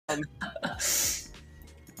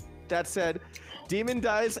That said, Demon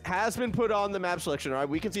Dice has been put on the map selection. All right,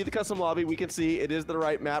 we can see the custom lobby. We can see it is the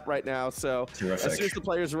right map right now. So Terrific. As soon as the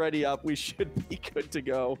players are ready up, we should be good to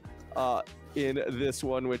go in this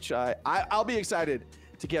one, which I'll be excited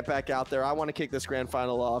to get back out there. I want to kick this grand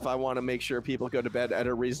final off. I want to make sure people go to bed at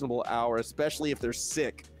a reasonable hour, especially if they're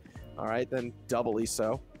sick. All right, then doubly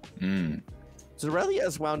so. Zralia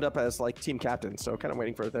has wound up as like team captain, so kind of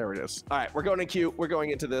waiting for it. There it is. All right, we're going in queue. We're going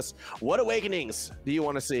into this. What awakenings do you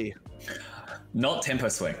want to see? Not tempo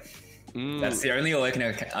swing. That's the only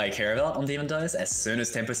awakening I care about on Demon Dice. As soon as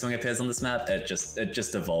tempo swing appears on this map, it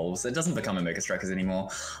just evolves. It doesn't become a Mega Strikers anymore.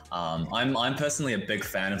 I'm personally a big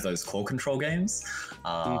fan of those core control games.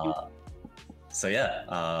 So yeah,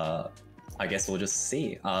 I guess we'll just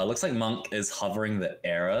see. Looks like Monk is hovering the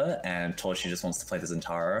era, and Torrchi just wants to play the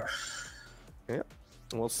ZINNIAAA. Yep.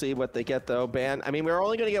 We'll see what they get, though. Ban. I mean, we're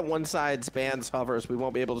only going to get one side's bans hovers. We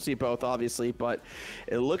won't be able to see both, obviously, but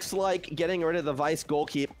it looks like getting rid of the Vice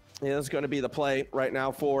goalkeep is going to be the play right now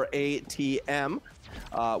for ATM,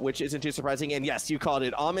 which isn't too surprising. And yes, you called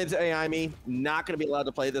it. Ahmad's AIME not going to be allowed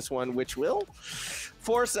to play this one, which will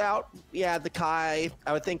force out, yeah, the Kai.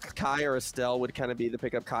 I would think Kai or Estelle would kind of be the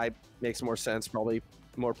pickup. Kai makes more sense, probably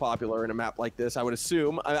more popular in a map like this, I would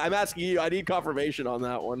assume. I'm asking you. I need confirmation on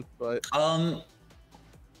that one, but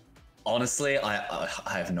honestly, I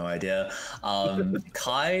have no idea.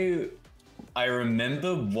 Kai, I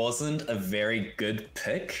remember, wasn't a very good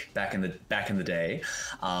pick back in the day,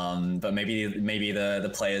 but maybe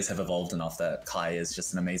the players have evolved enough that Kai is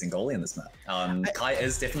just an amazing goalie in this map. Kai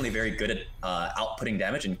is definitely very good at outputting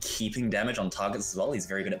damage and keeping damage on targets as well. He's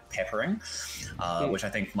very good at peppering, which I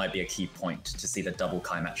think might be a key point to see the double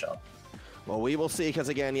Kai matchup. Well, we will see, because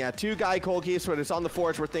again, yeah, two guy goalkeepers, but it's on the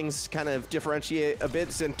Forge where things kind of differentiate a bit.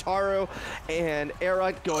 ZINNIAAA and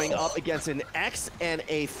Era going up against an X and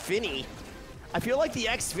a Finny. I feel like the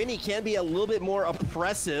X Finny can be a little bit more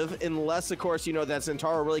oppressive unless, of course, you know, that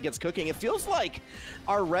ZINNIAAA really gets cooking. It feels like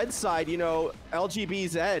our red side, you know,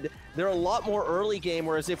 LGBZ, they're a lot more early game,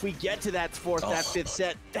 whereas if we get to that fourth, that fifth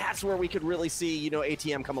set, that's where we could really see, you know,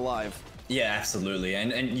 ATM come alive. Yeah, absolutely,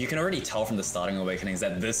 and you can already tell from the starting awakenings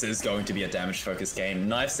that this is going to be a damage-focused game.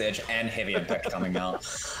 Knife's Edge and Heavy Impact coming out.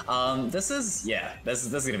 This is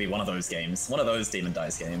going to be one of those games, one of those Demon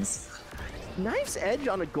Dice games. Knife's Edge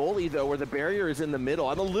on a goalie, though, where the barrier is in the middle.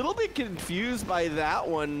 I'm a little bit confused by that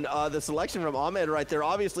one, the selection from Ahmad right there.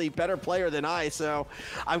 Obviously, better player than I, so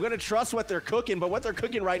I'm going to trust what they're cooking, but what they're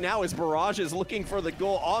cooking right now is barrages looking for the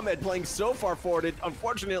goal. Ahmad playing so far forward, it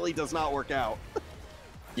unfortunately does not work out.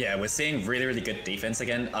 Yeah, we're seeing really, really good defense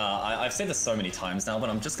again. I've said this so many times now, but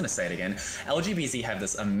I'm just going to say it again. LGBZ have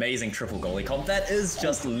this amazing triple goalie comp that is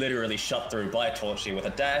just literally shut through by Torrchi with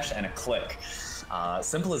a dash and a click.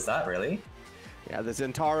 Simple as that, really. Yeah, the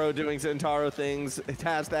ZINNIAAA doing ZINNIAAA things. It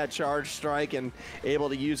has that charge strike and able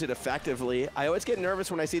to use it effectively. I always get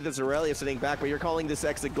nervous when I see the Zralia sitting back, but you're calling this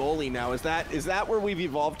X a goalie now. Is that where we've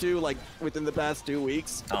evolved to, like, within the past 2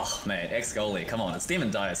 weeks? Oh, man, X-goalie, come on. It's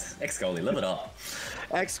Demon Dice. X-goalie, live it up.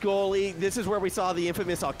 X-goalie. This is where we saw the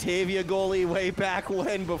infamous Octavia goalie way back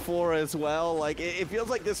when before as well. Like, it feels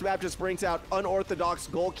like this map just brings out unorthodox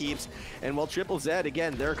goalkeeps. And, well, Triple Z,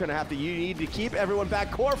 again, they're going to have to, you need to keep everyone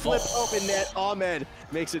back. Core flip, open net. Ahmad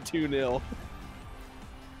makes it 2-0.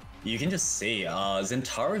 You can just see,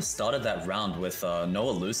 ZINNIAAA started that round with no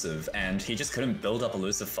elusive, and he just couldn't build up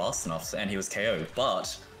elusive fast enough, and he was KO'd.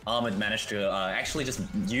 But Ahmad managed to actually just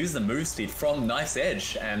use the move speed from Knife's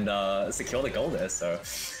Edge and secure the goal there, so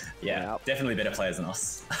yeah, definitely better players than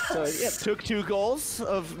us. So yeah, took 2 goals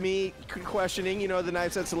of me questioning, you know, the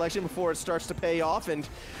Knife's Edge selection before it starts to pay off, and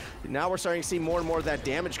now we're starting to see more and more of that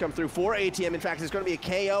damage come through for ATM. In fact, it's going to be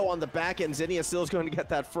a KO on the back end. ZINNIAAA still is going to get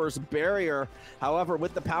that first barrier. However,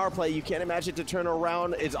 with the power play, you can't imagine to turn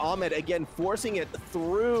around. Is Ahmad again forcing it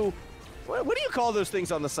through? What do you call those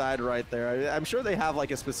things on the side right there? I'm sure they have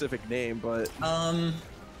like a specific name, but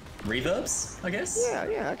reverbs, I guess.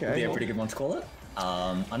 Yeah, okay. Would be a pretty good one to call it.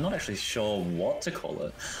 I'm not actually sure what to call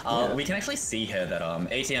it. We can actually see here that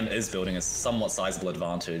ATM is building a somewhat sizable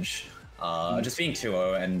advantage. Just being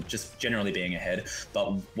 2-0 and just generally being ahead.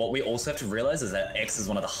 But what we also have to realize is that X is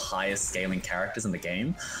one of the highest scaling characters in the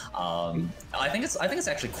game. I think it's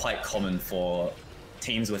actually quite common for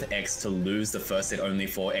teams with X to lose the first set only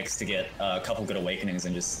for X to get a couple good awakenings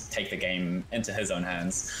and just take the game into his own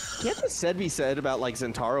hands. Can't this said be said about like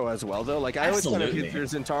ZINNIAAA as well though? Like I always kind of consider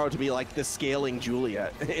ZINNIAAA to be like the scaling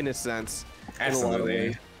Juliet in a sense.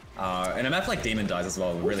 Absolutely. And a map like Demon dies as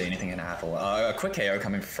well, really anything can happen. A quick KO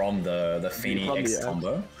coming from the Feeny X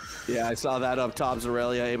combo. Yeah, I saw that up top.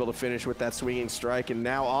 Zralia able to finish with that swinging strike, and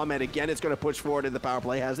now Ahmed again is going to push forward in the power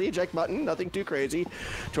play. Has the eject button, nothing too crazy.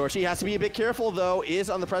 Torrchi has to be a bit careful though,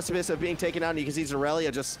 is on the precipice of being taken out, and you can see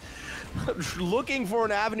Zralia just looking for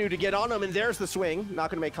an avenue to get on him, and there's the swing.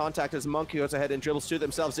 Not going to make contact as Monk goes ahead and dribbles to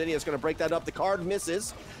themselves. ZINNIAAA is going to break that up. The card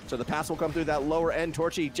misses, so the pass will come through that lower end.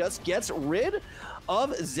 Torrchi just gets rid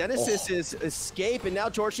of Zenasis's escape, and now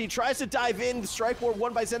Torrchi tries to dive in. The strike ward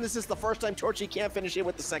won by Zenasis the first time. Torrchi can't finish it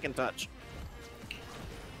with the second touch.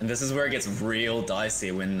 And this is where it gets real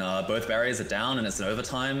dicey when both barriers are down and it's an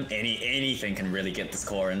overtime. Anything can really get the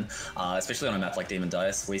score in, especially on a map like Demon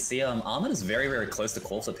Dice. We see ahmad is very, very close to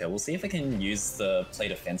core flip here. We'll see if it can use the play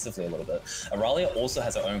defensively a little bit. Zralia also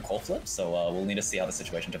has her own core flip, so we'll need to see how the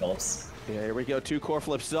situation develops. Yeah, here we go. 2 core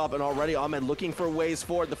flips up, and already Ahmed looking for ways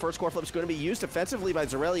forward. The first core flip is going to be used offensively by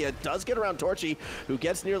Zralia. It does get around Torrchi, who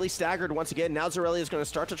gets nearly staggered once again. Now Zralia is going to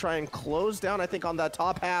start to try and close down, I think, on that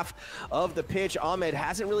top half of the pitch. Ahmed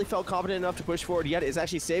hasn't really felt confident enough to push forward yet. Is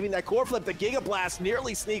actually saving that core flip. The Giga Blast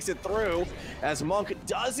nearly sneaks it through as Monk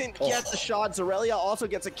doesn't get the shot. Zralia also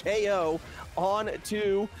gets a KO on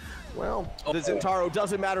to, well, the ZINNIAAA.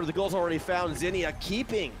 Doesn't matter. The goal's already found. ZINNIAAA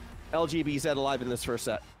keeping LGBZ alive in this first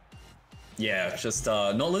set. Yeah, just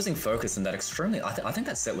not losing focus in that extremely... I think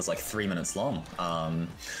that set was like 3 minutes long.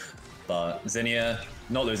 But ZINNIAAA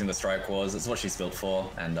not losing the strike wars, it's what she's built for,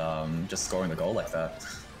 and just scoring the goal like that.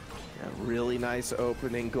 Yeah, really nice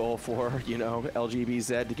opening goal for, you know,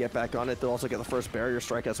 LGBZ to get back on it. They'll also get the first barrier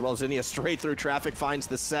strike as well. ZINNIAAA straight through traffic finds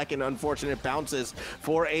the second. Unfortunate bounces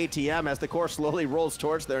for ATM as the core slowly rolls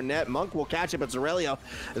towards their net. Monk will catch it, but Zralia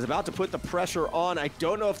is about to put the pressure on. I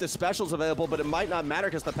don't know if the special's available, but it might not matter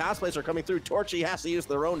because the pass plays are coming through. Torrchi has to use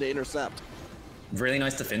their own to intercept. Really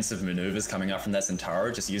nice defensive maneuvers coming out from that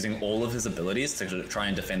ZINNIAAA, just using all of his abilities to try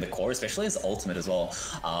and defend the core, especially his ultimate as well.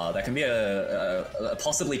 That can be a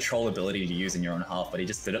possibly troll ability to use in your own half, but he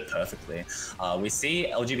just did it perfectly. We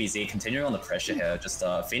see LGBZ continuing on the pressure here, just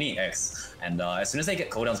Feeny X, and as soon as they get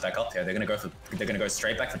cooldowns back up here, they're gonna go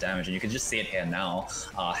straight back for damage, and you can just see it here now,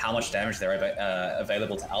 how much damage they're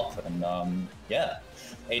available to output, and yeah,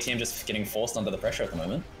 ATM just getting forced under the pressure at the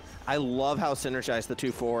moment. I love how synergized the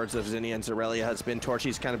two forwards of ZINNIAAA and Zralia has been.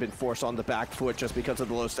 Torrchi's kind of been forced on the back foot just because of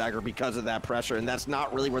the low stagger, because of that pressure, and that's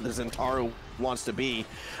not really where the ZINNIAAA wants to be.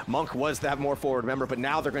 Monk was that more forward member, but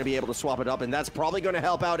now they're going to be able to swap it up, and that's probably going to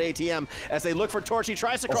help out ATM as they look for Torrchi.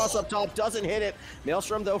 Tries to cross up top, doesn't hit it.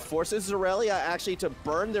 Maelstrom, though, forces Zralia actually to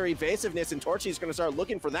burn their evasiveness, and Torrchi's going to start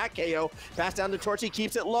looking for that KO. Pass down to Torrchi,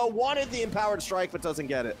 keeps it low, wanted the empowered strike, but doesn't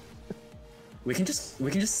get it. We can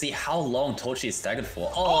just see how long Torrchi is staggered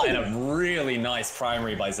for. Oh, and a really nice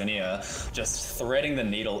primary by ZINNIAAA, just threading the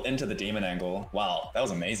needle into the demon angle. Wow, that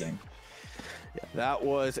was amazing. Yeah, that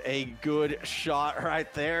was a good shot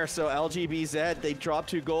right there. So LGBZ, they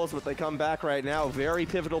dropped 2 goals, but they come back right now. Very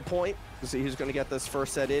pivotal point to see who's going to get this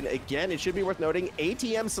first set in. Again, it should be worth noting,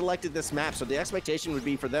 ATM selected this map, so the expectation would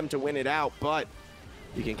be for them to win it out, but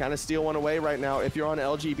you can kind of steal one away right now if you're on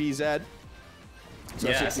LGBZ. So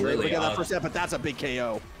yes, really. Look at that first set, but that's a big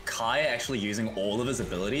KO. Kai actually using all of his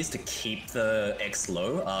abilities to keep the X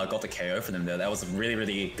low, got the KO for them there. That was really,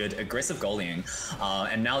 really good aggressive goaling.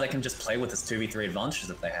 And now they can just play with this 2v3 advantages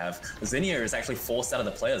that they have. ZINNIAAA is actually forced out of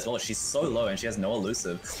the play as well. She's so low and she has no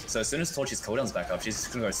elusive. So as soon as Torrchi's cooldown's back up, she's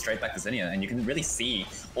just gonna go straight back to ZINNIAAA, and you can really see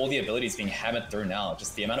all the abilities being hammered through now,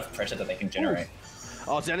 just the amount of pressure that they can generate.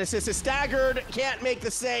 Oh, Zenasis is staggered, can't make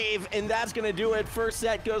the save, and that's gonna do it. First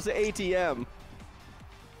set goes to ATM.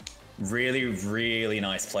 Really, really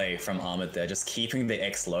nice play from ahmad there, just keeping the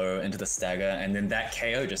X low into the stagger, and then that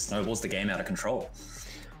KO just snowballs the game out of control.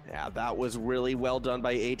 Yeah, that was really well done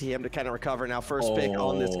by ATM to kind of recover. Now first pick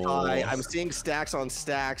on this Kai. I'm seeing stacks on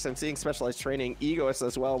stacks. I'm seeing specialized training. Egoist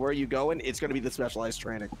as well. Where are you going? It's going to be the specialized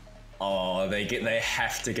training. Oh, they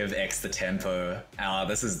have to give X the tempo.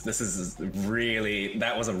 This is really,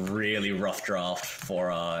 that was a really rough draft for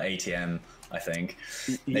ATM. I think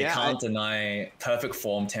they can't deny perfect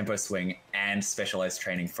form, tempo swing, and specialized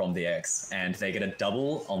training from the X, and they get a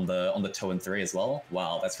double on the 2 and 3 as well.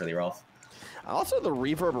 Wow, that's really rough. Also, the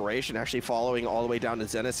reverberation actually following all the way down to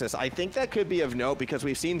Zenasis. I think that could be of note because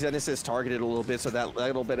we've seen Zenasis targeted a little bit, so that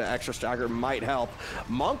little bit of extra stagger might help.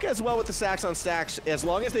 Monk as well with the stacks on stacks. As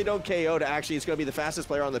long as they don't KO, actually, it's going to be the fastest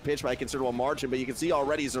player on the pitch by a considerable margin. But you can see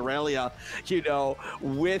already Zralia, you know,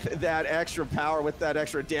 with that extra power, with that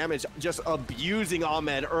extra damage, just abusing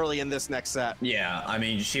Ahmed early in this next set. Yeah, I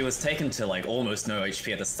mean, she was taken to like almost no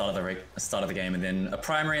HP at the start of the game, and then a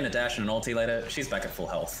primary and a dash and an ulti later, she's back at full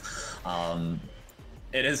health.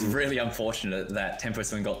 It is really unfortunate that Tempo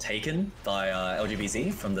Swing got taken by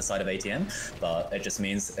LGBZ from the side of ATM, but it just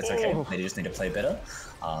means it's okay. They just need to play better.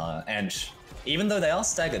 And even though they are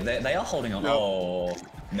staggered, they are holding on. Nope. Oh,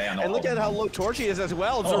 they are not. And look at how low Torrchi is as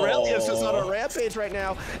well. Zralia is just on a rampage right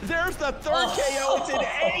now. There's the third KO. It's an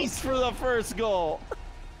ace for the first goal.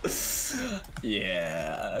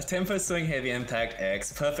 Yeah, Tempo Swing, Heavy Impact,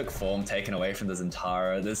 X, perfect form taken away from the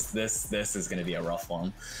ZINNIAAA. This is going to be a rough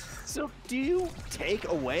one. So do you take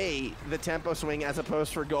away the Tempo Swing as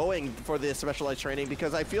opposed for going for the specialized training?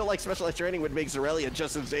 Because I feel like specialized training would make Zralia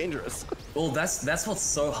just as dangerous. Well, that's what's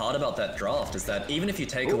so hard about that draft, is that even if you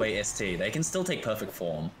take away ST, they can still take perfect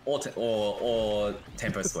form or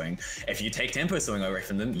Tempo Swing. If you take Tempo Swing away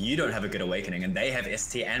from them, you don't have a good awakening, and they have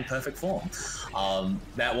ST and perfect form.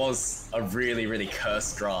 That was a really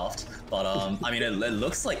cursed draft, but I mean, it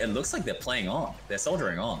looks like they're playing on. They're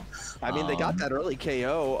soldiering on. I mean, they got that early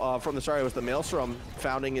KO from the start. It was the Maelstrom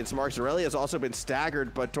founding its mark. Zralia has also been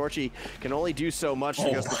staggered, but Torrchi can only do so much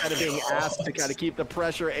because they're kind of being asked to kind of keep the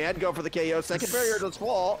pressure and go for the KO. Second barrier does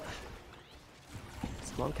fall.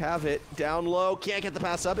 Monk have it down low, can't get the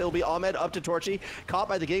pass up. It'll be Ahmed up to Torrchi, caught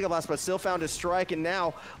by the Giga Blast, but still found his strike, and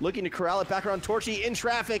now looking to corral it back around Torrchi in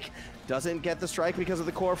traffic. Doesn't get the strike because of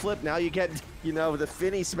the core flip. Now you get, you know, the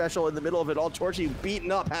Finny special in the middle of it all. Torrchi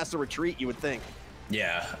beaten up, has to retreat, you would think.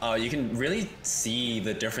 Yeah, you can really see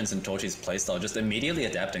the difference in Torrchi's playstyle, just immediately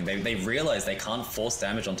adapting. They realize they can't force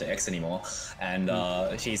damage onto X anymore, and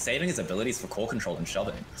he's saving his abilities for core control and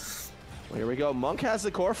shoving. Well, here we go. Monk has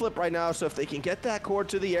the core flip right now, so if they can get that core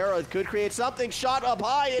to the arrow, it could create something. Shot up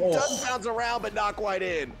high, it does bounce around, but not quite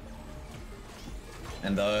in.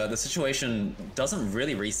 And the situation doesn't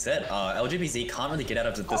really reset. LGBZ can't really get out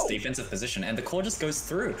of this defensive position, and the core just goes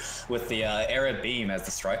through with the area beam as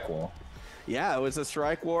the strike wall. Yeah, it was a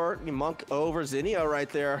strike war. Monk over ZINNIAAA right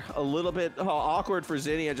there. A little bit awkward for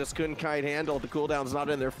ZINNIAAA, just couldn't quite handle. The cooldown's not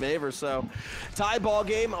in their favor, so tie ball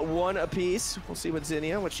game, 1 apiece. We'll see what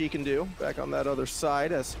ZINNIAAA, what she can do back on that other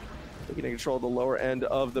side as looking to control the lower end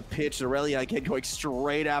of the pitch. Zralia again going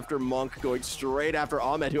straight after Monk, going straight after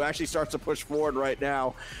Ahmed, who actually starts to push forward right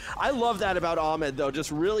now. I love that about Ahmed, though,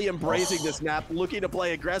 just really embracing this map, looking to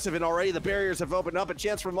play aggressive, and already the barriers have opened up. A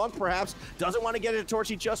chance for Monk, perhaps. Doesn't want to get into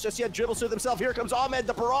Torrchi just yet. Dribbles through himself. Here comes Ahmed.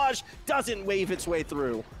 The barrage doesn't wave its way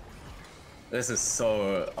through. This is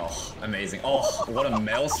so amazing. Oh, what a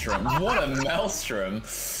maelstrom. What a maelstrom.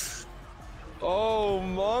 Oh,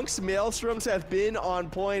 Monk's Maelstroms have been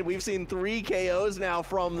on point. We've seen 3 KOs now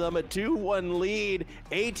from them, a 2-1 lead.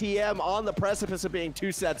 ATM on the precipice of being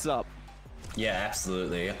 2 sets up. Yeah,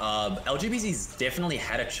 absolutely. LGBZ's definitely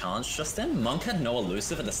had a chance just then. Monk had no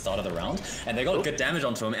elusive at the start of the round, and they got good damage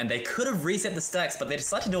onto him, and they could have reset the stacks, but they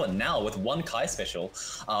decided to do it now with 1 Kai special.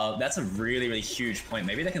 That's a really huge point.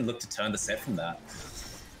 Maybe they can look to turn the set from that.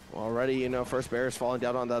 Already, you know, first barrier's falling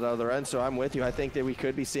down on that other end, so I'm with you. I think that we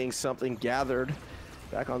could be seeing something gathered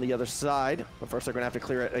back on the other side. But first they're going to have to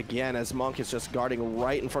clear it again as Monk is just guarding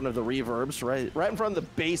right in front of the reverbs, right in front of the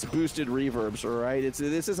base boosted reverbs, all right?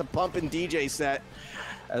 This is a pumping DJ set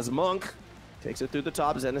as Monk takes it through the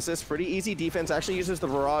top. Zenasis, pretty easy defense, actually uses the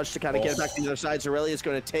barrage to kind of get back to the other side. Zralia is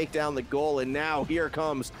going to take down the goal, and now here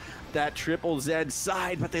comes that triple Z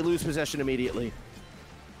side, but they lose possession immediately.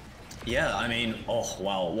 Yeah, I mean, oh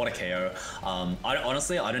wow, what a KO.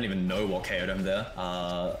 Honestly, I don't even know what KO'd him there.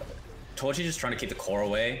 Torrchi just trying to keep the core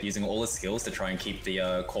away, using all his skills to try and keep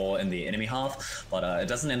the core in the enemy half, but it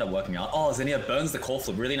doesn't end up working out. Oh, ZINNIAAA burns the core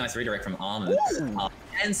flip, really nice redirect from Ahmed,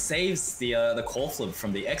 and saves the core flip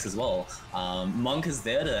from the X as well. Monk is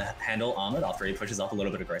there to handle Ahmed after he pushes up a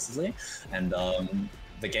little bit aggressively, and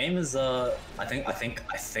the game is, I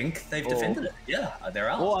think they've defended it. Yeah, they're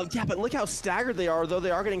out. Well, yeah, but look how staggered they are, though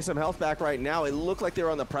they are getting some health back right now. It looked like they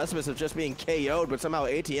were on the precipice of just being KO'd, but somehow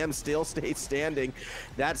ATM still stays standing.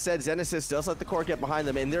 That said, Zenasis does let the core get behind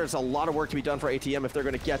them, and there's a lot of work to be done for ATM if they're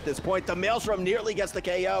going to get this point. The Maelstrom nearly gets the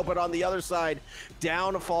KO, but on the other side,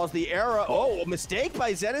 down falls the arrow. Oh, a mistake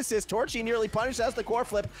by Zenasis. Torrchi nearly punished as the core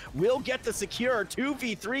flip. Will get the secure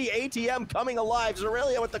 2v3. ATM coming alive.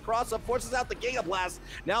 Zralia with the cross-up forces out the Giga Blast.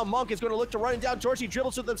 Now Monk is going to look to run it down. Torrchi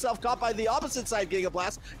dribbles with himself, caught by the opposite side Giga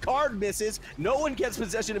Blast. Card misses. No one gets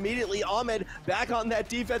possession immediately. Ahmed back on that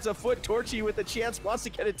defensive foot. Torrchi with the chance wants to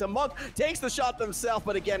get it to Monk. Takes the shot themselves,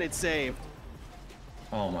 but again, it's saved.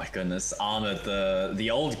 Oh my goodness, Ahmed,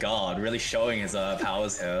 the old guard, really showing his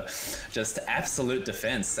powers here. Just absolute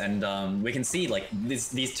defense, and we can see like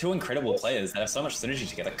these 2 incredible players that have so much synergy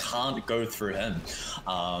together can't go through him.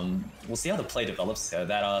 We'll see how the play develops here.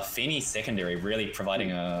 That Finny secondary really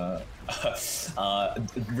providing a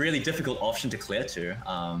really difficult option to clear to.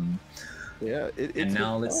 Yeah, and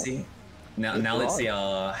now let's see. Now let's see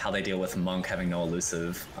how they deal with Monk having no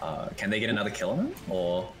elusive. Can they get another kill on him,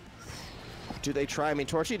 or do they try? I mean,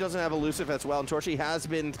 Torrchi doesn't have elusive as well, and Torrchi has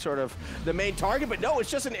been sort of the main target, but no,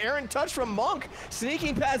 it's just an errant touch from Monk,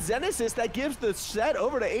 sneaking past Zenasis. That gives the set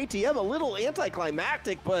over to ATM. A little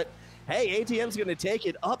anticlimactic, but hey, ATM's going to take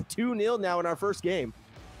it up 2-0 now in our first game.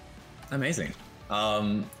 Amazing.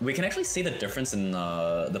 We can actually see the difference in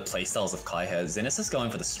the playstyles of Kai here. Zenasis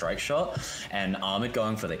going for the strike shot, and ahmad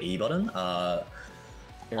going for the E button.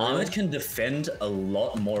 ahmad can defend a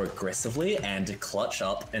lot more aggressively and clutch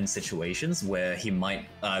up in situations where he might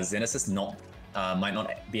Zenasis might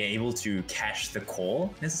not be able to catch the core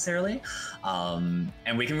necessarily,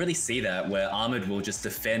 and we can really see that where ahmad will just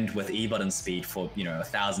defend with E button speed for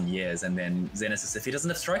 1,000 years, and then Zenasis, if he doesn't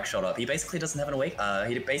have strike shot up, he basically doesn't have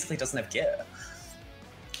he basically doesn't have gear.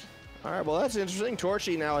 All right, well, that's interesting.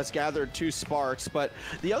 Torrchi now has gathered 2 sparks, but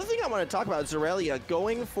the other thing I want to talk about is Zralia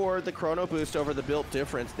going for the chrono boost over the built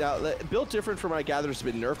difference. Now, built different from what I gather has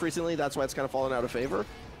been nerfed recently. That's why it's kind of fallen out of favor.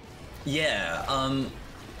 Yeah,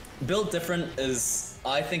 built different is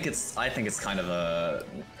I think it's kind of a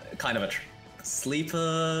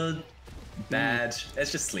sleeper bad.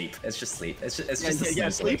 It's just sleep. It's just sleep. It's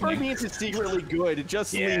just sleeper means it's secretly good. Just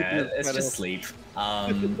sleep. Yeah, it's just sleep.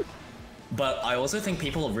 But I also think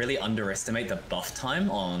people really underestimate the buff time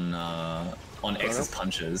on X's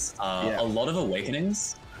punches. A lot of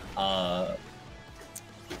awakenings.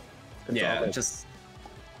 Just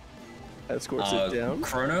down.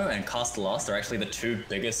 Chrono and Cast Last are actually the 2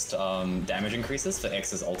 biggest damage increases for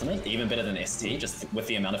X's ultimate, even better than ST, just with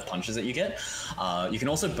the amount of punches that you get. You can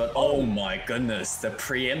also, oh my goodness, the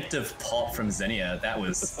preemptive pop from ZINNIAAA, that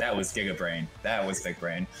was Giga Brain. That was big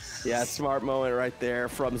brain. Yeah, smart moment right there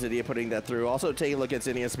from ZINNIAAA putting that through. Also, taking a look at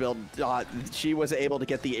ZINNIAAA's build, she was able to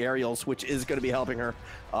get the aerials, which is going to be helping her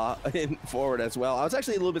forward as well. I was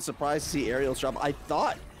actually a little bit surprised to see aerials drop. I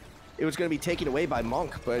thought it was going to be taken away by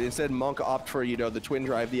Monk, but instead Monk opted for, the twin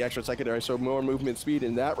drive, the extra secondary, so more movement speed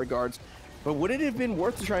in that regards. But would it have been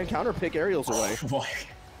worth to try and counter pick aerials away? Oh boy.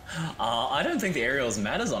 I don't think the aerials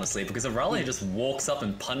matters, honestly, because Zralia just walks up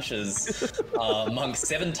and punches Monk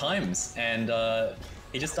 7 times, and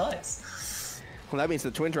he just dies. Well, that means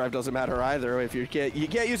the twin drive doesn't matter either. If you can't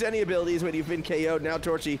use any abilities when you've been KO'd. Now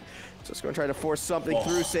Torrchi just going to try to force something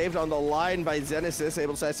through, saved on the line by Zenasis,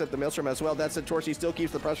 able to sidestep the Maelstrom as well. That's it, Torrchi still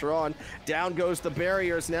keeps the pressure on. Down goes the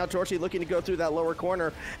barriers. Now Torrchi looking to go through that lower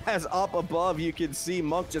corner, as up above you can see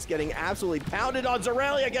Monk just getting absolutely pounded on.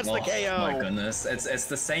 Zralia gets the KO. Oh my goodness, it's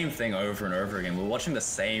the same thing over and over again. We're watching the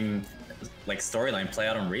same storyline play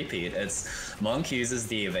out on repeat. It's Monk uses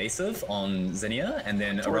the evasive on ZINNIAAA, and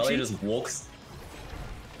then Zralia just walks.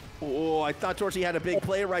 Oh, I thought Torrchi had a big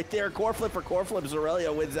play right there. Core flip for core flip.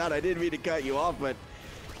 Zralia wins out. I didn't mean to cut you off, but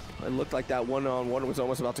it looked like that one-on-one was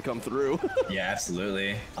almost about to come through. Yeah,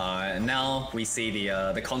 absolutely. And now we see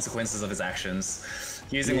the consequences of his actions.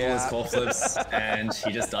 Using all his core flips, and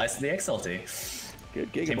he just dies to the X ulti.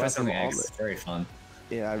 Good gigabyte from X. Very fun.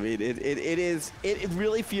 Yeah, I mean, it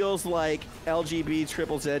really feels like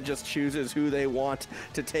LGBZ just chooses who they want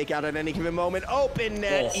to take out at any given moment. Open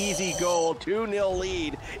net, easy goal, 2-0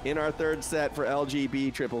 lead in our 3rd set for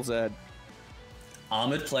LGBZ.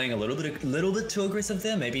 ahmad playing a little bit too aggressive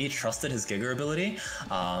there. Maybe he trusted his Giga ability,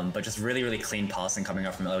 but just really clean passing coming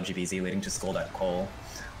up from LGBZ, leading to score that call.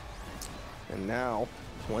 And now,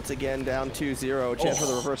 once again, down 2-0, chance for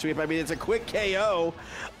the reverse sweep. I mean, it's a quick KO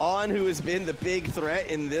on who has been the big threat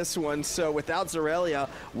in this one. So without Zralia,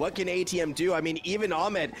 what can ATM do? I mean, even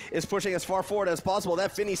ahmad is pushing as far forward as possible.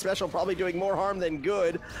 That Finny special probably doing more harm than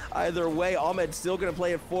good. Either way, ahmad's still going to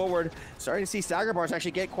play it forward. Starting to see stagger bars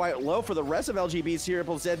actually get quite low for the rest of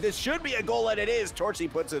LGBZ. This should be a goal, and it is.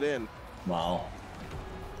 Torrchi puts it in. Wow.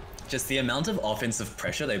 Just the amount of offensive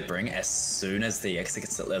pressure they bring as soon as the X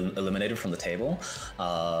gets eliminated from the table.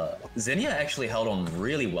 ZINNIAAA actually held on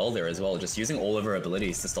really well there as well, just using all of her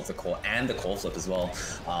abilities to stop the core and the core flip as well.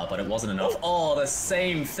 But it wasn't enough. Oh, the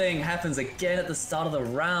same thing happens again at the start of the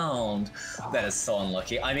round. That is so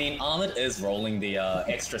unlucky. I mean, ahmad is rolling the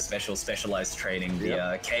extra specialized training,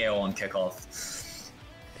 the KO on kickoff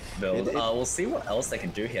build. We'll see what else they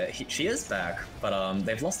can do here. She is back, but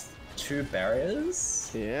they've lost 2 barriers.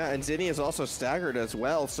 Yeah, and ZINNIAAA is also staggered as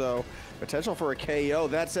well, so potential for a KO.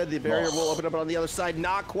 That said, the barrier will open up on the other side.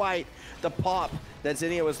 Not quite the pop that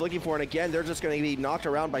ZINNIAAA was looking for, and again, they're just going to be knocked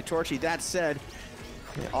around by Torrchi. That said,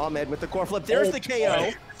 ahmad with the core flip. There's the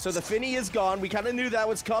KO. So the Finny is gone. We kind of knew that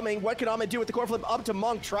was coming. What can ahmad do with the core flip? Up to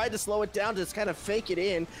Monk. Tried to slow it down, just kind of fake it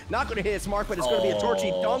in. Not going to hit its mark, but it's going to be a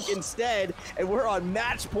Torrchi dunk instead, and we're on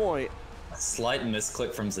match point. Slight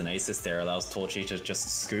misclick from Zenasis there allows Torrchi to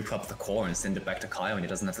just scoop up the core and send it back to Kai when he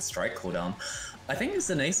doesn't have the strike cooldown. I think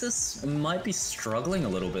Zenasis might be struggling a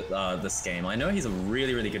little bit this game. I know he's a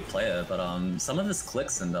really, really good player, but some of his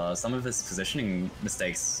clicks and some of his positioning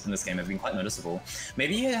mistakes in this game have been quite noticeable.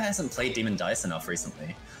 Maybe he hasn't played Demon Dice enough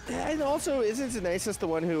recently. And also, isn't Zenasis the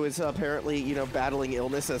one who is apparently, you know, battling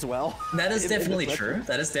illness as well? That is definitely true.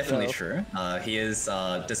 That is definitely true. He is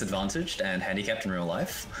disadvantaged and handicapped in real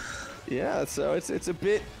life. Yeah, so it's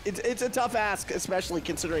a tough ask, especially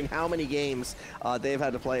considering how many games they've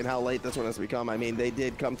had to play and how late this one has become. I mean, they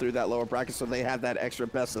did come through that lower bracket, so they have that extra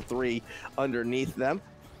best of 3 underneath them.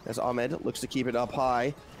 As Ahmed looks to keep it up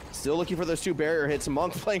high. Still looking for those 2 barrier hits.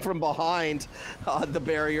 Monk playing from behind the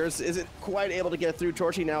barriers. Isn't quite able to get through.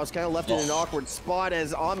 Torrchi now is kind of left in an awkward spot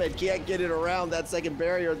as Ahmed can't get it around that second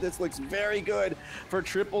barrier. This looks very good for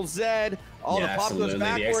Triple Z. All the pop goes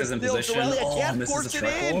backwards. Still, Zralia can't force it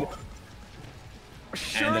in.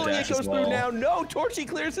 Surely it goes through now. No, Torrchi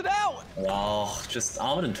clears it out. Wow, just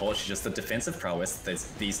Ahmad and Torrchi, just the defensive prowess that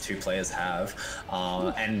these 2 players have.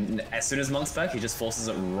 And as soon as Monk's back, he just forces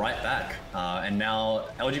it right back. And now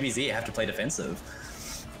LGBZ have to play defensive.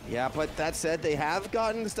 Yeah, but that said, they have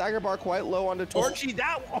gotten the stagger bar quite low onto Torrchi.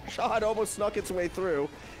 That wall shot almost snuck its way through.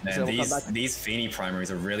 Man, so these Feeny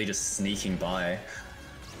primaries are really just sneaking by.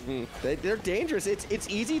 They're dangerous. It's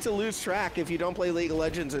easy to lose track if you don't play League of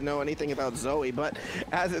Legends and know anything about Zoe, but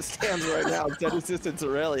as it stands right now, Zenasis and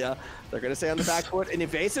Zralia, they're going to stay on the back foot. And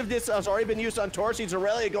evasiveness has already been used on Torrchi.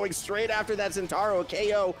 Zralia going straight after that Centauro. A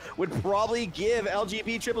KO would probably give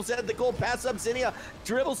LGB the goal. Pass up ZINNIAAA,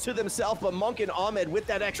 dribbles to themselves, but Monk and Ahmed with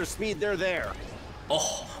that extra speed, they're there.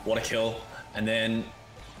 Oh, what a kill. And then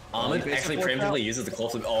Ahmed actually preemptively uses the claw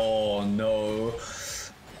flip. Oh, no.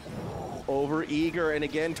 Over eager, and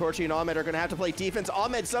again, Torrchi and Ahmed are going to have to play defense.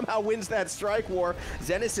 Ahmed somehow wins that strike war.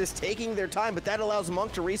 Zenasis taking their time, but that allows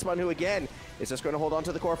Monk to respawn, who again is just going to hold on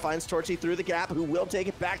to the core, finds Torrchi through the gap, who will take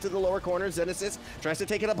it back to the lower corner. Zenasis tries to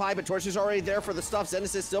take it up high, but Torrchi's already there for the stuff.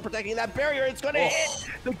 Zenasis still protecting that barrier. It's going to hit.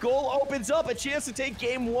 The goal opens up, a chance to take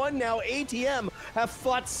game 1 now. ATM have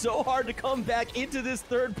fought so hard to come back into this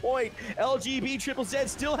 3rd point. LGB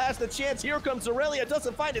still has the chance. Here comes Zralia,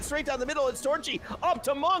 doesn't find it, straight down the middle. It's Torrchi up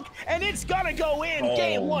to Monk, and it's gonna go in.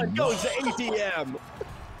 Game 1 goes to ATM.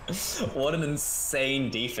 What an insane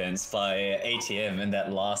defense by ATM in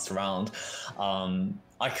that last round.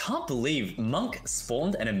 I can't believe Monk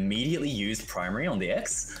spawned and immediately used primary on the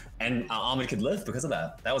X, and Ahmed could live because of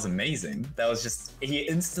that. That was amazing. That was just, he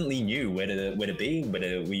instantly knew where to be, where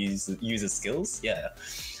to use his skills. Yeah.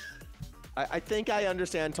 I think I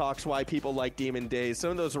understand talks why people like Demon Days.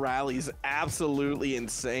 Some of those rallies, absolutely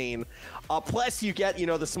insane. Plus you get, you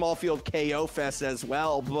know, the small field KO fest as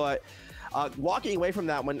well, but walking away from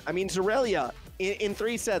that one, I mean, Zralia in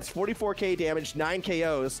 3 sets, 44k damage, 9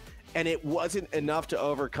 KOs, and it wasn't enough to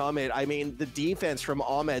overcome it. I mean, the defense from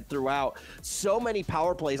Ahmed throughout, so many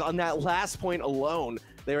power plays on that last point alone,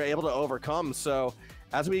 they were able to overcome. So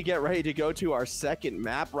as we get ready to go to our 2nd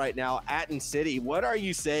map right now, Atten City, what are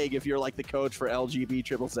you saying if you're like the coach for LGB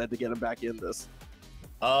to get him back in this?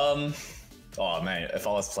 Oh man, if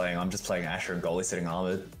I was playing, I'm just playing Asher and goalie sitting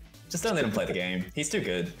Ahmed. Just don't let him play the game. He's too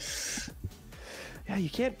good. Yeah, you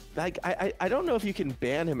can't, like, I don't know if you can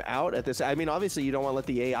ban him out at this. I mean, obviously you don't want to let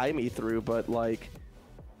the AI me through, but like,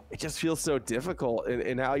 it just feels so difficult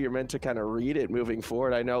in how you're meant to kind of read it moving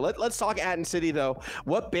forward. I know. Let's talk Atten City though.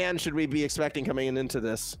 What ban should we be expecting coming into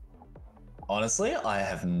this? Honestly, I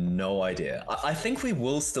have no idea. I think we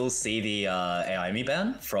will still see the AIME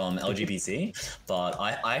ban from LGBZ, but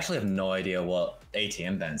I actually have no idea what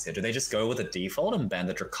ATM bans here. Do they just go with the default and ban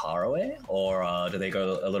the Drakar away? Or do they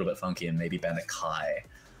go a little bit funky and maybe ban the Kai?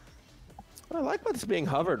 I like what's being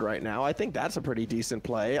hovered right now. I think that's a pretty decent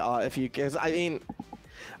play. Because I mean,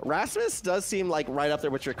 Rasmus does seem like right up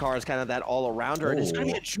there with Drakar is kind of that all-arounder. And it's going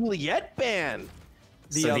to be a Juliet ban.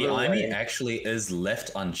 So the IME actually is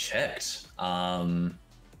left unchecked.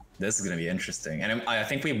 This is going to be interesting. And I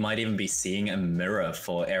think we might even be seeing a mirror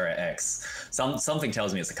for Era X. Something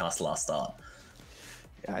tells me it's a cast last start.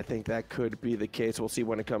 Yeah, I think that could be the case. We'll see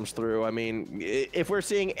when it comes through. I mean, if we're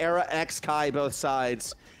seeing Era X Kai both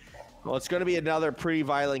sides, well, it's going to be another pretty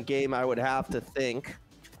violent game, I would have to think.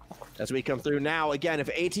 As we come through now, again, if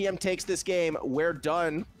ATM takes this game, we're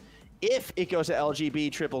done. If it goes to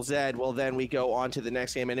LGB well, then we go on to the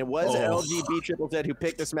next game. And it was LGB who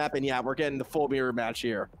picked this map, and yeah, we're getting the full mirror match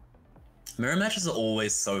here. Mirror matches are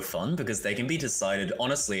always so fun because they can be decided,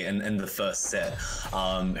 honestly, in the first set.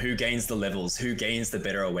 Who gains the levels, who gains the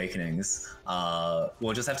better awakenings.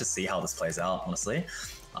 We'll just have to see how this plays out, honestly.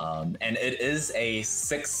 And it is a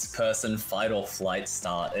 6-person fight or flight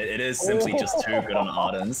start. It is simply just too good on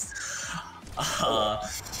Ardens.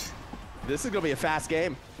 This is going to be a fast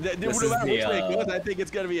game. No matter which way it goes, I think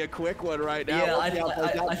it's going to be a quick one right now. Yeah,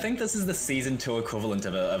 I think this is the Season 2 equivalent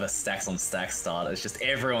of a stacks on stacks start. It's just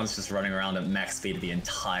everyone's just running around at max speed the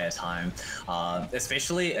entire time.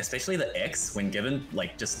 Especially the X, when given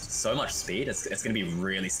like just so much speed, it's going to be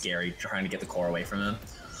really scary trying to get the core away from him.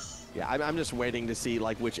 Yeah, I'm just waiting to see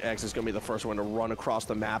like which X is going to be the first one to run across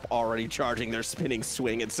the map, already charging their spinning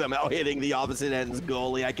swing and somehow hitting the opposite end's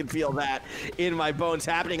goalie. I can feel that in my bones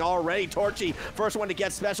happening already. Torrchi, first one to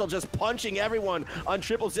get special, just punching everyone on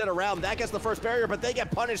Triple Z around. That gets the first barrier, but they get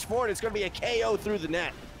punished for it. It's going to be a KO through the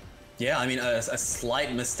net. Yeah, I mean, a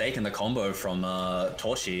slight mistake in the combo from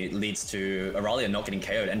Torrchi leads to Zralia not getting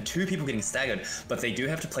KO'd and 2 people getting staggered, but they do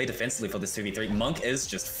have to play defensively for this 2v3. Monk is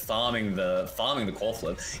just farming the core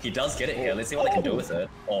flip. He does get it here. Let's see what they can do with it.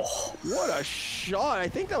 Oh. What a shot. I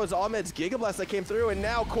think that was Ahmad's Giga Blast that came through, and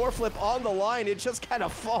now core flip on the line. It just kind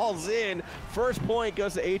of falls in. First point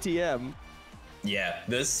goes to ATM. Yeah,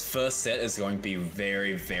 this first set is going to be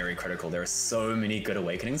very, very critical. There are so many good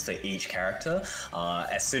awakenings for each character.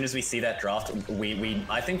 As soon as we see that draft,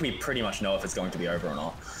 I think we pretty much know if it's going to be over or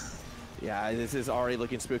not. Yeah, this is already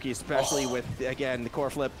looking spooky, especially with, again, the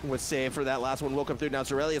core flip was saved for that last one. Will come through now.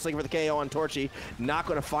 Zralia is looking for the KO on Torrchi. Not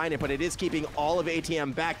going to find it, but it is keeping all of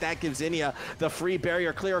ATM back. That gives ZINNIAAA the free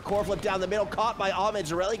barrier clear. Core flip down the middle, caught by Ahmad.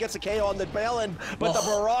 Zralia gets a KO on the bail end, but the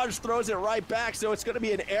barrage throws it right back, so it's going to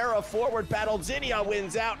be an era forward battle. ZINNIAAA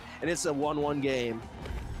wins out, and it's a 1-1 game.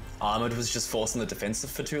 Ahmad was just forcing the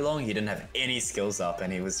defensive for too long. He didn't have any skills up,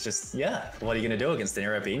 and he was just, yeah, what are you going to do against an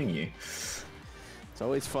era beating you? It's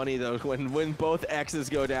always funny though when both X's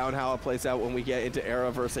go down, how it plays out when we get into era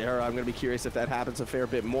versus era. I'm going to be curious if that happens a fair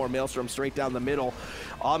bit more. Maelstrom straight down the middle.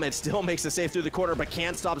 Ahmad still makes the save through the corner, but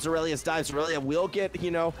can't stop Zralia's dive. Zralia will get,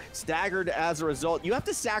 staggered as a result. You have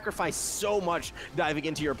to sacrifice so much diving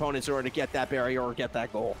into your opponents in order to get that barrier or get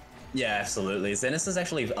that goal. Yeah, absolutely. Zenasis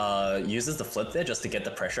actually uses the flip there just to get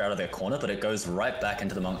the pressure out of their corner, but it goes right back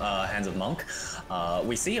into the hands of Monk.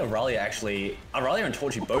 We see Zralia and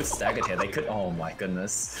Torrchi both staggered here. They could, oh my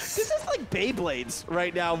goodness. This is like Beyblades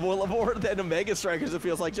right now, more than Omega Strikers, it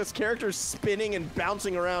feels like. Just characters spinning and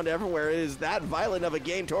bouncing around everywhere. It is that violent of a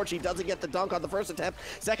game. Torrchi doesn't get the dunk on the first attempt.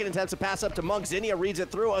 Second attempt to pass up to Monk. ZINNIAAA reads it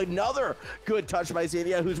through. Another good touch by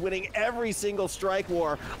ZINNIAAA, who's winning every single strike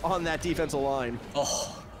war on that defensive line.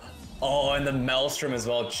 Oh, and the Maelstrom as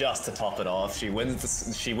well, just to top it off. She wins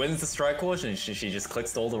the strike war, and she just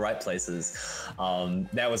clicks to all the right places.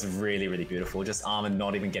 That was really, really beautiful. Just Ahmad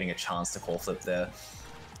not even getting a chance to core flip there.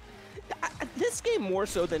 This game more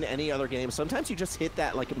so than any other game, sometimes you just hit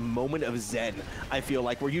that like moment of zen, I feel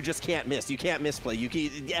like, where you just can't miss. You can't misplay. You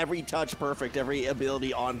keep every touch perfect, every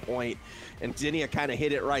ability on point, and ZINNIAAA kind of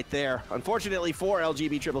hit it right there. Unfortunately for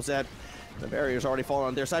LGBZ, the barrier's already fallen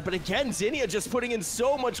on their side, but again, ZINNIAAA just putting in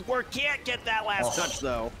so much work. Can't get that last touch,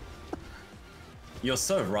 though. You're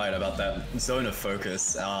so right about that zone of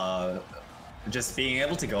focus. Just being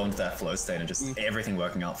able to go into that flow state and just everything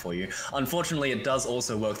working out for you. Unfortunately, it does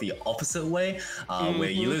also work the opposite way, where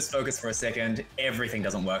you lose focus for a second, everything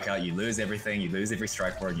doesn't work out, you lose everything, you lose every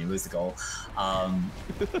strike board, and you lose the goal.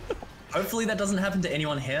 Hopefully that doesn't happen to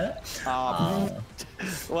anyone here.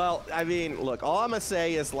 Well, I mean, look, all I'm going to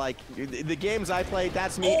say is, like, the games I played,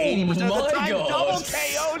 that's me 80% of the time. Double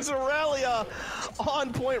KO Zralia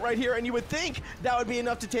on point right here, and you would think that would be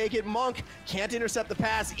enough to take it. Monk can't intercept the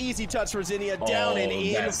pass. Easy touch for ZINNIAAA. Down and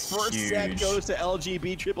in. First set goes to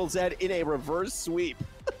LGBZ in a reverse sweep.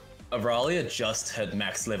 Zralia just hit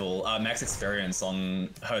max level, max experience on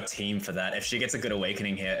her team for that. If she gets a good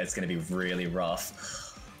awakening here, it's going to be really rough.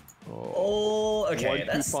 Oh, okay.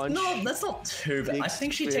 That's not too bad. I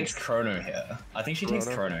think she takes Chrono here.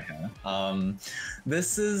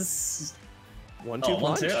 This is 1-2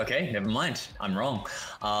 punch. 1-2. Okay, never mind. I'm wrong.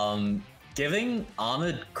 Giving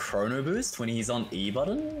Ahmad Chrono boost when he's on E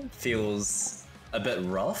button feels a bit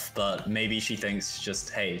rough, but maybe she thinks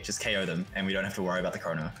just KO them and we don't have to worry about the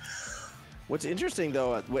Chrono. What's interesting,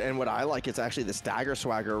 though, and what I like, is actually the stagger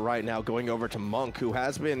swagger right now going over to Monk, who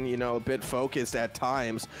has been, a bit focused at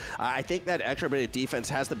times. I think that extra bit of defense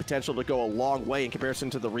has the potential to go a long way in comparison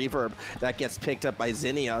to the reverb that gets picked up by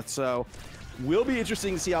ZINNIAAA. So, will be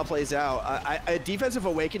interesting to see how it plays out. A defensive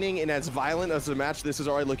awakening, and as violent as the match this is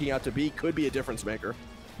already looking out to be, could be a difference maker.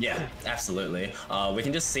 Yeah, absolutely. We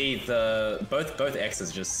can just see both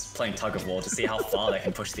X's just playing tug of war to see how far they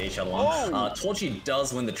can push each other on. Torrchi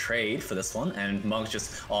does win the trade for this one, and Monk's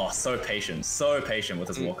just so patient with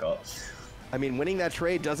his walk up. I mean, winning that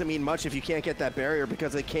trade doesn't mean much if you can't get that barrier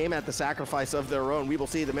because it came at the sacrifice of their own. We will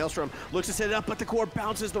see the Maelstrom looks to set it up, but the core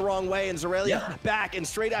bounces the wrong way, and Zralia back and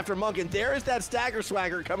straight after Monk, and there is that stagger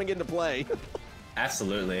swagger coming into play.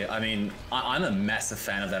 Absolutely. I mean, I'm a massive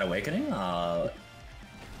fan of that awakening.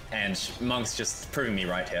 And Monk's just proving me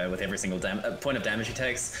right here with every single point of damage he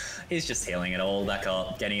takes. He's just healing it all back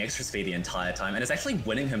up, getting extra speed the entire time, and it's actually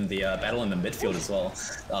winning him the battle in the midfield as well.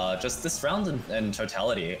 Just this round in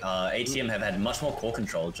totality, ATM have had much more core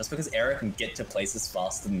control just because Era can get to places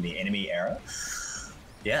faster than the enemy Era.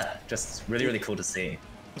 Yeah, just really, really cool to see.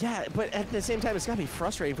 Yeah, but at the same time, it's got to be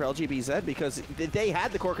frustrating for LGBZ because they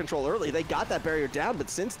had the core control early. They got that barrier down, but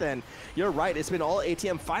since then, you're right. It's been all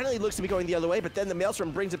ATM. Finally looks to be going the other way, but then the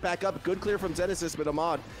Maelstrom brings it back up. Good clear from Zenasis, but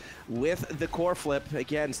Ahmad with the core flip.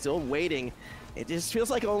 Again, still waiting. It just feels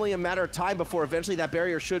like only a matter of time before eventually that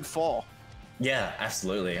barrier should fall. Yeah,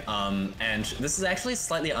 absolutely. And this is actually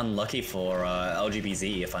slightly unlucky for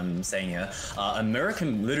LGBZ, if I'm saying here. A mirror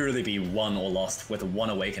can literally be won or lost with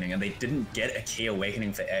one awakening, and they didn't get a key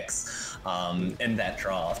awakening for X in that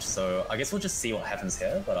draft. So I guess we'll just see what happens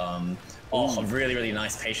here. But a really, really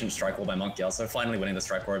nice patient strike wall by Monk Gyatso, finally winning the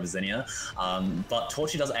strike war over ZINNIAAA. But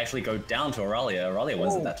Torrchi does actually go down to Zralia. Zralia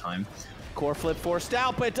wins at that time. Core flip forced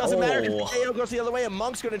out, but it doesn't matter because the KO goes the other way, and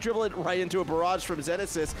Monk's going to dribble it right into a barrage from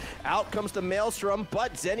Zenasis. Out comes the Maelstrom,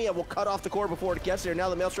 but ZINNIAAA will cut off the core before it gets there. Now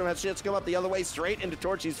the Maelstrom has shit to come up the other way, straight into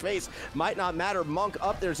Torrchi's face. Might not matter. Monk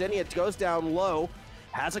up there. ZINNIAAA goes down low.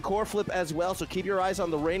 Has a core flip as well, so keep your eyes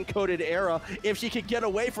on the rain-coated Era. If she could get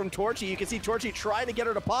away from Torrchi, you can see Torrchi trying to get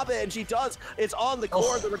her to pop it, and she does. It's on the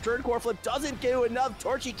core. The return core flip doesn't do enough.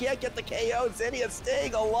 Torrchi can't get the KO. ZINNIAAA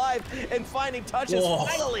staying alive and finding touches.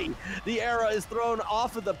 Finally, the Era is thrown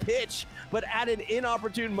off of the pitch, but at an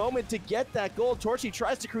inopportune moment to get that goal. Torrchi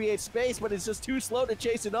tries to create space, but it's just too slow to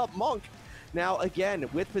chase it up. Monk, now again,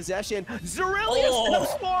 with possession. Zralia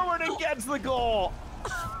steps forward and gets the goal.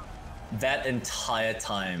 That entire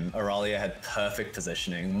time, Zralia had perfect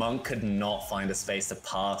positioning. Monk could not find a space to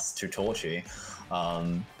pass to Torrchi.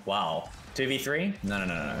 Wow. 2v3?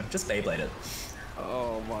 No. Just Beyblade it.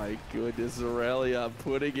 Oh my goodness, Zralia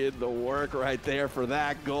putting in the work right there for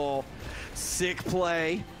that goal. Sick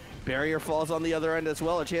play. Barrier falls on the other end as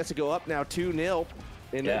well. A chance to go up now 2-0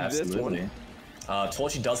 in this one.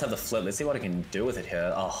 Torrchi does have the flip. Let's see what I can do with it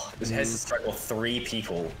here. Oh, this has to strike all 3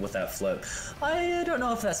 people with that flip. I don't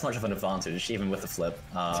know if that's much of an advantage, even with the flip,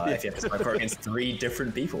 if you have to strike her against 3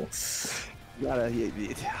 different people.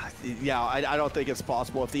 Yeah, I don't think it's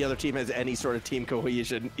possible. If the other team has any sort of team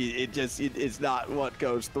cohesion, it's not what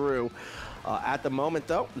goes through. At the moment,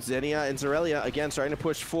 though, ZINNIAAA and Zralia again starting to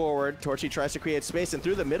push forward. Torrchi tries to create space, and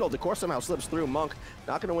through the middle, the core somehow slips through. Monk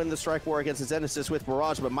not going to win the strike war against the Zenasis with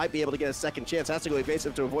Barrage, but might be able to get a second chance. Has to go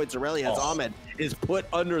evasive to avoid Zralia as Ahmad is put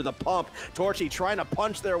under the pump. Torrchi trying to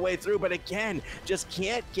punch their way through, but again, just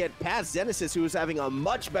can't get past Zenasis, who is having a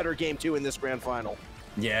much better game too in this grand final.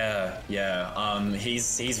 Yeah.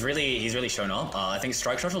 He's really shown up. I think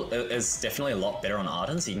Strike Shot is definitely a lot better on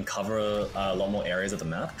Ardens. He can cover a lot more areas of the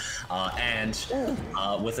map. And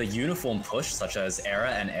with a uniform push such as Era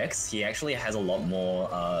and X, he actually has a lot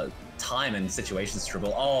more time and situations to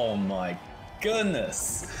dribble. Oh my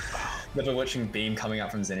goodness. The Bewitching Beam coming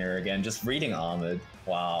out from ZINNIAAA again, just reading Ahmad.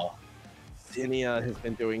 Wow. ZINNIAAA has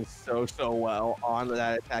been doing so well on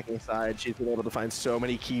that attacking side. She's been able to find so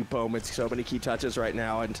many key moments, so many key touches right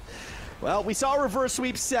now. And, well, we saw a reverse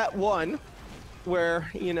sweep set 1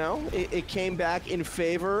 where, you know, it came back in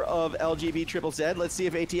favor of LGBZ. Let's see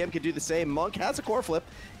if ATM can do the same. Monk has a core flip,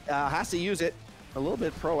 has to use it a little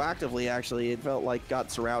bit proactively, actually. It felt like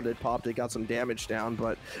got surrounded, popped it, got some damage down,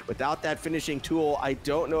 but without that finishing tool, I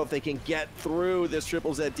don't know if they can get through this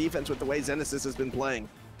ZZZ defense with the way Zenasis has been playing.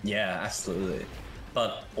 Yeah, absolutely.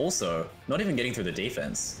 But also, not even getting through the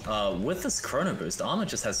defense. With this Chrono Boost, Ahmad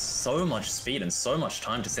just has so much speed and so much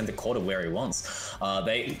time to send the core to where he wants.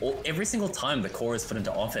 Every single time the core is put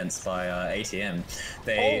into offense by ATM,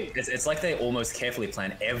 it's like they almost carefully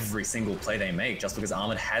plan every single play they make just because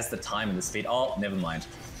Ahmad has the time and the speed. Oh, never mind.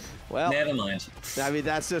 Well, never mind. I mean,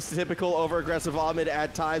 that's just typical over-aggressive Ahmad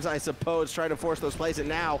at times, I suppose, trying to force those plays. And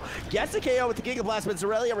now gets the KO with the Giga Blast, but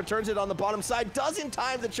Zralia returns it on the bottom side. Doesn't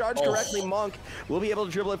time the charge correctly. Monk will be able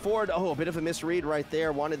to dribble it forward. Oh, a bit of a misread right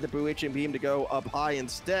there. Wanted the Bewitching Beam to go up high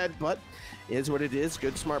instead, but is what it is.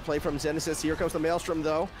 Good, smart play from Zenasis. Here comes the Maelstrom,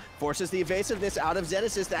 though. Forces the evasiveness out of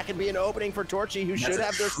Zenasis. That can be an opening for Torrchi, who should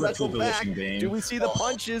have their special back. Do we see the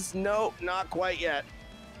punches? No, not quite yet.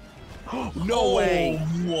 No way!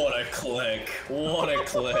 What a click! What a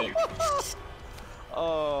click!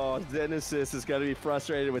 Oh, Zenasis is going to be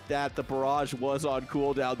frustrated with that. The barrage was on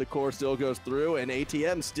cooldown. The core still goes through, and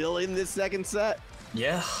ATM still in this second set.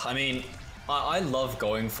 Yeah, I mean, I love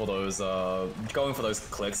going for those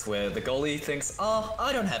clicks where the goalie thinks, oh,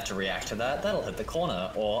 I don't have to react to that. That'll hit the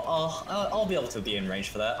corner, or oh, I'll be able to be in range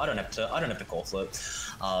for that. I don't have to core flip.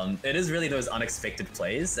 It is really those unexpected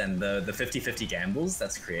plays and the 50-50 gambles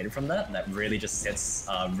that's created from that really just sets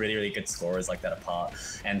really good scorers like that apart.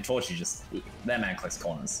 And Torrchi that man clicks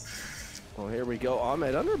corners. Well, here we go.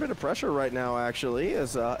 Ahmed under a bit of pressure right now, actually,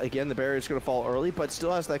 as, again, the barrier is going to fall early, but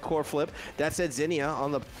still has that core flip. That said, ZINNIAAA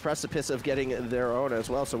on the precipice of getting their own as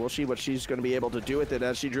well, so we'll see what she's going to be able to do with it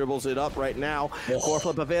as she dribbles it up right now. Oh. Core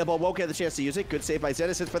flip available. Won't get the chance to use it. Good save by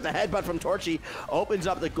Zenasis, but the headbutt from Torrchi opens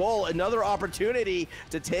up the goal. Another opportunity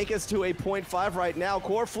to take us to a 0.5 right now.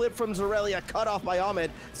 Core flip from Zralia, cut off by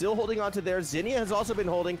Ahmed. Still holding on to there. ZINNIAAA has also been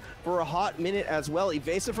holding for a hot minute as well.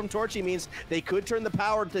 Evasive from Torrchi means they could turn the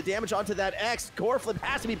power to damage onto that X. Core flip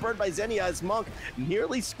has to be burned by ZINNIAAA as Monk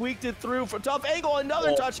nearly squeaked it through from tough angle.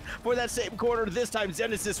 Another touch for that same corner. This time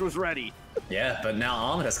Zenasis was ready. Yeah, but now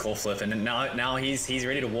Ahmed has core flip, and now he's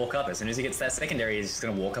ready to walk up. As soon as he gets that secondary, he's just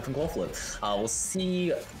gonna walk up and core flip. We'll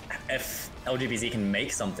see if LGBZ can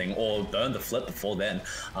make something or burn the flip before then.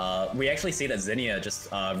 We actually see that ZINNIAAA just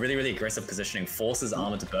really aggressive positioning forces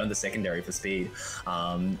Ahmed to burn the secondary for speed,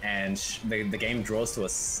 and the game draws to a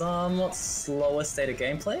somewhat slower state of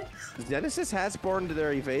gameplay. Zenasis has burned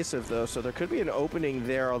their evasive though, so there could be an opening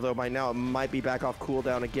there, although by now it might be back off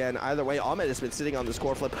cooldown again. Either way, Ahmed has been sitting on this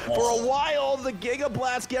core flip for a while. The Giga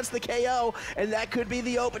Blast gets the KO, and that could be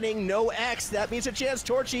the opening. No X. That means a chance.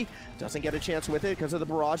 Torrchi doesn't get a chance with it because of the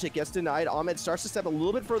barrage. It gets denied. Ahmed starts to step a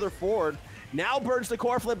little bit further forward. Now burns the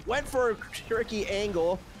core flip. Went for a tricky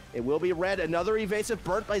angle. It will be red. Another evasive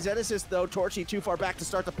burnt by Zenasis, though. Torrchi too far back to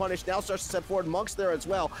start the punish. Now starts to step forward. Monk's there as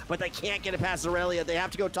well, but they can't get it past Zralia. They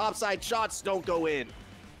have to go topside. Shots don't go in.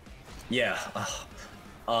 Yeah.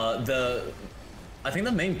 I think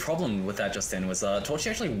the main problem with that just then was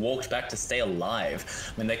Torrchi actually walked back to stay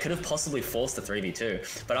alive. I mean, they could have possibly forced the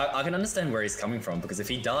 3v2, but I can understand where he's coming from, because if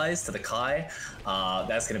he dies to the Kai,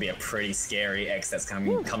 that's going to be a pretty scary X that's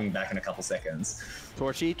coming back in a couple seconds.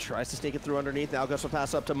 Torrchi tries to sneak it through underneath. Now goes to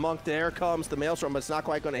pass up to Monk. There comes the Maelstrom, but it's not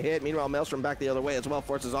quite going to hit. Meanwhile, Maelstrom back the other way as well.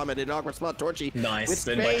 Forces Ahmed in an awkward spot. Torrchi nice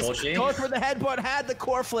spin by Torrchi. Goes for the headbutt, had the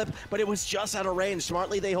core flip, but it was just out of range.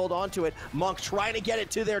 Smartly, they hold on to it. Monk trying to get it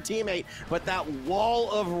to their teammate, but that wall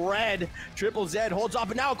of red, Triple Z holds off,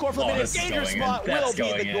 and now a core flip in a danger spot will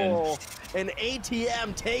be the goal. And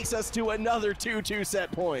ATM takes us to another 2-2 set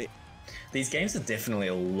point. These games are definitely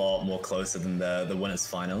a lot more closer than the winners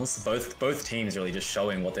finals. Both teams really just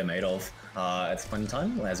showing what they're made of at this point in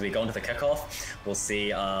time. As we go into the kickoff, we'll see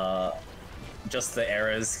just the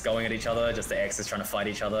errors going at each other, just the X's trying to fight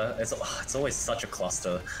each other. It's always such a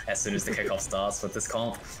cluster as soon as the kickoff starts with this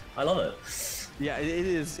comp. I love it. Yeah,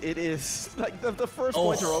 it is. Like, the first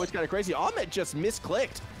points are always kind of crazy. Ahmed just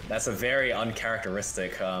misclicked. That's a very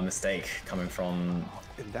uncharacteristic mistake coming from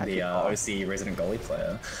the OC resident goalie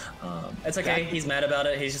player. It's okay, he's mad about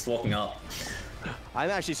it, he's just walking up. I'm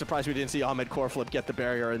actually surprised we didn't see Ahmed core flip get the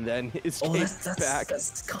barrier and then escape back.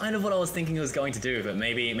 That's kind of what I was thinking he was going to do, but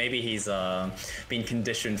maybe he's been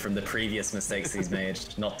conditioned from the previous mistakes he's made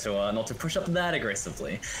not to push up that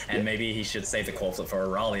aggressively, and maybe he should save the core flip for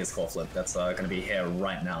Aralia's core flip. That's going to be here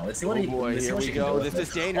right now. Let's see what here we go. This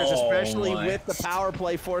is dangerous, especially with the power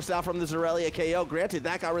play forced out from the Zralia KO. Granted,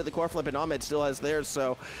 that got rid of the core flip, and Ahmed still has theirs.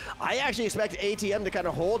 So I actually expect ATM to kind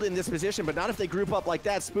of hold in this position, but not if they group up like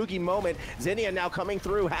that. Spooky moment. ZINNIAAA now coming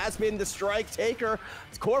through, has been the strike taker.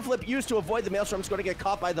 Core flip used to avoid the Maelstrom's going to get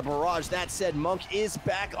caught by the barrage. That said, Monk is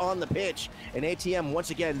back on the pitch, and ATM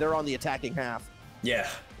once again they're on the attacking half. Yeah,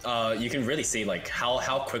 you can really see like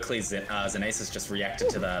how quickly Zenasis just reacted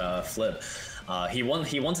to that flip. He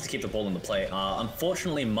wanted to keep the ball in the play.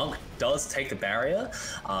 Unfortunately, Monk does take the barrier.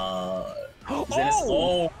 Oh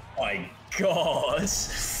my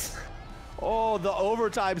gosh. Oh, the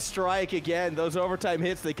overtime strike again. Those overtime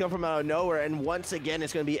hits, they come from out of nowhere. And once again,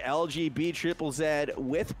 it's going to be LGBZ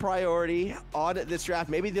with priority on this draft.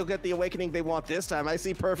 Maybe they'll get the awakening they want this time. I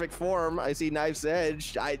see perfect form. I see knife's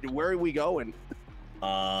edge. Where are we going?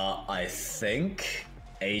 I think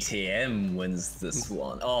ATM wins this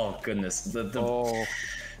one. Oh, goodness. The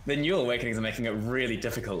new awakenings are making it really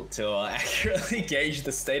difficult to accurately gauge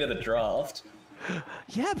the state of the draft.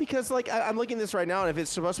 Yeah, because like I'm looking at this right now, and if it's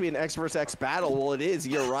supposed to be an X versus X battle, well, it is.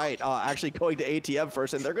 You're right. Actually going to ATM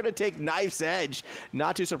first, and they're going to take knife's edge.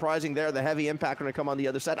 Not too surprising there. The heavy impact going to come on the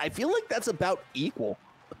other side. I feel like that's about equal.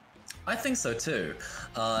 I think so too.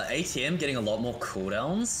 ATM getting a lot more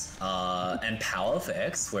cooldowns and power for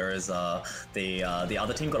X, whereas the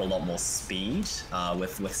other team got a lot more speed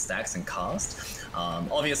with stacks and cast.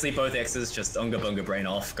 Obviously, both X's just unga bunga brain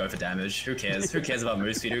off, go for damage. Who cares? Who cares about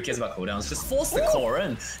move speed? Who cares about cooldowns? Just force the core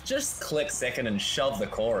in. Just click second and shove the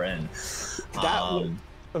core in.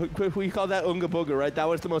 We call that Unga Bunga, right? That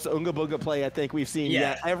was the most Unga Bunga play I think we've seen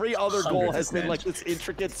yet. Every other goal has been like this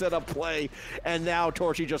intricate setup play, and now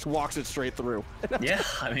Torrchi just walks it straight through. Yeah,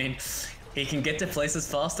 I mean, he can get to places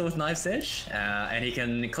faster with Knife's Edge, and he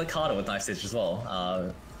can click harder with Knife's Edge as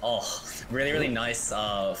well. Really nice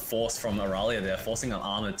force from Zralia there, forcing an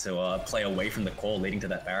Ahmad to play away from the core, leading to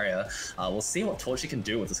that barrier. We'll see what Torrchi can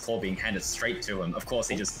do with this core being handed straight to him. Of course,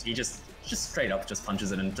 he just straight up just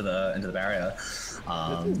punches it into the barrier.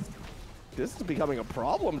 This is becoming a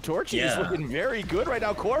problem. Torrchi is looking very good right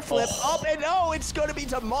now. Core flip up, and it's going to be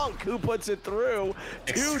to Monk who puts it through.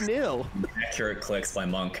 2-0. Accurate clicks by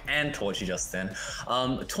Monk and Torrchi just then.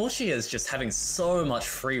 Torrchi is just having so much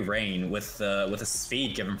free reign with the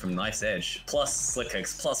speed given from Knife's Edge, plus slick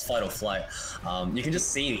kicks, plus fight or flight. You can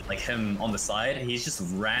just see like him on the side. He's just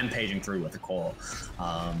rampaging through with the core.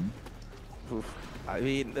 I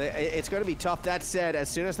mean, it's going to be tough. That said, as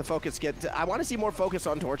soon as the focus gets... I want to see more focus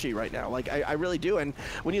on Torrchi right now. Like, I really do. And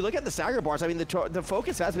when you look at the Stagger bars, I mean, the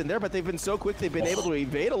focus has been there, but they've been so quick. They've been able to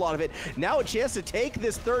evade a lot of it. Now a chance to take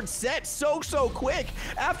this third set so quick.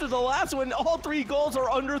 After the last one, all 3 goals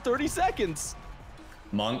are under 30 seconds.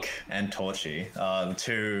 Monk and Torrchi,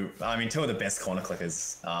 two of the best corner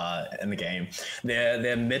clickers in the game.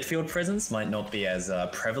 Their midfield presence might not be as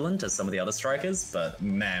prevalent as some of the other strikers, but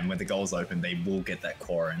man, when the goal's open, they will get that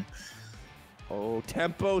core in. Oh,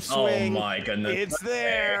 tempo swing. Oh my goodness. It's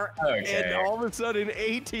there. Okay. And all of a sudden,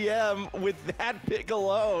 ATM, with that pick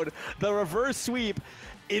alone, the reverse sweep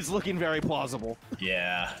is looking very plausible.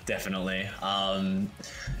 Yeah, definitely.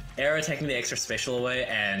 Era taking the extra special away,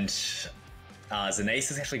 and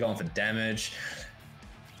Zenasis is actually going for damage.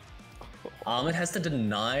 Ahmad has to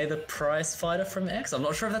deny the prize fighter from X. I'm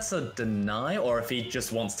not sure if that's a deny or if he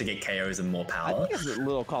just wants to get KOs and more power. I think it's a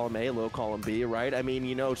little column A, little column B, right? I mean,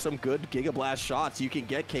 you know, some good Giga Blast shots, you can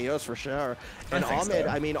get KOs for sure. And Ahmad,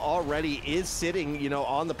 I mean, already is sitting, you know,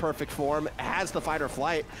 on the perfect form, has the fight or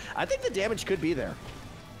flight. I think the damage could be there.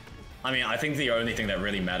 I mean, I think the only thing that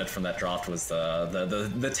really mattered from that draft was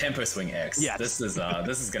the tempo swing X. Yes. This is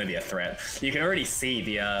going to be a threat. You can already see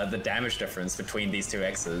the damage difference between these two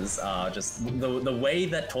X's. Just the way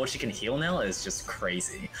that Torrchi can heal now is just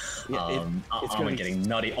crazy. Yeah, Ahmad getting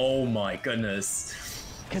nutty. Oh my goodness.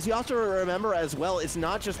 Because you also remember as well, it's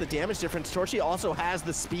not just the damage difference. Torrchi also has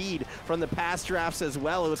the speed from the past drafts as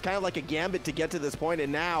well. It was kind of like a gambit to get to this point,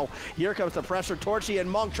 and now here comes the pressure. Torrchi and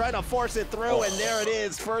Monk trying to force it through, and there it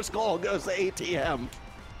is. First goal goes to ATM.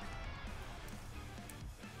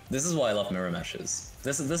 This is why I love mirror matches.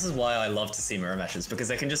 This is why I love to see mirror matches, because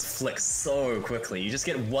they can just flick so quickly. You just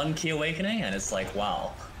get one key awakening, and it's like,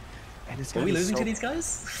 wow. Are we losing to these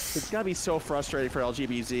guys? It's got to be so frustrating for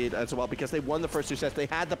LGBZ as well, because they won the first 2 sets. They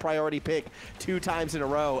had the priority pick 2 times in a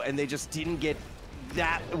row, and they just didn't get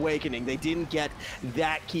that awakening. They didn't get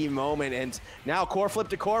that key moment, and now core flip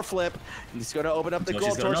to core flip. He's going to open up the goal.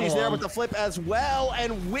 Torrchi's there with the flip as well,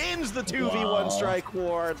 and wins the 2v1 strike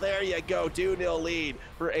war. There you go, 2-0 lead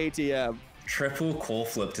for ATM. Triple core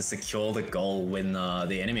flip to secure the goal when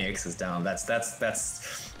the enemy X is down. That's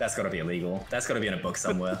got to be illegal. That's got to be in a book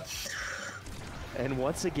somewhere. And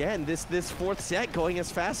once again, this 4th set going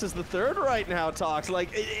as fast as the 3rd right now, Talks. Like,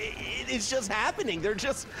 it's just happening. They're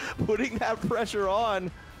just putting that pressure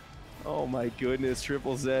on. Oh my goodness,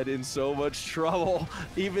 Triple Z in so much trouble,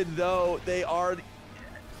 even though they are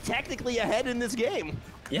technically ahead in this game.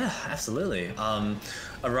 Yeah, absolutely.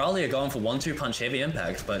 Zralia going for 1-2 punch heavy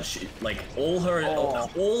impact, but she, like all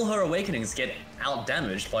her awakenings get out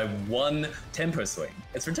damaged by 1 tempo swing.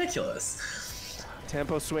 It's ridiculous.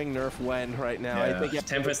 Tempo swing nerf when right now. Yeah. I think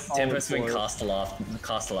tempo swing cast the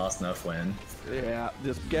last nerf when. Yeah,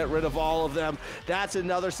 just get rid of all of them. That's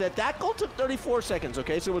another set. That goal took 34 seconds,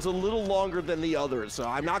 okay? So it was a little longer than the others. So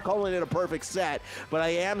I'm not calling it a perfect set, but I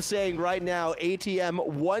am saying right now, ATM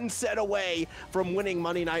 1 set away from winning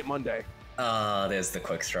Monday Night Monday. There's the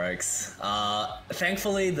quick strikes.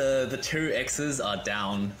 Thankfully, the 2 X's are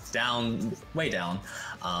way down.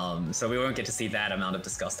 So we won't get to see that amount of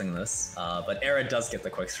disgustingness. But Era does get the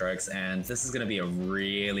quick strikes, and this is going to be a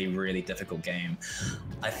really difficult game.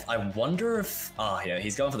 I wonder if... yeah,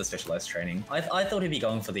 he's going for the specialized training. I thought he'd be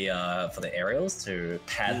going for the aerials to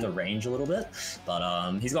pad the range a little bit,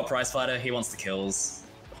 but he's got prize fighter. He wants the kills.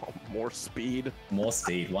 Oh More speed. More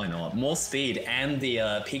speed, why not? More speed, and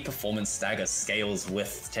the peak performance stagger scales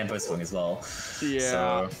with tempo swing as well. Yeah.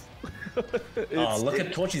 So, oh, look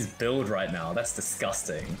at Torrchi's build right now. That's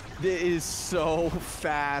disgusting. It is so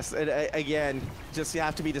fast. And again, just you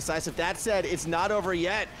have to be decisive. That said, it's not over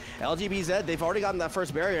yet. LGBZ, they've already gotten that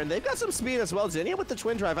first barrier, and they've got some speed as well. ZINNIAAA with the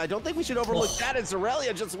twin drive. I don't think we should overlook that. And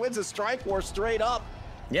Zralia just wins a strike war straight up.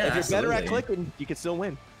 Yeah, if you're absolutely. better at clicking, you can still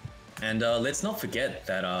win. And let's not forget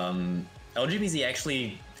that LGBZ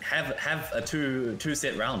actually have a two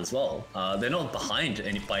set round as well. They're not behind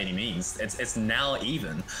by any means. It's now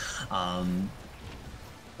even.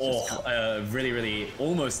 Really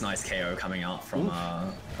almost nice KO coming out from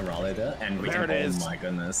Zralia there, and we there can. it is. Oh my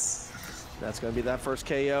goodness. That's going to be that first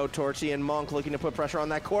KO. Torrchi and Monk looking to put pressure on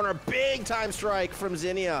that corner. Big time strike from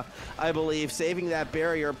ZINNIAAA, I believe, saving that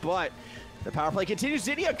barrier, but the power play continues.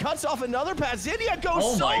 ZINNIAAA cuts off another pass. ZINNIAAA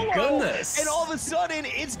goes solo. Oh my goodness. And all of a sudden,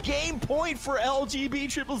 it's game point for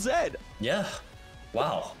LGBZ. Yeah.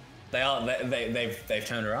 Wow. They've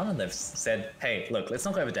turned around and they've said, hey, look, let's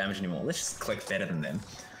not go over damage anymore. Let's just click better than them.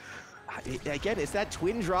 Again, it's that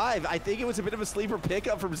twin drive. I think it was a bit of a sleeper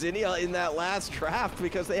pickup from ZINNIAAA in that last draft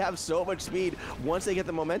because they have so much speed once they get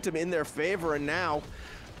the momentum in their favor. And now,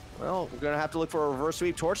 well, we're going to have to look for a reverse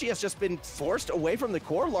sweep. Torrchi has just been forced away from the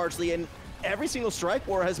core largely, and every single strike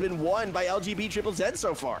war has been won by LGBZ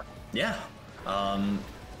so far. Yeah.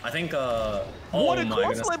 I think, what a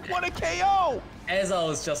core flip, what a KO! As I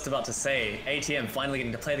was just about to say, ATM finally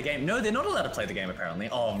getting to play the game. No, they're not allowed to play the game apparently.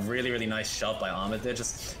 Oh, really nice shove by ahmad. They're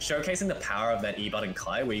just showcasing the power of that E button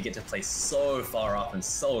Kai, where you get to play so far up and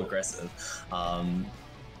so aggressive.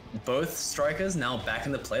 Both strikers now back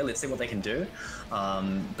in the play. Let's see what they can do.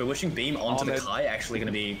 Bewitching Beam onto the Kai actually going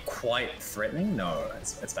to be quite threatening. No,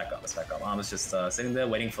 it's back up. It's back up. ahmad's just sitting there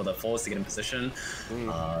waiting for the forwards to get in position.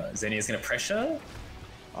 ZINNIAAA's going to pressure.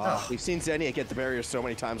 We've seen ZINNIAAA get the barrier so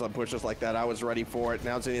many times on pushes like that. I was ready for it.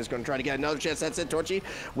 Now ZINNIAAA's going to try to get another chance. That's it. Torrchi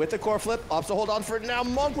with the core flip. Opts to hold on for it now.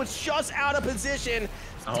 Monk was just out of position.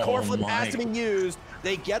 The core flip has to be used.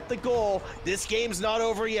 They get the goal. This game's not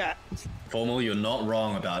over yet. Formal, you're not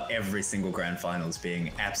wrong about every single grand finals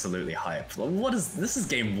being absolutely hyped. What is this? Is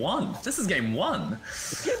game one? This is game one.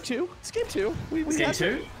 It's game two. It's game two. It's game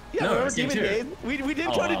two. Yeah, no, it's Demon Days. We did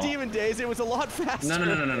go to Demon Days. It was a lot faster.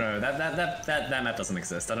 No. That map doesn't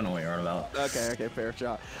exist. I don't know what you're on about. Okay, fair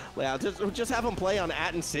shot. Yeah, just have them play on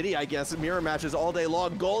Atten City, I guess. Mirror matches all day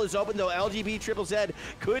long. Goal is open though. LGBZ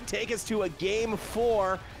could take us to a game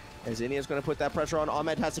 4. And ZINNIAAA's going to put that pressure on.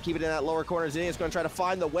 ahmad has to keep it in that lower corner. ZINNIAAA's going to try to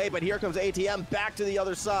find the way, but here comes ATM back to the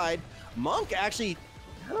other side. Monk actually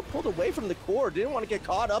kind of pulled away from the core. Didn't want to get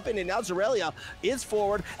caught up in it. Now Zralia is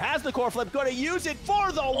forward, has the core flip, going to use it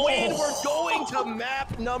for the win. We're going to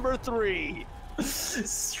map number 3.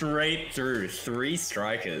 Straight through 3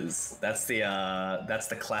 strikers. That's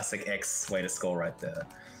the classic X way to score right there.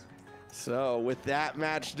 So with that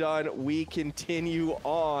match done, we continue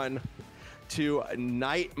on to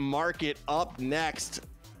Night Market up next.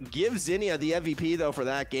 Give ZINNIAAA the MVP though for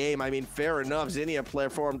that game. I mean, fair enough. ZINNIAAA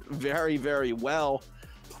performed very well.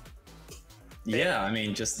 Yeah, I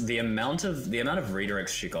mean, just the amount of redirects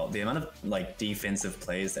she got, the amount of like defensive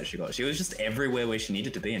plays that she got. She was just everywhere where she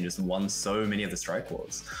needed to be and just won so many of the strike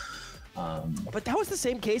wars. But that was the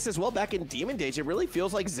same case as well back in Demon Days. It really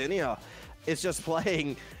feels like ZINNIAAA is just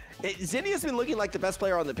playing. ZINNIAAA's been looking like the best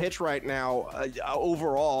player on the pitch right now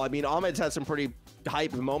overall. I mean, ahmad's had some pretty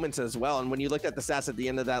hype moments as well. And when you looked at the stats at the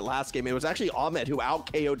end of that last game, it was actually ahmad who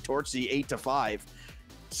out-KO'd Torrchi 8-5.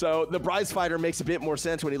 So the prize fighter makes a bit more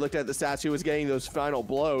sense when he looked at the stats who was getting those final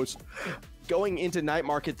blows. Going into Night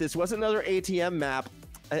Market, this was another ATM map.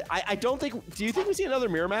 I don't think... Do you think we see another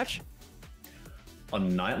mirror match?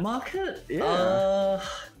 On Night Market? Yeah.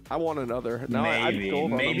 I want another. No,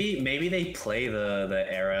 maybe they play the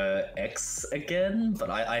Era X again, but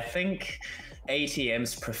I think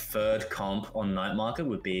ATM's preferred comp on Night Market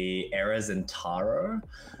would be Era's and Taro,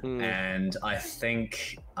 and I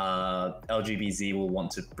think LGBZ will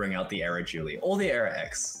want to bring out the Era Julie or the Era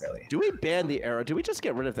X. Really? Do we ban the Era? Do we just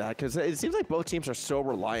get rid of that? Because it seems like both teams are so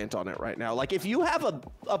reliant on it right now. Like if you have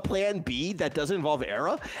a plan B that doesn't involve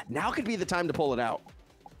Era, now could be the time to pull it out.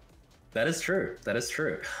 That is true. That is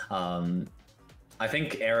true. I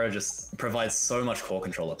think Era just provides so much core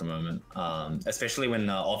control at the moment, especially when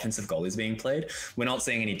offensive goal is being played. We're not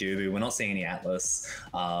seeing any Dubu, we're not seeing any Atlas.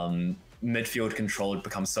 Midfield control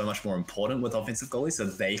becomes so much more important with offensive goalies, so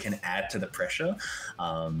they can add to the pressure.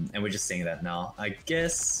 And we're just seeing that now. I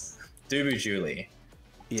guess Dubu Julie.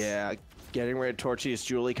 Yeah. Getting rid of Torrchi's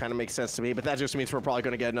Julie kind of makes sense to me, but that just means we're probably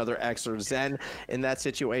going to get another X or Zen in that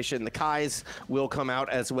situation. The Kais will come out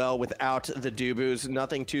as well without the Dubus.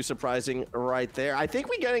 Nothing too surprising right there. I think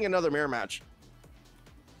we're getting another mirror match.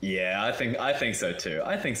 Yeah, I think so too.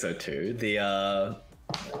 I think so too. The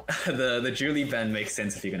Julie ban makes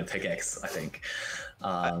sense if you're going to pick X, I think.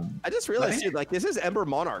 I just realized, dude, like, this is Ember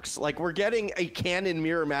Monarchs. Like, we're getting a canon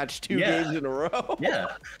mirror match 2 games in a row. Yeah.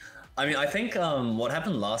 I mean, I think what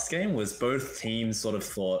happened last game was both teams sort of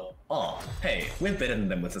thought, oh, hey, we're better than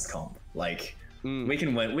them with this comp. Like, we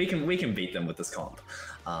can win, we can beat them with this comp.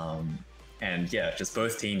 And yeah, just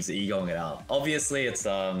both teams egoing it out. Obviously, it's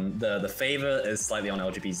the favor is slightly on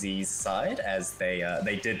LGBZ's side, as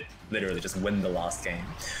they did literally just win the last game,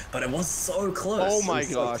 but it was so close. Oh my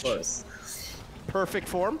gosh! So close. Perfect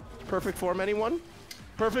form, anyone?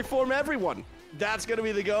 Perfect form, everyone. That's gonna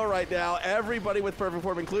be the go right now. Everybody with perfect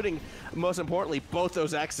form, including, most importantly, both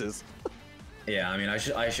those X's. Yeah, I mean, I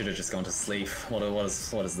should have just gone to sleep. What is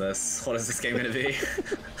this? What is this game gonna be?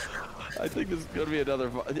 I think this is going to be another.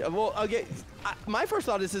 Well, okay. My first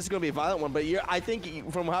thought is this is going to be a violent one, but I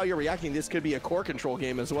think from how you're reacting, this could be a core control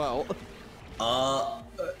game as well.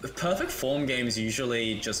 Perfect form games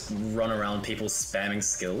usually just run around people spamming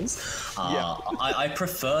skills. I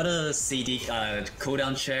prefer to CD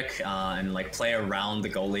cooldown check and like play around the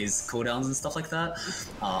goalies' cooldowns and stuff like that.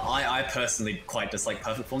 I personally quite dislike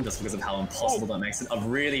perfect form just because of how impossible that makes it. A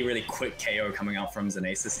really, really quick KO coming out from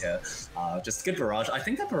Zenasis here. Just good barrage. I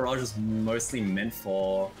think that barrage is mostly meant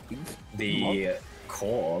for the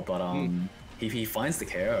core, but he finds the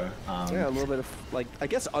KO. Yeah, a little bit of, like, I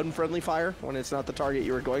guess unfriendly fire when it's not the target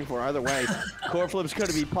you were going for. Either way, core flip's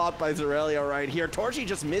going to be popped by Zralia right here. Torrchi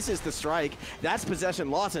just misses the strike. That's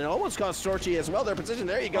possession loss, and it almost cost Torrchi as well. Their position,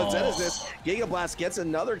 there you go. Zenasis, Giga Blast gets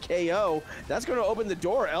another KO. That's going to open the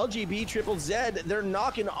door. LGB they're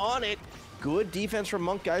knocking on it. Good defense from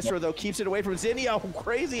Monk Geistro, though, keeps it away from ZINNIAAA.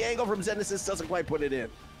 Crazy angle from Zenasis, doesn't quite put it in.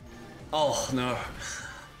 Oh, no.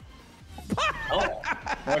 Oh,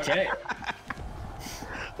 okay.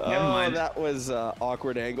 Oh, that was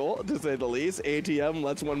awkward angle, to say the least. ATM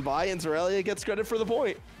lets one by, and Zralia gets credit for the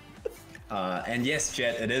point. And yes,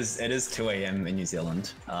 Jet, it is 2 a.m. in New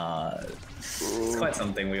Zealand. It's quite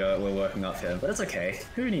something we're working up here, but it's okay.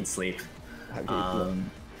 Who needs sleep?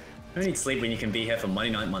 Who needs sleep when you can be here for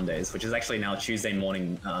Monday Night Mondays, which is actually now Tuesday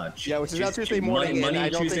morning. Yeah, which is now Tuesday morning, and I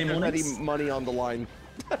don't Tuesday think there's any money on the line.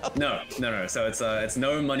 No. So it's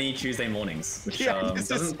no money Tuesday mornings, which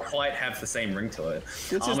doesn't quite have the same ring to it.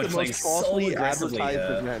 This is the most falsely advertised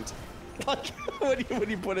event. Like, when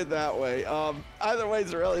you put it that way. Either way,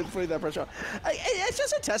 Zralia putting that pressure on. It's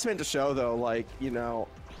just a testament to show, though, like, you know,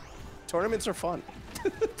 tournaments are fun.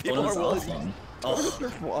 People are willing. Fun.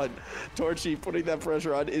 Torrchi putting that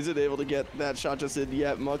pressure on, isn't able to get that shot just in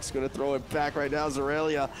yet. Monk's going to throw it back right now.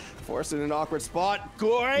 Zralia forced in an awkward spot.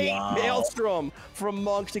 Great maelstrom from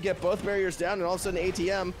Monk to get both barriers down, and all of a sudden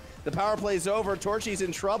ATM, the power play's over. Torrchi's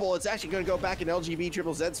in trouble. It's actually going to go back in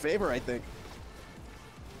LGBZZ's favor, I think.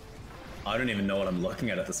 I don't even know what I'm looking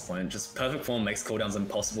at this point. Just perfect form makes cooldowns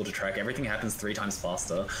impossible to track. Everything happens 3 times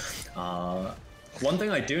faster. One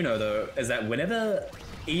thing I do know, though, is that whenever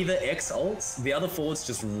either X ults, the other forwards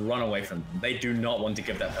just run away from them. They do not want to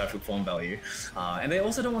give that perfect form value. And they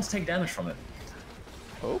also don't want to take damage from it.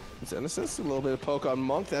 Oh, Zenasis, a little bit of poke on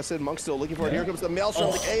Monk. That's it. Monk's still looking for it. Here comes the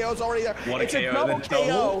maelstrom. The KO's already there. What it's a KO. A double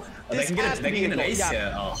KO. They can get an ace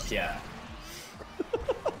here. Oh, yeah.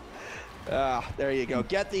 There you go.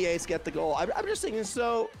 Get the ace, get the goal. I'm just thinking,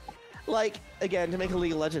 so, like, again, to make a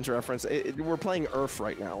League of Legends reference, we're playing Earth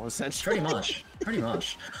right now, essentially. Pretty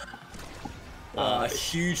much. A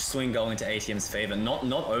huge swing going to ATM's favor. Not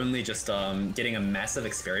only just getting a massive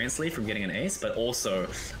experience lead from getting an ace, but also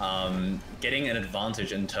getting an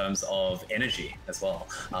advantage in terms of energy as well.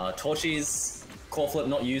 Torrchi's core flip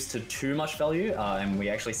not used to too much value, and we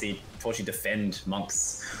actually see Torrchi defend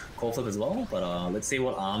Monk's core flip as well. But let's see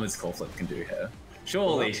what ahmad's core flip can do here.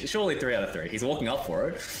 Surely 3 out of 3. He's walking up for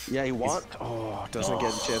it. Yeah, doesn't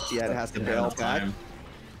get chipped yet. It has to bail back.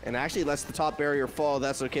 And actually lets the top barrier fall.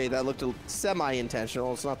 That's okay. That looked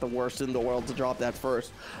semi-intentional. It's not the worst in the world to drop that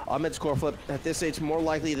first. Ahmed's core flip at this stage, more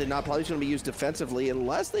likely than not, probably going to be used defensively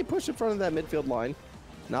unless they push in front of that midfield line.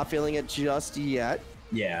 Not feeling it just yet.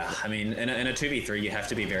 Yeah, I mean, in a 2v3, you have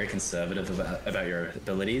to be very conservative about your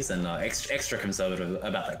abilities and extra conservative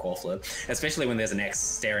about that core flip, especially when there's an X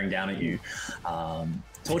staring down at you.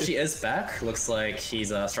 Torrchi is back. Looks like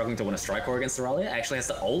he's struggling to win a strike war against Zralia. Actually has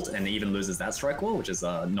to ult and even loses that strike war, which is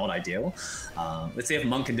not ideal. Let's see if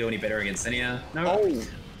Monk can do any better against ZINNIAAA. No.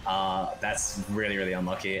 That's really, really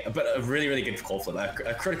unlucky. But a really, really good core flip,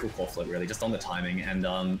 a critical core flip, really, just on the timing.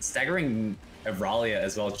 And staggering Zralia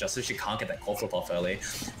as well, just so she can't get that core flip off early.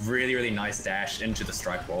 Really, really nice dash into the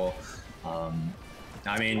strike ball.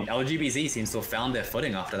 I mean, LGBZ seems to have found their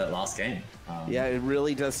footing after that last game. Yeah, it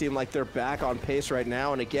really does seem like they're back on pace right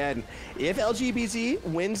now. And again, if LGBZ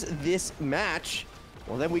wins this match,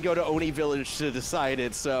 well, then we go to Oni Village to decide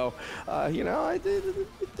it. So, you know,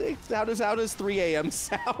 how does 3 a.m.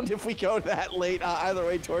 sound if we go that late? Either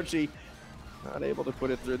way, Torrchi not able to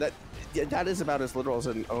put it through. That is about as literal as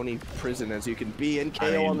an Oni prison as you can be. And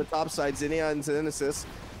KO on the top side, ZINNIAAA and Zenasis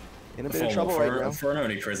in a bit of trouble right now. For an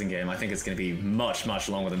Oni prison game, I think it's going to be much, much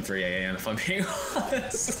longer than 3 a.m. if I'm being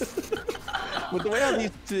honest. With the way how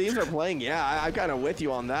these teams are playing, yeah, I'm kind of with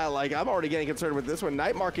you on that. Like, I'm already getting concerned with this one.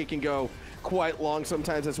 Night Market can go quite long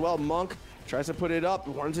sometimes as well. Monk tries to put it up,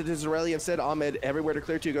 runs it to Zralia instead. Ahmed everywhere to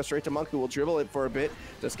clear to, go straight to Monk, who will dribble it for a bit,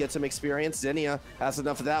 just get some experience. ZINNIAAA has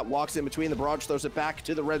enough of that, walks in between the barrage, throws it back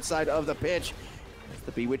to the red side of the pitch.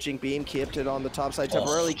 The bewitching beam kept it on the top side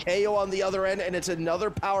temporarily. KO on the other end, and it's another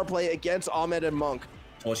power play against Ahmed and Monk.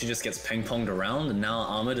 Torrchi just gets ping-ponged around, and now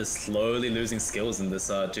Ahmed is slowly losing skills in this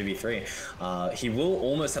 2v3. He will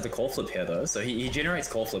almost have the core flip here, though, so he generates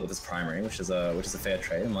core flip with his primary, which is a fair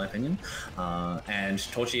trade, in my opinion. And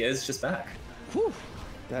Torrchi is just back. Whew.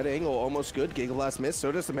 That angle almost good. Giga Blast missed.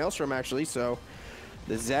 So does the Maelstrom, actually, so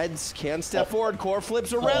the Zeds can step forward. Core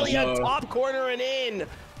flips Zralia, top corner and in.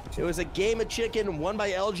 It was a game of chicken won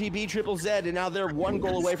by LGB and now they're one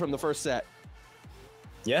goal away from the first set.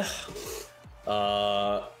 Yeah.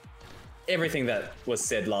 Everything that was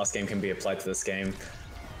said last game can be applied to this game.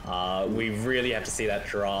 We really have to see that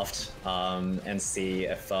draft and see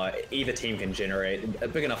if either team can generate a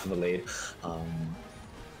big enough of a lead.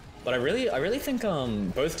 But I really think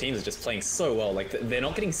both teams are just playing so well. Like they're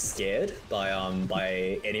not getting scared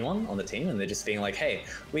by anyone on the team, and they're just being like, "Hey,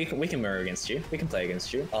 we can mirror against you. We can play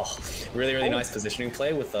against you." Oh, really nice positioning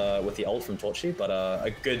play with the ult from Torrchi, but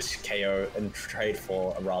a good KO and trade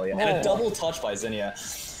for Zralia and a double touch by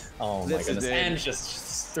ZINNIAAA. Oh my goodness! And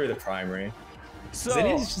just through the primary. So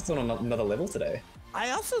ZINNIAAA's just on another level today.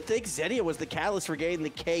 I also think ZINNIAAA was the catalyst for getting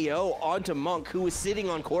the KO onto Monk, who was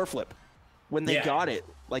sitting on core flip when they got it.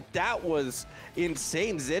 Like, that was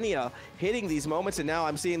insane. ZINNIAAA hitting these moments, and now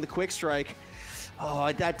I'm seeing the quick strike. Oh,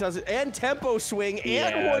 that doesn't... And tempo swing,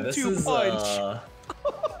 and 1-2 punch.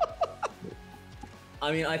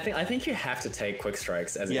 I mean, I think you have to take quick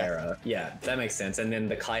strikes as an error. Yeah, that makes sense. And then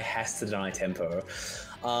the Kai has to deny tempo.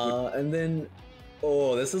 And then...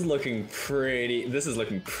 Oh, this is looking pretty good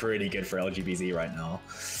for LGBZ right now.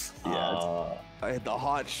 I had the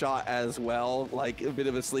hot shot as well, like a bit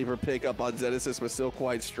of a sleeper pickup on Zenasis, but still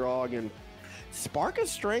quite strong. And Spark of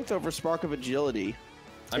Strength over Spark of Agility.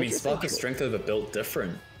 I mean, Spark of Strength over built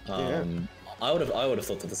different. I would have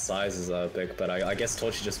thought that the size is big, but I guess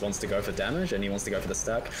Torrchi just wants to go for damage and he wants to go for the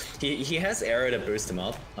stack. He has arrow to boost him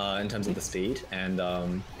up in terms of the speed and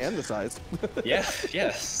the size. yeah.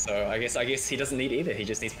 So I guess he doesn't need either. He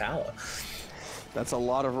just needs power. That's a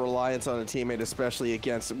lot of reliance on a teammate, especially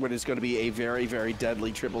against what is going to be a very, very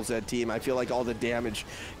deadly Triple Z team. I feel like all the damage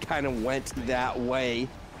kind of went that way.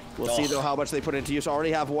 We'll see, though, how much they put into use.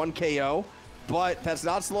 Already have 1 KO, but that's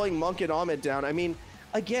not slowing Monk and Ahmed down. I mean,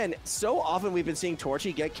 again, so often we've been seeing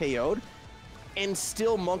Torrchi get KO'd, and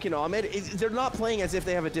still Monk and Ahmed, they're not playing as if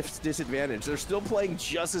they have a disadvantage. They're still playing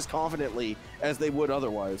just as confidently as they would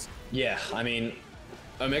otherwise. Yeah, I mean...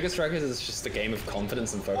 Omega Strikers is just a game of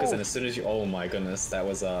confidence and focus, and as soon as you... Oh my goodness, that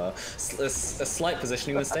was a slight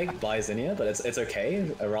positioning mistake by ZINNIAAA, but it's okay.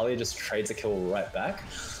 Zralia just trades a kill right back.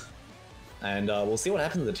 And we'll see what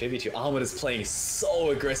happens in the 2v2. Ahmed is playing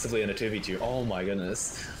so aggressively in a 2v2. Oh my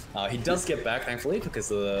goodness. He does get back, thankfully,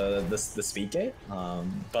 because of the speed gate,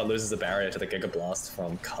 but loses the barrier to the Giga Blast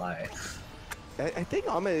from Kai. I think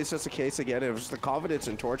Ahmed is just a case, again, it was the confidence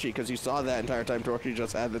in Torrchi, because you saw that entire time Torrchi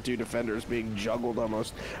just had the 2 defenders being juggled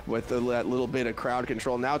almost with that little bit of crowd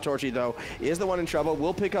control. Now Torrchi, though, is the one in trouble,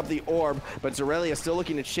 will pick up the orb, but Zralia still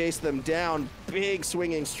looking to chase them down. Big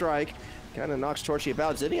swinging strike. Kind of knocks Torrchi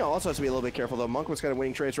about. ZINNIAAA also has to be a little bit careful, though. Monk was kind of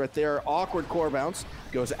winning trades right there. Awkward core bounce.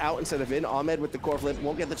 Goes out instead of in. Ahmed with the core flip.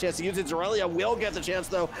 Won't get the chance to use it. Zralia will get the chance,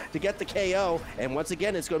 though, to get the KO. And once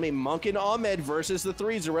again, it's going to be Monk and Ahmed versus the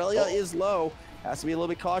 3. Zralia is low. Has to be a little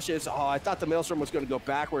bit cautious. Oh, I thought the Maelstrom was going to go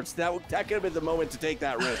backwards. That could have been the moment to take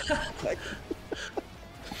that risk.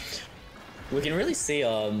 We can really see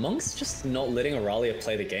Monk's just not letting Auralia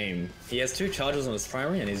play the game. He has 2 charges on his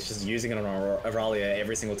primary and he's just using it on Auralia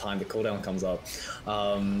every single time the cooldown comes up.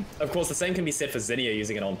 Of course, the same can be said for ZINNIAAA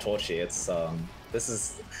using it on Torrchi. It's this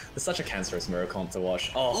is such a cancerous mirror comp to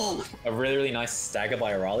watch. Oh, a really, really nice stagger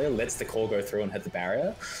by Auralia lets the core go through and hit the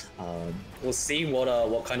barrier. We'll see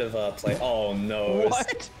what kind of play. Oh no!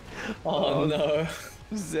 What? Oh no!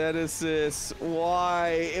 Zenasis, why?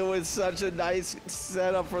 It was such a nice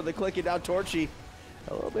setup for the clicking down. Torrchi,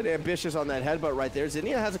 a little bit ambitious on that headbutt right there.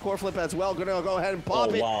 ZINNIAAA has a core flip as well. Gonna go ahead and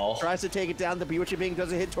pop it. Wow. Tries to take it down. The Bewitching Being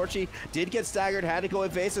doesn't hit. Torrchi did get staggered, had to go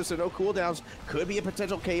evasive, so no cooldowns. Could be a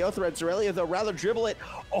potential KO threat. Zralia, though, rather dribble it.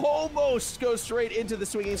 Almost goes straight into the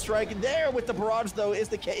swinging strike. There with the barrage, though, is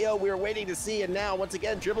the KO we were waiting to see. And now, once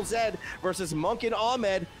again, Dribble Zed versus Monk and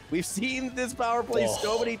Ahmed. We've seen this power play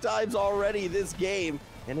so many times already this game.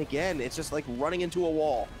 And again, it's just like running into a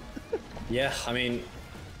wall. Yeah, I mean,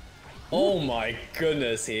 oh my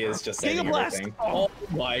goodness, he is just saving everything. Oh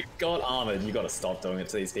my god, Ahmed, you gotta stop doing it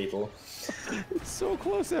to these people. It's so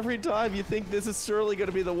close every time. You think this is surely going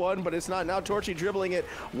to be the one, but it's not. Now Torrchi dribbling it,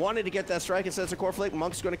 wanted to get that strike and sets a core flick.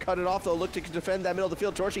 Monk's going to cut it off, though. Look to defend that middle of the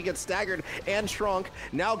field. Torrchi gets staggered and shrunk.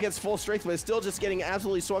 Now gets full strength, but is still just getting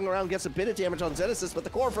absolutely swung around. Gets a bit of damage on Zenasis, but the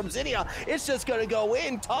core from ZINNIAAA, it's just going to go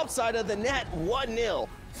in. Top side of the net, 1-0,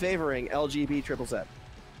 favoring LGBZ.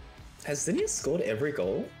 Has ZINNIAAA scored every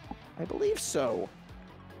goal? I believe so.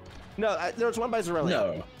 No, there was one by Zralia.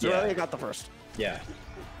 No. Zralia got the first. Yeah.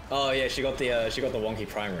 Oh yeah, she got the wonky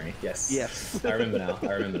primary. Yes. Yes. I remember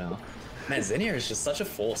now. Man, ZINNIAAA is just such a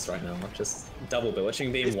force right now. Just double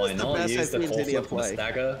bewitching beam. Why not use the core flip from the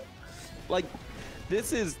stagger? Like,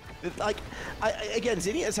 this is like, again,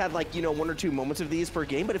 ZINNIAAA has had like 1 or 2 moments of these per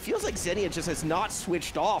game, but it feels like ZINNIAAA just has not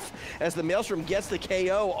switched off as the Maelstrom gets the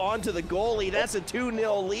KO onto the goalie. That's a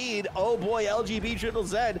 2-0 lead. Oh boy,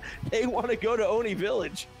 LGBZ, they want to go to Oni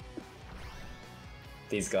Village.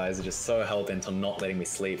 These guys are just so hell-bent on not letting me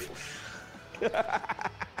sleep.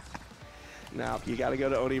 Now, you got to go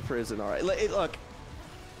to Oni prison, all right? Look,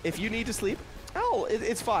 if you need to sleep,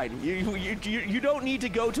 it's fine. You don't need to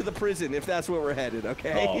go to the prison if that's where we're headed,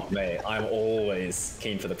 okay? Oh, mate, I'm always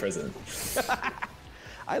keen for the prison.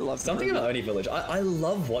 I love something about Oni Village. I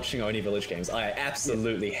love watching Oni Village games. I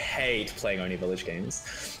absolutely hate playing Oni Village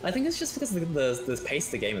games. I think it's just because the pace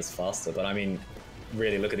of the game is faster, but I mean,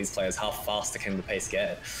 really look at these players. How fast can the pace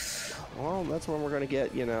get? Well, that's when we're gonna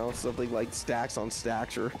get, something like stacks on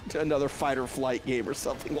stacks or another fight or flight game or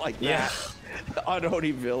something like that on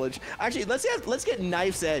Oni Village. Actually, let's get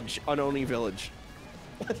Knife's Edge on Oni Village.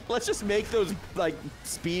 Let's just make those like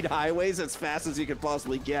speed highways as fast as you could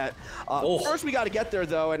possibly get. First, we got to get there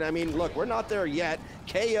though, and I mean, look, we're not there yet.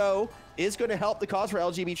 KO is going to help the cause for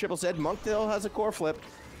LGBZ. Monk still has a core flip.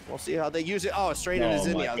 We'll see how they use it. Oh, straight into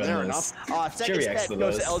ZINNIAAA. There enough. Second set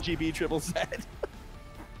goes to LGBZ.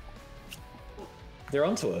 They're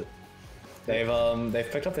onto it.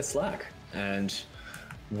 They've picked up their slack. And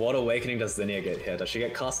what awakening does ZINNIAAA get here? Does she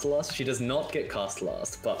get cast last? She does not get cast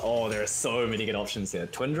last. But there are so many good options here.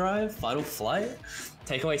 Twin drive, vital flight,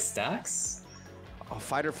 take away stacks. Oh,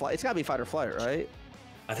 fight or flight. It's gotta be fight or flight, right?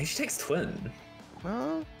 I think she takes twin.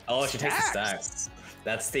 She takes the stacks.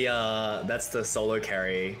 That's the solo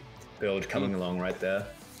carry build coming along right there.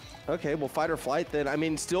 Okay, well, fight or flight then. I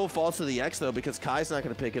mean, still falls to the X though because Kai's not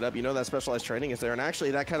going to pick it up. That specialized training is there, and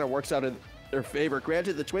actually that kind of works out in their favor.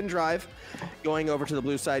 Granted, the twin drive going over to the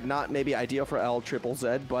blue side, not maybe ideal for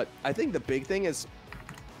LGBZ, but I think the big thing is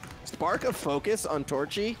spark of focus on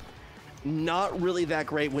Torrchi. Not really that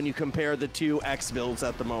great when you compare the 2 X builds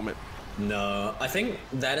at the moment. No, I think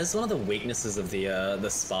that is one of the weaknesses of the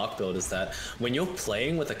Spark build is that when you're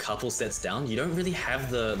playing with a couple sets down, you don't really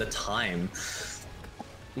have the time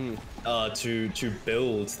to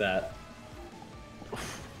build that.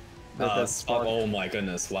 Spark. Oh my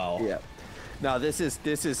goodness! Wow. Yeah. Now this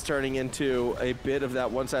is turning into a bit of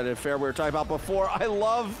that one-sided affair we were talking about before. I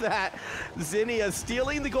love that ZINNIAAA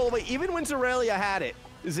stealing the goal away, even when Zralia had it.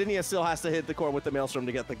 ZINNIAAA still has to hit the core with the Maelstrom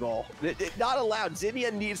to get the goal. Not allowed.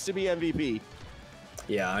 ZINNIAAA needs to be MVP.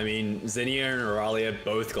 Yeah, I mean, ZINNIAAA and Zralia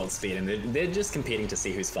both got speed, and they're just competing to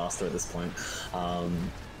see who's faster at this point.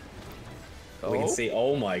 We can see.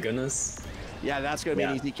 Oh my goodness. Yeah, that's going to be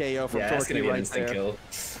an easy KO from Torrchi right there. Kill.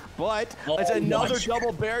 But it's another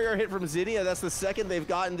double barrier hit from ZINNIAAA. That's the second they've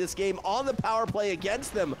gotten this game on the power play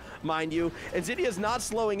against them, mind you. And ZINNIAA's not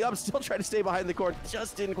slowing up, still trying to stay behind the court.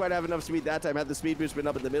 Just didn't quite have enough speed that time. Had the speed boost been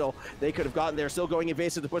up in the middle, they could have gotten there. Still going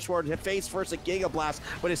invasive to push forward and face first a Giga Blast,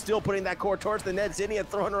 but is still putting that core towards the net. ZINNIAAA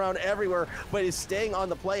throwing around everywhere, but is staying on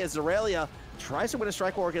the play as Zralia tries to win a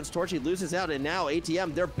strike war against Torrchi, loses out, and now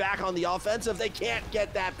ATM, they're back on the offensive. They can't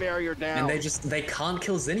get that barrier down. And they can't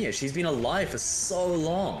kill ZINNIAAA. She's been alive for so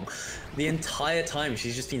long. The entire time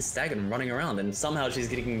she's just been staggered and running around, and somehow she's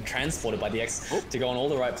getting transported by the X to go in all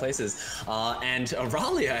the right places. And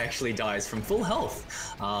Zralia actually dies from full health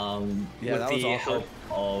with the help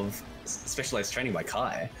of specialized training by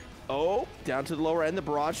Kai. Oh, down to the lower end. The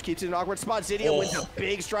barrage keeps it in an awkward spot. ZINNIAAA wins a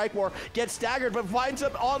big strike war, gets staggered, but finds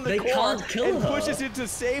him on the core and pushes into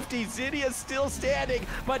safety. ZINNIAAA's still standing,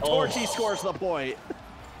 but Torrchi scores the point.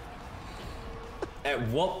 At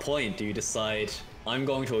what point do you decide, I'm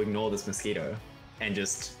going to ignore this mosquito and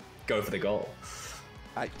just go for the goal?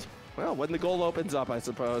 Well, when the goal opens up, I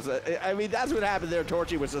suppose. I mean, that's what happened there.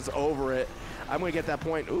 Torrchi was just over it. I'm going to get that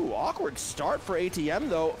point. Ooh, awkward start for ATM,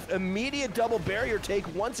 though. Immediate double barrier take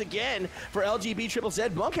once again for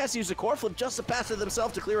LGBZ. Monk has to use a core flip just to pass it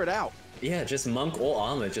themselves to clear it out. Yeah, just Monk or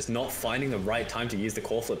ahmad just not finding the right time to use the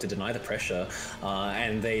core flip to deny the pressure,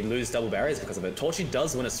 and they lose double barriers because of it. Torrchi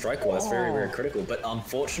does win a strike war, that's very, very critical, but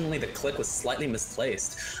unfortunately the click was slightly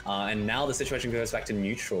misplaced, and now the situation goes back to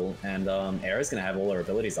neutral, and Era's going to have all her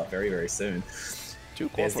abilities up very, very soon.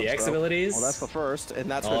 There's the X abilities. Well, that's the first, and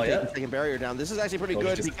that's what taking the second barrier down. This is actually pretty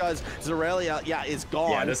good because Zralia, is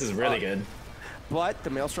gone. Yeah, this is really good. But the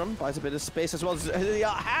Maelstrom buys a bit of space as well.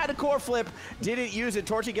 Had a core flip, didn't use it.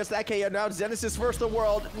 Torrchi gets that KO. Now Zenasis versus the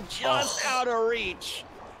world, just out of reach.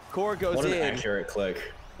 Core goes in. What an accurate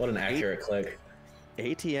click. What an accurate click.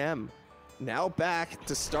 ATM now back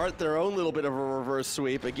to start their own little bit of a reverse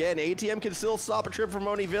sweep. Again, ATM can still stop a trip from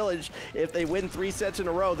Oni Village if they win 3 sets in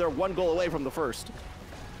a row. They're 1 goal away from the first.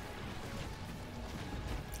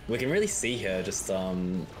 We can really see here just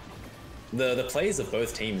the players of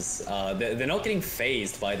both teams. They're not getting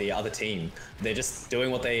phased by the other team. They're just doing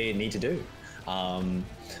what they need to do.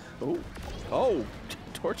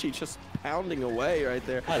 Torrchi just pounding away right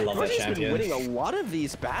there. I love that champion. Been winning a lot of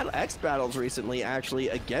these X battles recently, actually,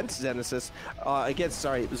 against Zenasis,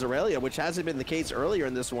 Zralia, which hasn't been the case earlier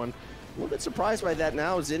in this one. A little bit surprised by that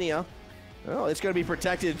now, ZINNIAAA. Oh, it's going to be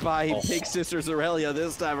protected by Big Sister Zralia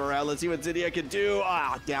this time around. Let's see what ZINNIAAA can do.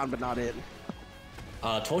 Down but not in.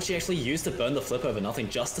 Torrchi actually used to burn the flip over nothing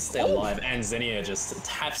just to stay alive, and ZINNIAAA just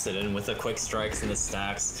taps it in with the quick strikes and the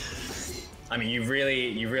stacks. I mean, you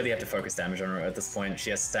really have to focus damage on her at this point. She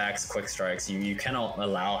has stacks, quick strikes. You cannot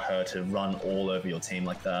allow her to run all over your team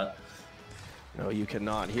like that. No, you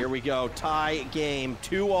cannot. Here we go. Tie game,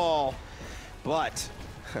 2-all. But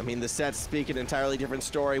I mean, the sets speak an entirely different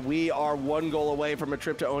story. We are 1 goal away from a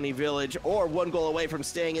trip to Oni Village, or 1 goal away from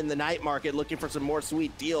staying in the night market looking for some more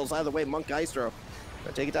sweet deals. Either way, Monk Geistro.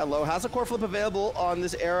 Take it down low. Has a core flip available on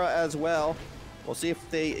this Era as well. We'll see if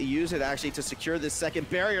they use it actually to secure this second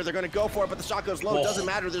barrier. They're going to go for it, but the shot goes low. It doesn't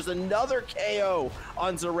matter. There's another KO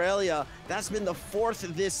on Zralia. That's been the 4th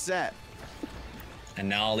this set. And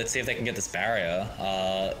now let's see if they can get this barrier.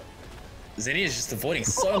 ZINNIAAA is just avoiding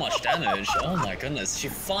so much damage. Oh my goodness. She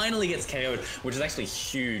finally gets KO'd, which is actually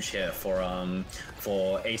huge here for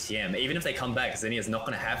ATM. Even if they come back, ZINNIAAA is not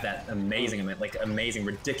going to have that amazing,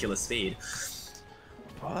 ridiculous speed.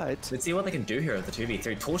 But let's see what they can do here at the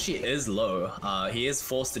 2v3. Torrchi is low. He is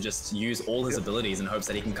forced to just use all his abilities in hopes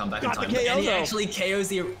that he can come back in time. And he actually KOs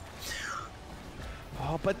the...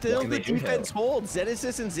 Oh, but the defense holds.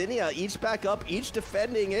 Zenasis and ZINNIAAA each back up, each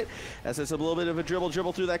defending it. As it's a little bit of a dribble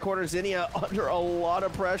through that corner. ZINNIAAA under a lot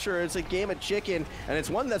of pressure. It's a game of chicken, and it's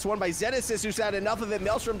one that's won by Zenasis, who's had enough of it.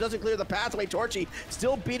 Maelstrom doesn't clear the pathway. Torrchi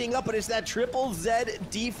still beating up, but it's that triple Z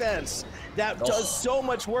defense that does so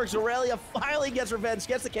much work. Zralia finally gets revenge,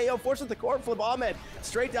 gets the KO, forces the core flip. Ahmad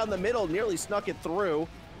straight down the middle, nearly snuck it through.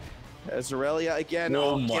 As Zralia again,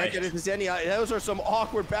 can't get it to ZINNIAAA. Those are some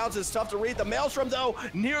awkward bounces, tough to read. The Maelstrom, though,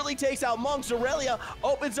 nearly takes out Monk. Zralia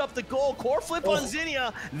opens up the goal. Core flip on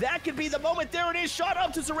ZINNIAAA. That could be the moment. There it is, shot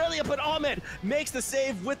up to Zralia, but Ahmad makes the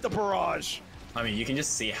save with the barrage. I mean, you can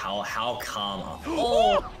just see how calm.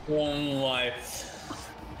 Oh my.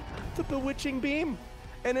 The bewitching beam.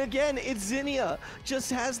 And again, it's ZINNIAAA.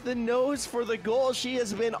 Just has the nose for the goal. She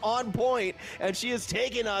has been on point, and she has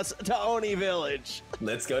taken us to Oni Village.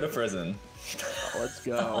 Let's go to prison. Let's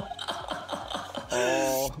go.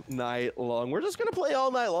 All night long. We're just going to play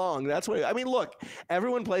all night long. That's what, I mean, look,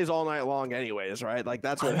 everyone plays all night long anyways, right? Like,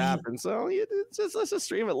 that's what happens. So let's just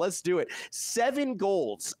stream it. Let's do it. 7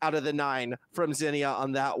 goals out of the 9 from ZINNIAAA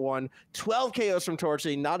on that one. 12 KOs from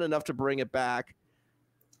Torrchi. Not enough to bring it back.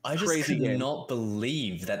 I just Crazy could game. not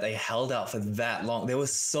believe that they held out for that long. There were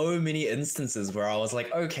so many instances where I was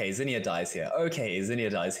like, okay, ZINNIAAA dies here. Okay, ZINNIAAA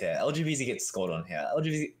dies here. LGBZ gets scored on here.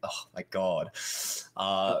 LGBZ, oh my God.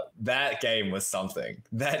 That game was something.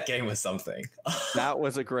 That game was something. That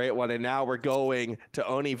was a great one. And now we're going to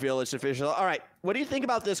Oni Village official. All right. What do you think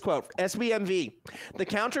about this quote? SBMV. The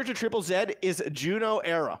counter to Triple Z is Juno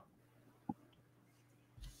era.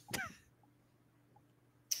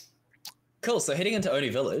 Cool. So heading into Oni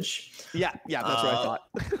Village. Yeah, that's what I thought.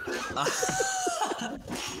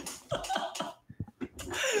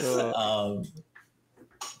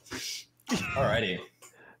 Alrighty.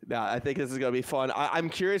 Now, I think this is going to be fun. I'm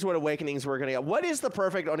curious what awakenings we're going to get. What is the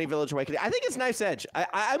perfect Oni Village awakening? I think it's Knife's Edge.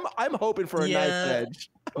 I'm hoping for a Knife's Edge.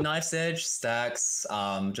 Knife's Edge, stacks,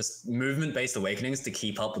 just movement-based awakenings to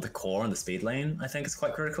keep up with the core and the speed lane, I think is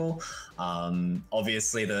quite critical.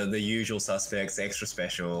 Obviously, the usual suspects, extra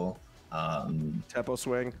special. Tempo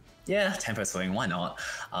swing. Yeah, tempo swing, why not?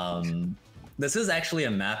 This is actually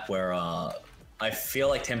a map where I feel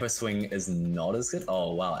like tempo swing is not as good.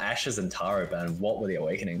 Oh wow, Ashes and Taro ban. What were the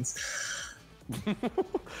awakenings?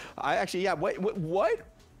 I actually, yeah. What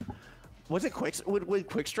was it? Would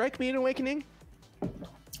Quick Strike be an awakening?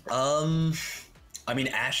 I mean,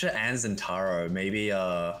 Asher and Zentaro, maybe.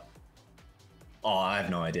 Oh, I have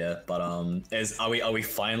no idea. But are we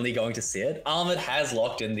finally going to see it? Ahmad has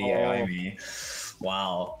locked in the AIME.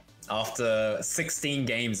 Wow. After 16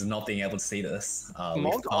 games of not being able to see this,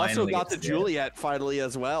 Monk also got the Juliet finally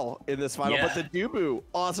as well in this final, but the Dubu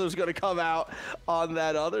also is going to come out on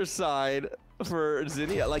that other side for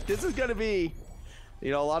ZINNIAAA. Like, this is going to be,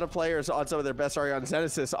 you know, a lot of players on some of their best are on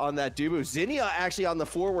Zenasis on that Dubu. ZINNIAAA actually on the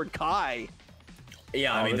forward Kai.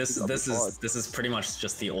 Yeah, I mean, this is pretty much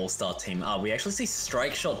just the all-star team. We actually see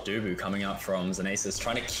Strike Shot Dubu coming up from Zenasis,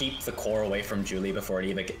 trying to keep the core away from Julie before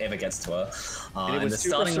it ever gets to her. And the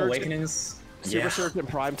starting awakenings... Super Surge and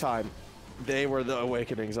Prime Time. They were the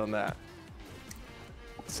awakenings on that.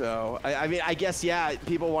 So, I mean, I guess, yeah,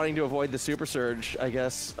 people wanting to avoid the Super Surge, I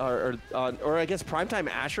guess, or I guess Primetime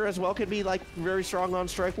Asher as well could be, like, very strong on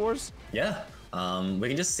Strike Wars. Yeah. We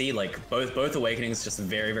can just see like both awakenings just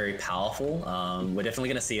very, very powerful. We're definitely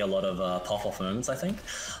going to see a lot of pop-off moments, I think.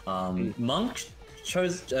 Monk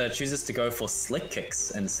chooses to go for slick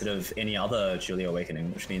kicks instead of any other Julia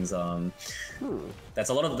awakening, which means that's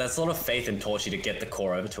a lot of faith in Torrchi to get the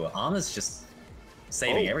core over to her. Ahmad's just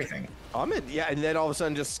saving everything. Ahmad, yeah, and then all of a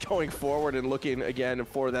sudden just going forward and looking again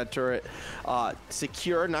for that turret.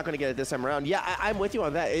 Secure, not going to get it this time around. Yeah, I'm with you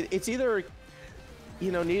on that. It's either,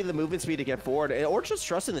 you know, needing the movement speed to get forward, or just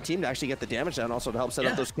trusting the team to actually get the damage down, also to help set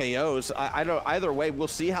up those KOs. I don't. Either way, we'll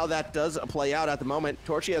see how that does play out at the moment.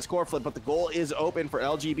 Torrchi has core flip, but the goal is open for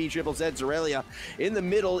LGBZ. Zralia in the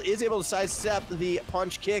middle is able to sidestep the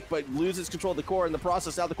punch kick, but loses control of the core in the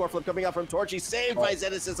process. Now the core flip coming out from Torrchi, saved by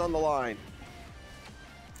Zenasis on the line.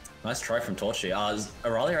 Nice try from Torrchi.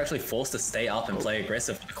 Zralia actually forced to stay up and play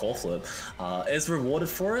aggressive with the core flip. Is rewarded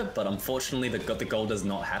for it, but unfortunately the goal does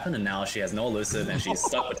not happen, and now she has no elusive and she's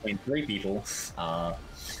stuck between three people.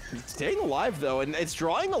 Staying alive though, and it's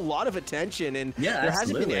drawing a lot of attention, and there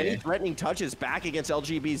hasn't been any threatening touches back against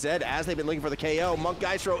LGBZ as they've been looking for the KO. Monk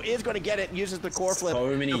Geistro is going to get it, uses the core flip.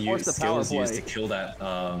 So many skills used to kill that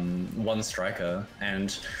one striker,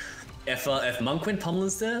 and if Monk went Pummel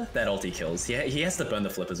is there, that ulti kills. He has to burn the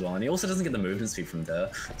flip as well, and he also doesn't get the movement speed from there.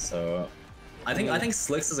 So I think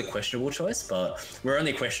Slicks is a questionable choice, but we're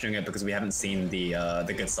only questioning it because we haven't seen the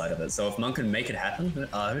good side of it. So if Monk can make it happen,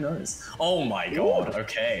 who knows? Oh my god!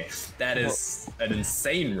 Okay, that is an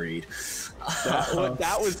insane read.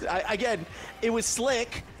 That was again. It was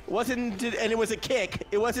slick. And it was a kick.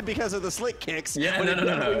 It wasn't because of the slick kicks. Yeah, but no,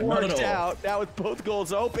 not at all. Out. Now with both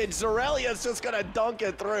goals open, Zarelia's just gonna dunk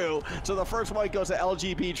it through. So the first one goes to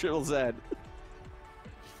LGBZ.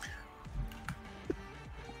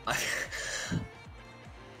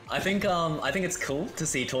 I think it's cool to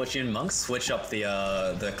see Torrchi and Monk switch up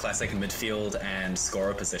the classic midfield and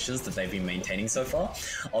scorer positions that they've been maintaining so far.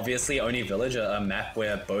 Obviously, Oni Village, a map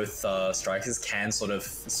where both strikers can sort of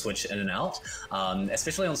switch in and out,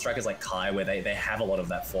 especially on strikers like Kai, where they have a lot of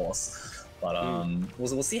that force. But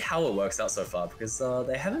we'll see how it works out so far, because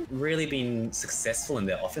they haven't really been successful in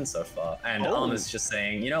their offense so far. And Ahmad's just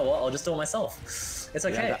saying, you know what, I'll just do it myself. It's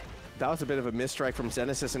okay. Yeah, that was a bit of a misstrike from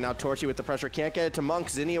Zenasis, and now Torrchi with the pressure. Can't get it to Monk.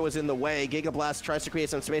 ZINNIAAA was in the way. Giga Blast tries to create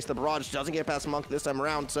some space. The barrage doesn't get past Monk this time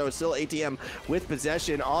around, so it's still ATM with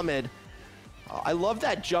possession. Ahmad, I love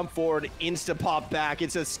that jump forward, insta pop back.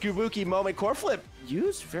 It's a Skubuki moment. Core flip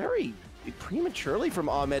used very prematurely from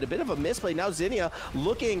Ahmed. A bit of a misplay. Now ZINNIAAA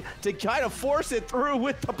looking to kind of force it through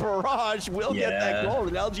with the barrage. Will get that goal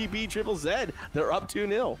with LGBZ. They're up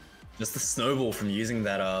 2-0. Just the snowball from using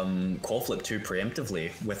that core flip too preemptively.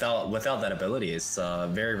 Without that ability, it's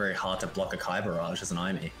very, very hard to block a Kai barrage as an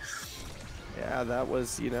IME. Yeah, that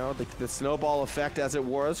was, you know, the snowball effect as it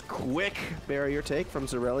was. Quick barrier take from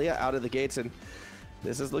Zralia out of the gates, and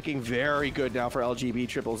this is looking very good now for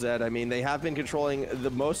LGBZ. I mean, they have been controlling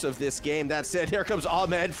the most of this game. That said, here comes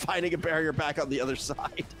Ahmed finding a barrier back on the other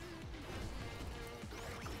side.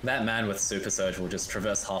 That man with Super Surge will just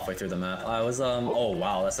traverse halfway through the map. I was, oh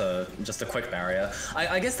wow, that's just a quick barrier.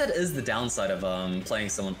 I guess that is the downside of playing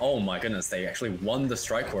someone. Oh my goodness, they actually won the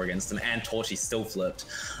strike war against him, and Torrchi still flipped.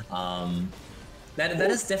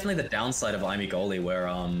 That is definitely the downside of IME goalie, where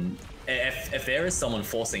if there is someone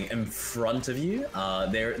forcing in front of you,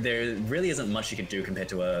 there really isn't much you can do compared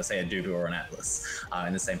to say a Dubu or an Atlas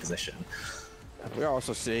in the same position. We're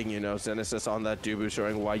also seeing, you know, Zenasis on that Dubu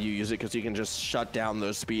showing why you use it, because you can just shut down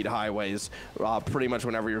those speed highways pretty much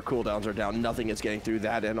whenever your cooldowns are down. Nothing is getting through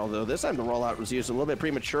that, and although this time the rollout was used a little bit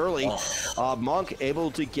prematurely, Monk able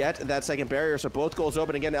to get that second barrier, so both goals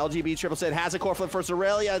open again. LGBZ has a core flip for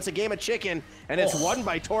Zralia. It's a game of chicken, and it's won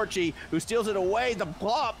by Torrchi, who steals it away. The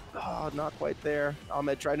plop, not quite there.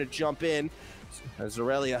 Ahmed trying to jump in.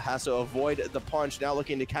 Zralia has to avoid the punch, now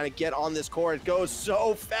looking to kind of get on this core. It goes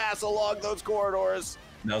so fast along those corridors.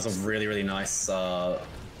 That was a really, really nice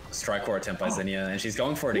strike core attempt by ZINNIAAA, and she's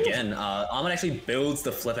going for it again. Ahmed actually builds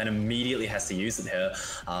the flip and immediately has to use it here.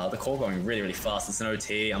 The core going really, really fast. It's an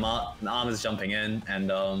OT. Ahmed is jumping in,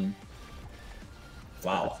 and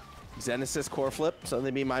wow. Zenasis core flip, something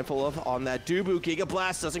to be mindful of on that Dubu. Giga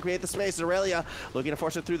Blast doesn't create the space. Zralia looking to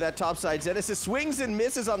force it through that top side. Zenasis swings and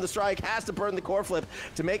misses on the strike, has to burn the core flip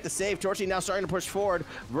to make the save. Torrchi now starting to push forward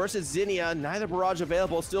versus ZINNIAAA. Neither barrage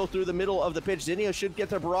available, still through the middle of the pitch. ZINNIAAA should get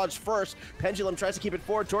their barrage first. Pendulum tries to keep it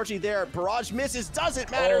forward. Torrchi there, barrage misses, doesn't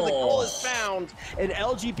matter. The goal is found, and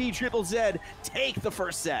LGBZ take the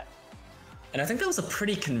first set. And I think that was a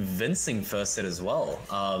pretty convincing first set as well.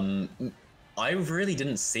 I really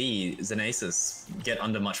didn't see Zenasis get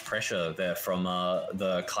under much pressure there from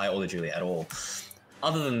the Kai or the Julie at all.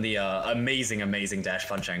 Other than the amazing, amazing dash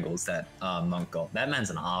punch angles that Monk got. That man's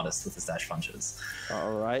an artist with his dash punches.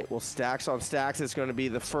 All right, well, stacks on stacks is going to be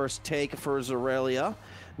the first take for Zralia.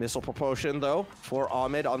 Missile propulsion, though, for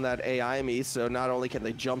Ahmed on that AIME, so not only can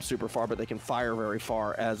they jump super far, but they can fire very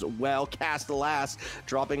far as well. Cast the last,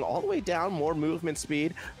 dropping all the way down, more movement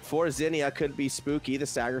speed for ZINNIAAA. Could be spooky, the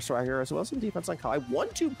stagger swagger, as well as some defense on Kai.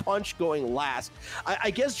 1-2 punch going last. I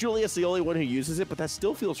guess Julia's the only one who uses it, but that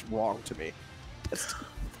still feels wrong to me.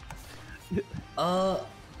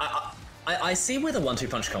 I see where the 1-2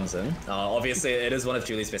 punch comes in. Obviously, it is one of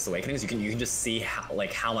Julie's best awakenings. You can just see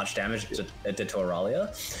how much damage it did to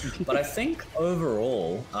Zralia. But I think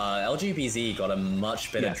overall, LGBZ got a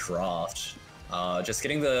much better draft. Just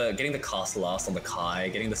getting the cast last on the Kai,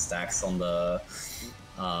 getting the stacks on the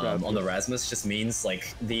Rasmus just means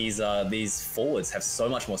like these forwards have so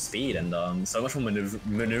much more speed and so much more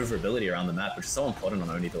maneuverability around the map, which is so important on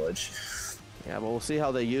Oni Village. Yeah, but we'll see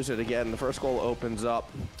how they use it again. The first goal opens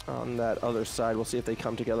up on that other side. We'll see if they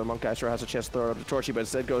come together. Monk has a chance to throw it up to Torrchi, but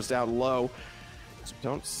instead goes down low. So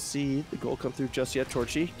don't see the goal come through just yet.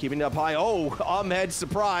 Torrchi keeping it up high. Oh, Ahmed,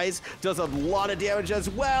 surprise, does a lot of damage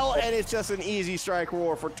as well, and it's just an easy strike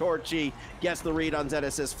roar for Torrchi. Gets the read on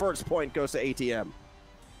Zenasis. First point goes to ATM.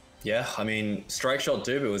 Yeah, I mean, Strike Shot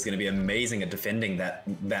Dubu is going to be amazing at defending that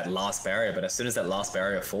last barrier, but as soon as that last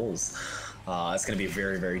barrier falls, it's going to be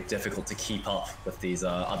very, very difficult to keep up with these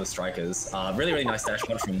other strikers. Really, really nice dash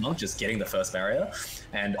punch from Monk, just getting the first barrier.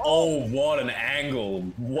 And oh, what an angle.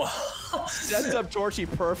 Wow. Sets up Torrchi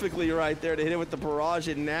perfectly right there to hit it with the barrage.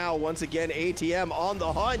 And now, once again, ATM on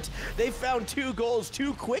the hunt. They found 2 goals,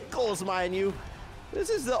 2 quick goals, mind you.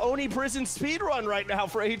 This is the Oni prison speedrun right now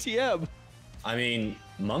for ATM. I mean,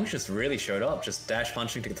 Monk just really showed up, just dash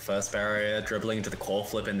punching to get the first barrier, dribbling into the core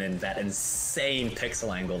flip, and then that insane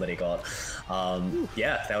pixel angle that he got.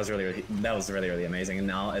 Yeah, that was really, really amazing. And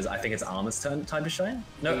now I think it's Ahmed's time to shine.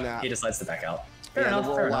 No, he decides to back out. Fair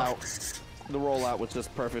enough. The rollout was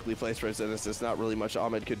just perfectly placed for Zenasis. Not really much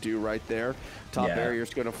Ahmed could do right there. Top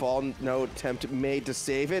barrier's going to fall. No attempt made to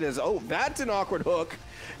save it. That's an awkward hook.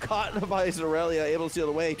 Caught by Zralia, able to steal it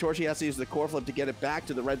away. Torrchi has to use the core flip to get it back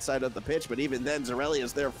to the red side of the pitch, but even then, Zralia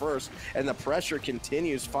is there first, and the pressure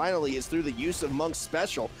continues. Finally, it's through the use of Monk's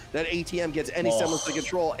special that ATM gets any semblance of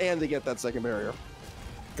control, and they get that second barrier.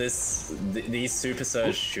 These Super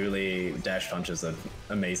Surge Julie dash punches are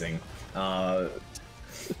amazing.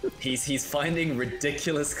 He's finding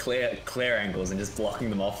ridiculous clear angles and just blocking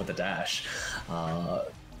them off with the dash.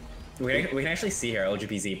 We can actually see here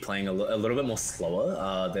LGBZ playing a little bit more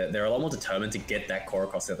slower. They're a lot more determined to get that core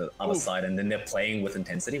across the other side, and then they're playing with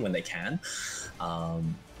intensity when they can.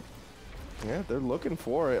 Yeah, they're looking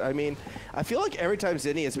for it. I mean, I feel like every time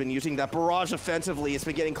ZINNIAAA has been using that barrage offensively, it's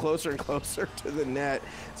been getting closer and closer to the net.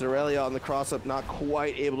 Zralia on the cross-up, not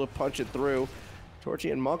quite able to punch it through.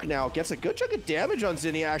 Torrchi and Monk now gets a good chunk of damage on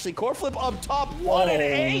ZINNIAAA, actually. Core flip up top. What an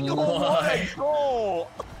angle! What a goal!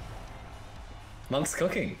 Monk's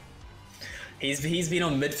cooking. He's been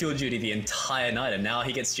on midfield duty the entire night, and now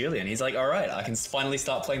he gets Julian. He's like, all right, I can finally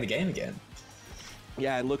start playing the game again.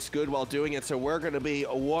 Yeah, it looks good while doing it, so we're going to be a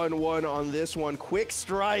 1-1 on this one. Quick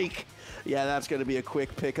strike. Yeah, that's going to be a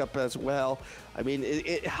quick pickup as well. I mean,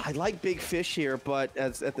 I like big fish here, but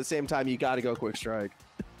at the same time, you got to go quick strike.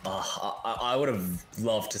 I would have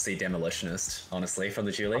loved to see Demolitionist, honestly, from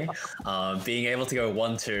the Julie. Being able to go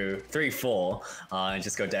 1, 2, 3, 4, and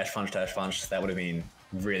just go dash punch, that would have been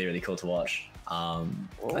really, really cool to watch. I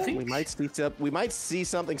think we might see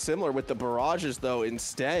something similar with the barrages, though,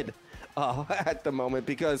 instead. At the moment,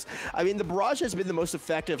 because I mean the barrage has been the most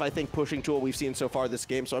effective, I think, pushing tool we've seen so far this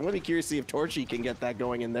game, so I'm going to be curious to see if Torrchi can get that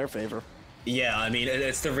going in their favor. Yeah, I mean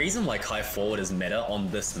it's the reason like high forward is meta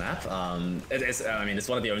on this map. I mean it's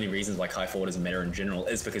one of the only reasons like high forward is meta in general,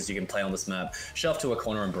 is because you can play on this map, shove to a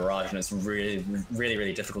corner and barrage, and it's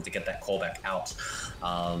really difficult to get that call back out.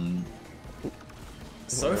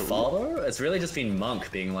 So far though, it's really just been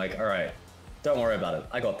Monk being like, all right, don't worry about it.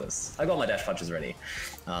 I got this. I got my dash punches ready.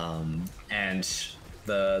 And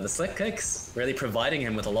the slick kicks really providing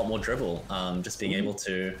him with a lot more dribble. Just being able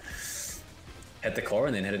to hit the core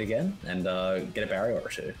and then hit it again and get a barrier or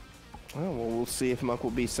two. Well, we'll see if Monk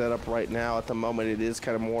will be set up right now. At the moment, it is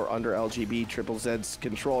kind of more under LGBZ's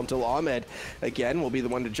control until Ahmed, again, will be the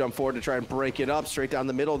one to jump forward to try and break it up. Straight down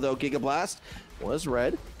the middle, though, Giga Blast was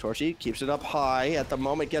red. Torrchi keeps it up high. At the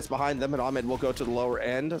moment, gets behind them, and Ahmed will go to the lower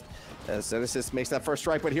end. As Zenasis makes that first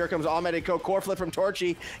strike, but here comes Ahmed and core flip from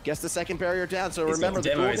Torrchi. Gets the second barrier down, so remember the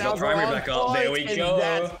cooldowns primary back up. There we go.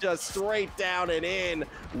 That's just straight down and in.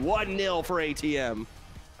 1-0 for ATM.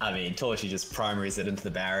 I mean, Torrchi just primaries it into the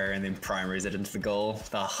barrier and then primaries it into the goal.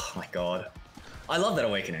 Oh my god. I love that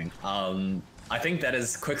awakening. I think that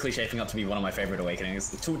is quickly shaping up to be one of my favorite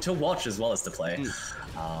awakenings to watch as well as to play.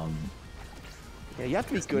 Yeah, you have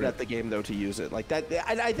to be good at the game, though, to use it like that.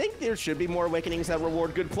 And I think there should be more awakenings that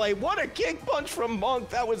reward good play. What a kick punch from Monk.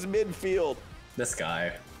 That was midfield. This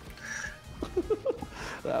guy.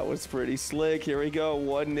 That was pretty slick. Here we go.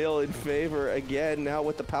 1-0 in favor again. Now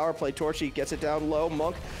with the power play, Torrchi gets it down low.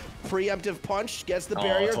 Monk, preemptive punch, gets the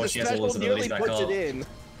barrier. The special nearly puts it in.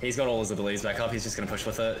 He's got all his abilities back up. He's just going to push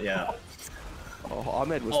with it. Yeah. Oh,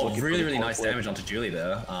 Ahmed was looking really nice damage onto Julie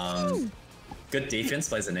there. Good defense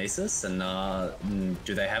by Zenasis, and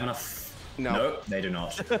do they have enough? No. Nope, they do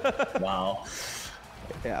not. Wow.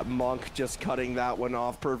 Yeah, Monk just cutting that one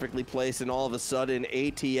off, perfectly placed, and all of a sudden,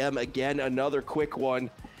 ATM, again, another quick one.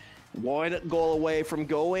 1 goal away from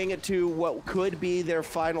going to what could be their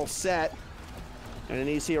final set. And then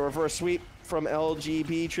you see a reverse sweep from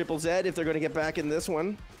LGBZ if they're going to get back in this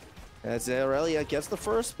one. As Zralia gets the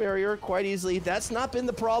first barrier quite easily. That's not been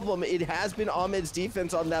the problem. It has been Ahmed's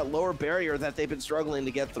defense on that lower barrier that they've been struggling to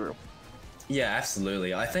get through. Yeah,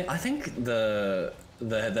 absolutely. I think the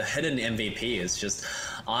hidden MVP is just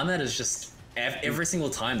Ahmed is just every single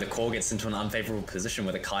time the core gets into an unfavorable position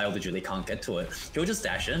where the Kai or the Julie can't get to it, he'll just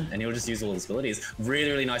dash in and he'll just use all his abilities.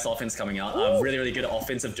 Really nice offense coming out. Really good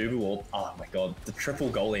offensive doobie wall. Oh my god, the triple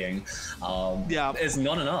goaling is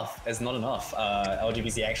not enough. It's not enough.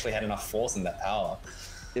 LGBZ actually had enough force in that power.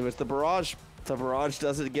 It was the barrage. The barrage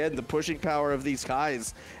does it again. The pushing power of these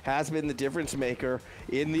Kais has been the difference maker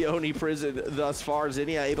in the Oni prison thus far.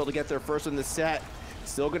 ZINNIAAA able to get their first in the set.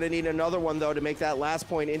 Still going to need another one, though, to make that last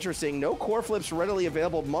point interesting. No core flips readily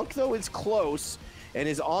available. Monk, though, is close and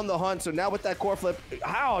is on the hunt. So now with that core flip,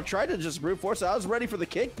 tried to just brute force it. I was ready for the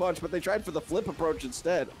kick punch, but they tried for the flip approach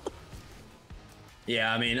instead.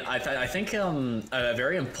 Yeah, I mean, I think a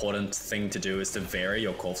very important thing to do is to vary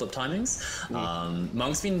your core flip timings.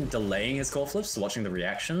 Monk's been delaying his core flips, watching the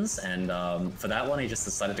reactions, and for that one, he just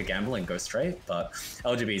decided to gamble and go straight, but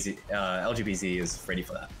LGBZ is ready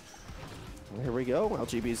for that. Here we go,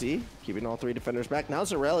 LGBZ keeping all 3 defenders back. Now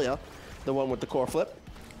Zralia, the one with the core flip.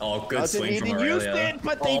 Oh, good swing from Aurelia.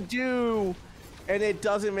 But they do, and it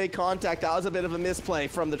doesn't make contact. That was a bit of a misplay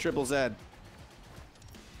from the Triple Z.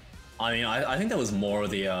 I mean, I think that was more of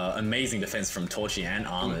the amazing defense from Torrchi and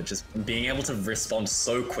Ahmad, just being able to respond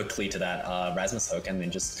so quickly to that Rasmus hook and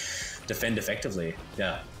then just defend effectively.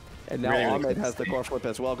 Yeah. And now Really, really Ahmed cool has to the see. core flip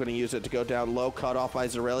as well, going to use it to go down low, cut off by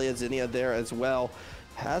Zralia. ZINNIAAA there as well.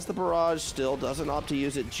 Has the barrage, still doesn't opt to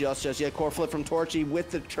use it just yet. Core flip from Torrchi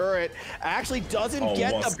with the turret. Actually doesn't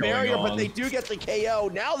get what's the barrier, going but on? they do get the KO.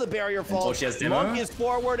 Now the barrier falls. Torrchi has demo? Monk is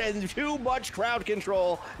forward, and too much crowd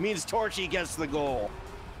control means Torrchi gets the goal.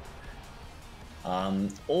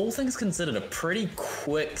 All things considered, a pretty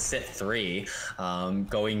quick set 3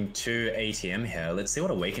 going to ATM here. Let's see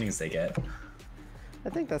what awakenings they get. I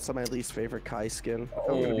think that's my least favorite Kai skin.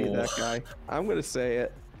 I'm going to be that guy. I'm going to say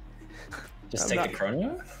it. Just take the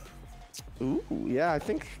chrono? Ooh, yeah, I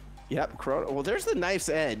think, yep, chrono. Well, there's the knife's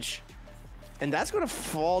edge. And that's going to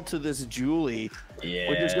fall to this Julie. Yeah.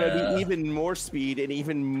 Which is going to be even more speed and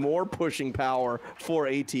even more pushing power for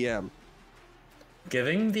ATM.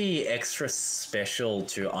 Giving the extra special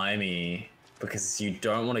to Aimee because you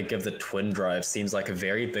don't want to give the twin drive seems like a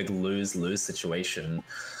very big lose-lose situation.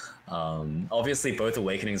 Obviously, both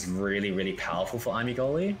awakenings really, really powerful for Aimee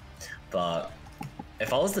goalie, but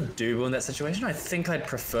if I was the Dubu in that situation, I think I'd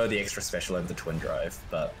prefer the extra special over the twin drive,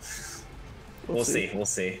 but we'll see. We'll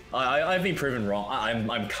see. I've been proven wrong.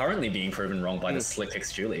 I'm currently being proven wrong by the Slick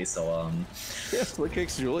Kicks Julie, so Yeah, Slick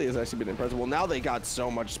Kicks Julie has actually been impressive. Well, now they got so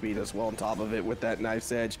much speed as well on top of it with that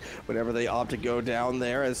knife's edge whenever they opt to go down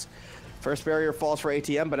there as first barrier falls for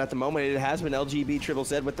ATM, but at the moment it has been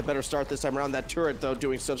LGBZ with the better start this time around. That turret, though,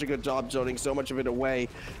 doing such a good job zoning so much of it away.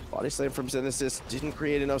 Body slam from Zenasis didn't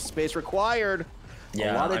create enough space required.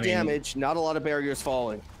 yeah, A lot of I mean, damage, not a lot of barriers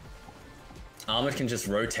falling. Ahmad can just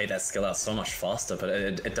rotate that skill out so much faster, but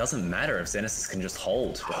it doesn't matter if Zenasis can just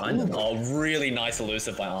hold behind him. Oh, really nice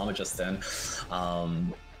elusive by Ahmad just then.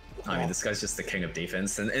 I mean, this guy's just the king of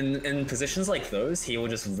defense, and in positions like those, he will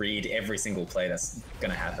just read every single play that's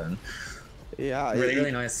gonna happen. Yeah,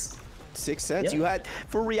 Really nice. 6 sets. Yeah. You had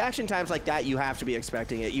for reaction times like that, you have to be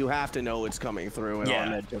expecting it. You have to know it's coming through, and Yeah.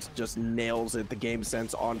 Ahmed just nails it. The game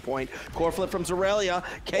sense on point. Core flip from Zralia.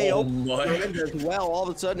 KO Oh my. as well. All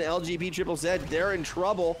of a sudden, LGBZ, they're in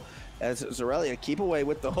trouble. As Zralia keep away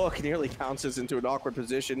with the hook, nearly bounces into an awkward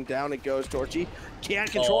position. Down it goes. Torrchi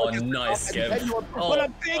can't control it. Nice skip. But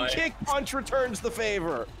a big my. kick punch returns the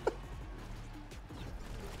favor.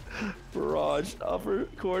 Barrage upper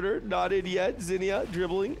corner, not in yet. ZINNIAAA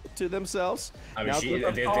dribbling to themselves. I mean,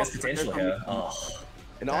 Now there's potential here. Oh,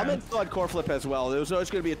 and damn. Ahmed still had core flip as well. It was always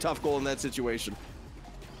going to be a tough goal in that situation.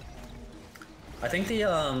 I think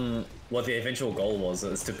what the eventual goal was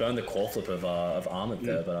is to burn the core flip of Ahmad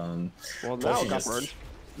there, but Well, now Torrchi it got just burned.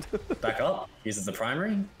 back up, uses the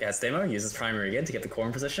primary, has demo, uses primary again to get the core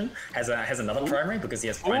in position, has another primary because he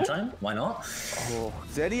has prime time. Why not? Oh,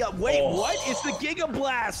 ZINNIAAA, wait, Oh. what? It's the Giga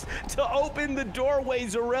Blast to open the doorway.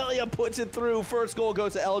 Zralia puts it through. First goal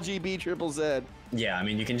goes to LGBZ. Yeah, I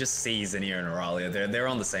mean, you can just see ZINNIAAA and Zralia. They're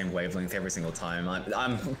on the same wavelength every single time.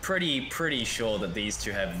 I'm pretty sure that these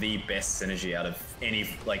two have the best synergy out of any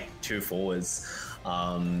like two forwards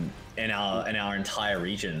in our entire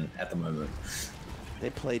region at the moment. They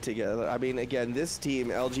play together. I mean, again, this team,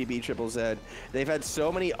 LGBZ, they've had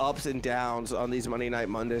so many ups and downs on these Monday Night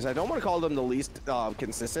Mondays. I don't want to call them the least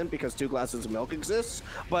consistent because 2 glasses of milk exists,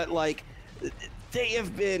 but like, they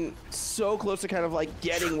have been so close to kind of like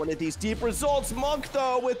getting one of these deep results. Monk,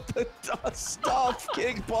 though, with the stuff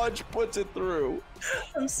kick punch puts it through.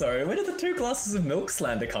 I'm sorry, where did the 2 glasses of milk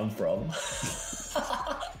slander come from?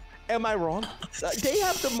 Am I wrong? They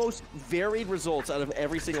have the most varied results out of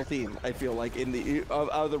every single team, I feel like, in the out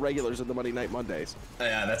of the regulars of the Monday Night Mondays.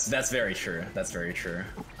 Yeah, that's very true. That's very true.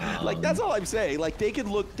 Like, that's all I'm saying. Like, they could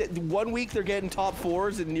look, 1 week they're getting top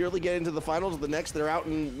 4s and nearly get into the finals. The next, they're out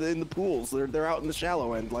in the pools. They're out in the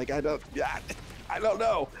shallow end. Like, I don't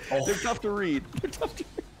know. Oh. They're tough to read. They're tough to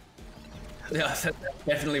read. Yeah, that's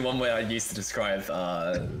definitely one way I used to describe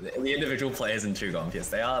the individual players in Chugong. Yes,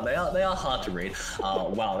 they are hard to read.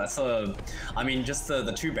 Wow, that's I mean, just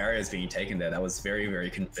the 2 barriers being taken there, that was very, very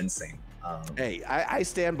convincing. Hey, I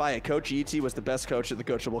stand by it. Coach E.T. was the best coach at the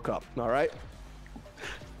Coachable Cup. All right?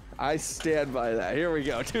 I stand by that. Here we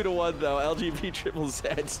go. 2-1, though.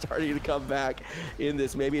 LGBZ starting to come back in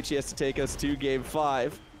this. Maybe a chance to take us to Game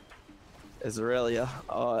 5. As Zralia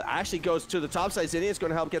actually goes to the top side. ZINNIAAA is going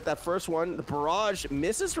to help get that first one. The barrage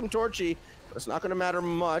misses from Torrchi, but it's not going to matter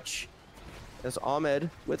much. As Ahmed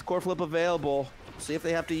with core flip available. See if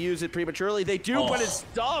they have to use it prematurely. They do, but it's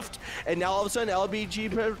stuffed. And now all of a sudden,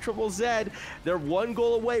 LGBZ, they're 1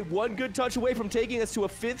 goal away, 1 good touch away from taking us to a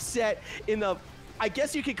 5th set in the, I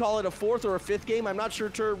guess you could call it a 4th or a 5th game. I'm not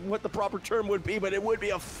sure what the proper term would be, but it would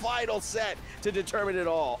be a final set to determine it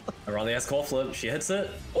all. Zralia has core flip, she hits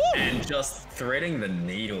it, Woo! and just threading the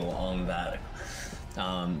needle on that.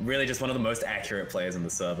 Really just one of the most accurate players in the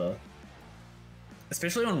server.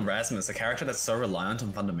 Especially on Rasmus, a character that's so reliant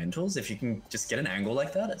on fundamentals. If you can just get an angle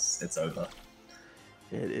like that, it's over.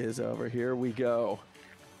 It is over. Here we go.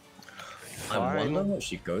 I wonder what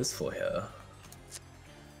she goes for here.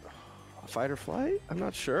 Fight or flight? I'm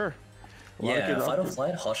not sure. Yeah, fight or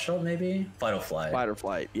flight, hot shot maybe? Fight or flight. Fight or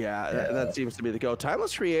flight, yeah. That seems to be the go.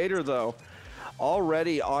 Timeless Creator, though,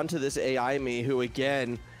 already onto this AI me, who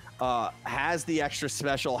again has the extra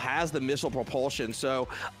special, has the missile propulsion. So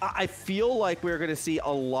I feel like we're going to see a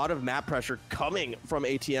lot of map pressure coming from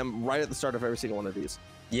ATM right at the start of every single one of these.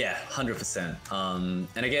 Yeah, 100%.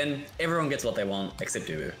 And again, everyone gets what they want except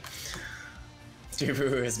Dubu.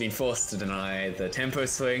 Dubu has been forced to deny the tempo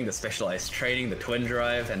swing, the specialized training, the twin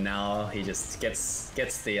drive, and now he just gets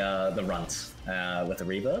the runt with the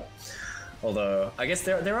reverb. Although I guess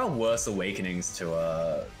there are worse awakenings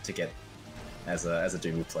to get as a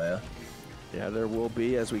Dubu player. Yeah, there will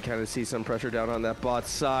be, as we kind of see some pressure down on that bot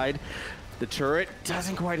side. The turret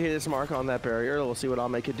doesn't quite hit its mark on that barrier. We'll see what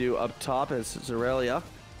ahmad can do up top as Zralia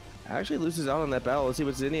actually loses out on that battle. Let's see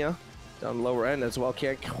what ZINNIAAA down the lower end as well.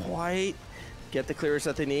 Can't quite get the clearance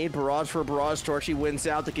that they need. Barrage for Barrage. Torrchi wins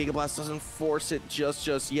out. The Gigablast doesn't force it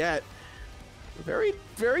just yet. Very,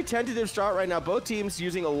 very tentative start right now. Both teams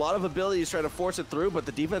using a lot of abilities trying to force it through, but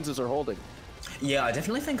the defenses are holding. Yeah, I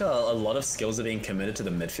definitely think a lot of skills are being committed to the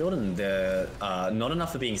midfield, and they're not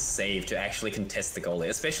enough are being saved to actually contest the goalie,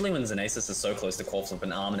 especially when Zenasis is so close to Corpse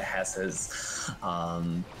and ahmad has his.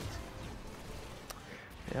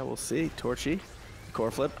 Yeah, we'll see. Torrchi, core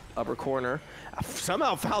flip, upper corner.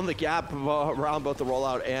 Somehow found the gap around both the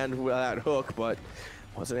rollout and that hook, but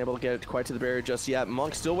wasn't able to get it quite to the barrier just yet.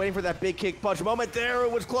 Monk still waiting for that big kick punch moment there.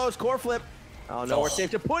 It was close. Core flip. Oh no, we're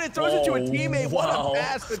safe to put it. Throws it to a teammate. Wow. What a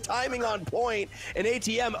pass. The timing on point. And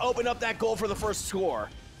ATM opened up that goal for the first score.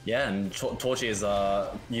 Yeah, and Torrchi is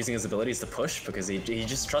using his abilities to push because he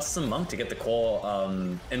just trusts some Monk to get the core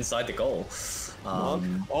inside the goal.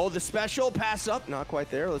 Oh, the special pass up, not quite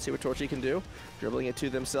there. Let's see what Torrchi can do. Dribbling it to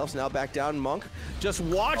themselves, now back down. Monk just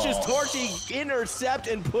watches Torrchi intercept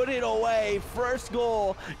and put it away. First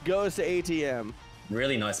goal goes to ATM.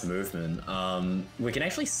 Really nice movement. We can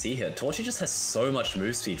actually see here, Torrchi just has so much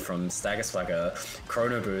move speed from Stagger Swagger,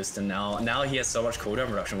 Chrono Boost, and now he has so much cooldown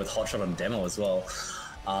reduction with Hotshot on demo as well.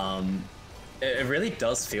 It really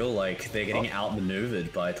does feel like they're getting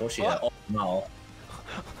outmaneuvered by Torrchi. Oh, no.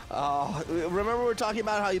 Remember we were talking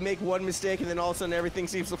about how you make one mistake and then all of a sudden everything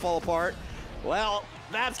seems to fall apart? Well,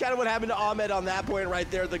 that's kind of what happened to ahmad on that point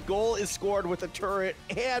right there. The goal is scored with the turret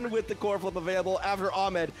and with the core flip available after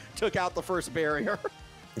ahmad took out the first barrier.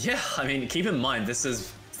 Yeah, I mean, keep in mind, this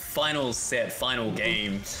is final set, final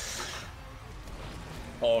game.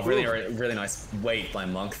 Oh, really nice weight by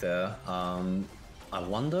Monk there. I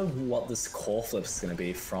wonder what this core flip's going to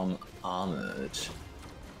be from ahmad.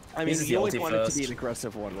 I mean, you always want it to be an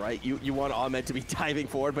aggressive one, right? You want ahmad to be diving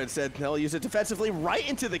forward, but instead he'll use it defensively right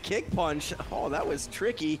into the kick punch. Oh, that was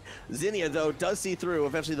tricky. ZINNIAAA, though, does see through.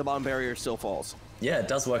 Eventually, the bottom barrier still falls. Yeah, it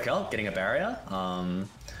does work out, getting a barrier.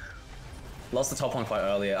 Lost the top one quite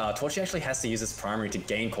earlier. Torrchi actually has to use his primary to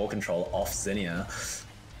gain core control off ZINNIAAA.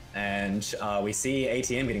 And we see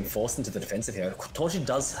ATM getting forced into the defensive here. Torrchi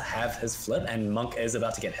does have his flip, and Monk is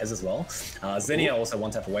about to get his as well. ZINNIAAA also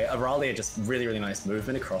one tap away. Zralia just really nice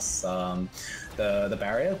movement across the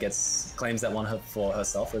barrier, claims that one for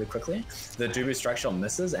herself really quickly. The Dubu strike shot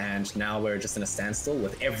misses, and now we're just in a standstill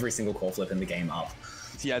with every single core flip in the game up.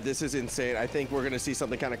 Yeah, this is insane. I think we're going to see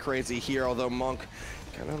something kind of crazy here, although Monk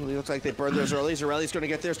kind of looks like they burned theirs early. Zralia's going to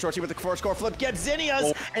get theirs. Torrchi with the first core flip, gets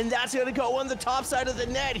ZINNIAAA's, and that's going to go on the top side of the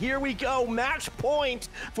net. Here we go. Match point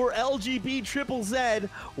for LGBZ.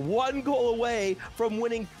 1 goal away from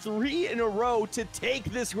winning 3 in a row to take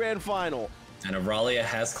this grand final. And Zralia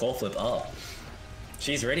has core flip up.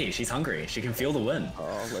 She's ready. She's hungry. She can feel the win.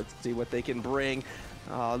 Oh, let's see what they can bring.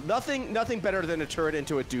 Nothing better than a turret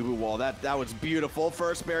into a Dubu wall. That was beautiful.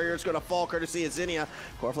 First barrier is going to fall courtesy of ZINNIAAA.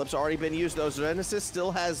 Core flip's already been used though. Zenasis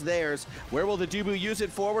still has theirs. Where will the Dubu use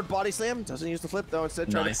it? Forward body slam. Doesn't use the flip though.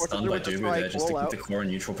 Instead, trying to force it through with the strike. Just to keep the core in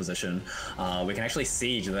neutral position. We can actually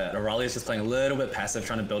see that Zralia is just playing a little bit passive,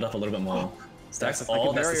 trying to build up a little bit more. That's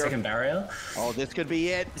the second barrier. Oh, this could be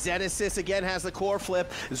it. Zenasis again has the core flip.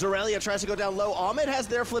 Zralia tries to go down low. ahmad has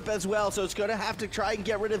their flip as well, so it's going to have to try and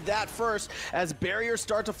get rid of that first as barriers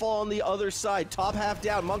start to fall on the other side. Top half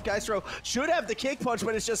down. Monk Geistro should have the kick punch,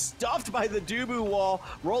 but it's just stuffed by the Dubu wall.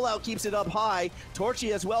 Rollout keeps it up high.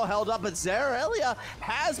 Torrchi as well held up, but Zralia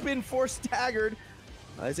has been forced staggered.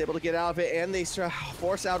 Is able to get out of it, and they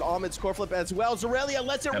force out ahmad's core flip as well. Zralia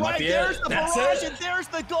lets it ride. There's the barrage, and there's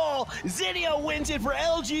the goal. ZINNIAAA wins it for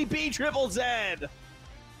LGBZ.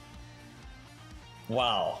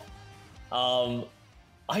 Wow.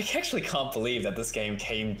 I actually can't believe that this game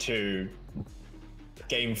came to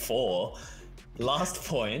game 4, last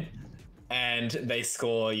point, and they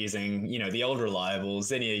score using, you know, the old reliable.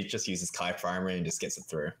 ZINNIAAA just uses Kai primary and just gets it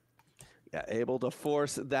through. Yeah, able to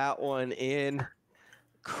force that one in.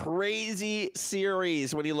 Crazy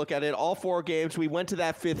series when you look at it. All 4 games. We went to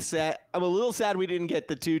that 5th set. I'm a little sad we didn't get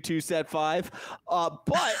the 2-2 set 5.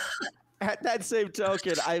 But at that same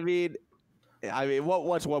token, I mean,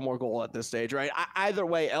 what's one more goal at this stage, right? Either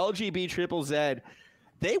way, LGB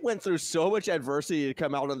they went through so much adversity to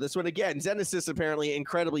come out on this one. Again, Zenasis apparently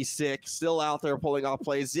incredibly sick, still out there pulling off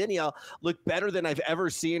plays. ZINNIAAA looked better than I've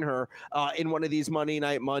ever seen her in one of these Monday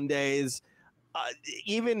Night Mondays.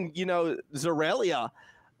 Even, you know, Zralia,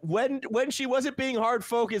 when she wasn't being hard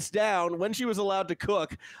focused down, when she was allowed to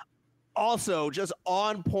cook, also just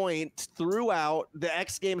on point throughout. The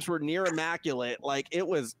X Games were near immaculate. Like, it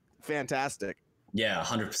was fantastic. Yeah,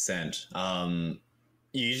 100%.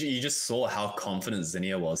 You just saw how confident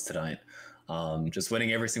ZINNIAAA was tonight. Just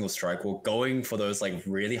winning every single strike, or going for those like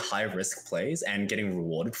really high risk plays and getting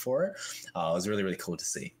rewarded for it. It was really, really cool to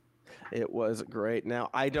see. It was great. Now,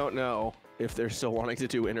 I don't know if they're still wanting to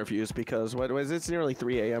do interviews, because what was it's nearly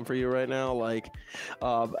 3 a.m. for you right now. Like,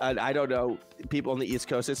 I don't know. People on the East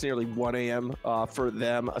Coast, it's nearly 1 a.m. For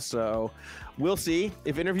them. So we'll see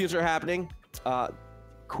if interviews are happening.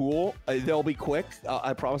 Cool. They'll be quick.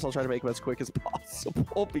 I promise I'll try to make them as quick as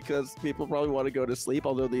possible, because people probably want to go to sleep,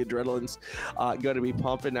 although the adrenaline's going to be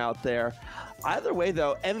pumping out there. Either way,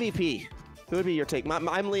 though, MVP, who would be your take?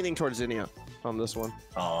 I'm leaning towards ZINNIAAA on this one.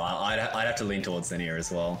 Oh, I'd have to lean towards ZINNIAAA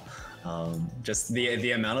as well. Just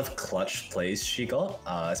the amount of clutch plays she got,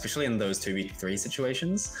 especially in those 2v3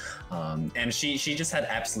 situations, and she just had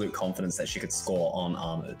absolute confidence that she could score on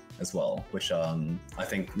Ahmad as well, which I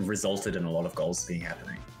think resulted in a lot of goals being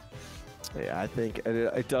happening. Yeah, I think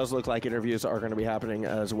it does look like interviews are going to be happening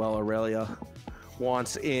as well. Aurelia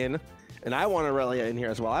wants in, and I want Aurelia in here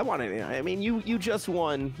as well. I want it in. I mean, you just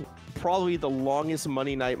won probably the longest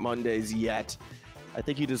Monday Night Mondays yet. I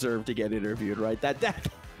think you deserve to get interviewed, right? That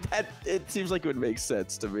it seems like it would make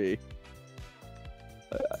sense to me.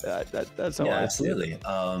 That's how I absolutely.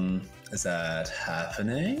 Is that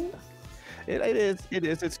happening? It is.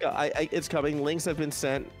 It's coming. Links have been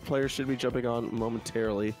sent. Players should be jumping on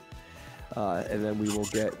momentarily, and then we will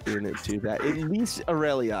get into that. At least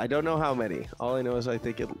Aurelia. I don't know how many. All I know is I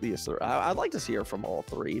think at least I'd like to see her from all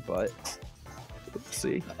 3, but let's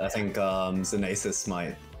see. I think Zenasis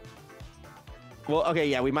might. Well, okay,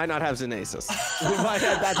 yeah, we might not have Zenasis.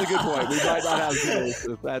 That's a good point. We might not have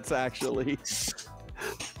Zenasis. That's actually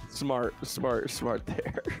smart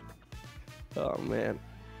there. Oh, man.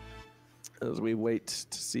 As we wait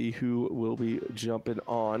to see who will be jumping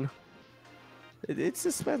on. It's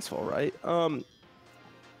suspenseful, right? I'm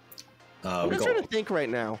trying to think right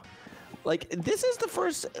now. Like, this is the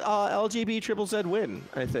first LGB/ZZZ win,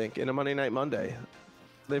 I think, in a Monday Night Monday.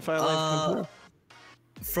 They finally come through.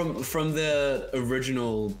 From the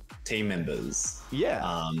original team members,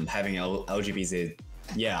 yeah, having LGBZ,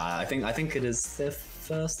 yeah, I think it is their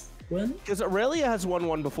first win. Because Aurelia has won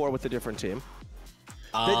one before with a different team.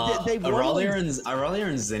 Aurelia and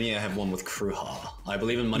ZINNIAAA have won with Kruha, I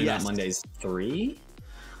believe, in Monday Night Mondays 3.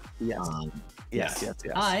 Yes. Yes.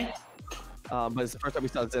 Hi. But it's the first time we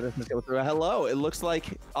saw Zenasis go through. Hello. It looks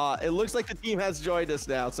like the team has joined us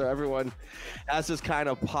now. So everyone has just kind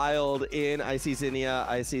of piled in. I see ZINNIAAA.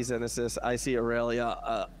 I see Zenasis. I see Aurelia.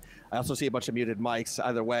 I also see a bunch of muted mics.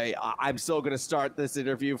 Either way, I'm still going to start this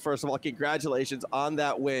interview. First of all, congratulations on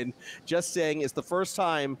that win. Just saying, it's the first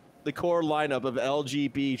time the core lineup of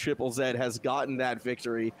LGB/ZZZ has gotten that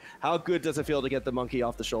victory. How good does it feel to get the monkey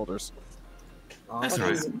off the shoulders? That's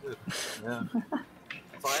right. Yeah.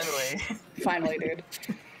 Finally, dude.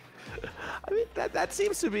 I mean, that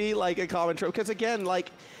seems to be like a common trope, because again,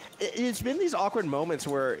 like, it's been these awkward moments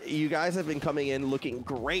where you guys have been coming in looking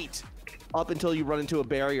great up until you run into a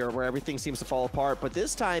barrier where everything seems to fall apart. But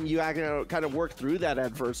this time you kind of work through that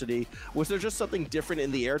adversity. Was there just something different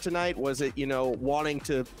in the air tonight? Was it, wanting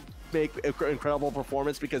to make an incredible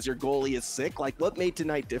performance because your goalie is sick? Like, what made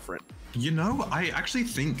tonight different? I actually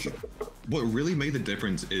think what really made the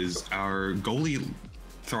difference is our goalie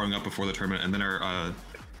throwing up before the tournament, and then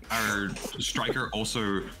our striker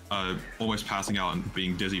also almost passing out and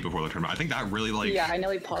being dizzy before the tournament. I think that really yeah, I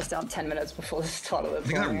nearly passed out 10 minutes before the start of the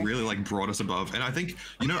tournament. I think that really brought us above, and I think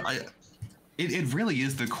it really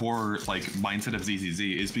is the core mindset of ZZZ,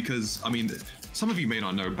 is because, I mean, some of you may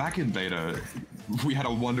not know, back in beta we had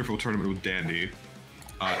a wonderful tournament with Dandy,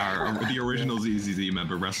 the original ZZZ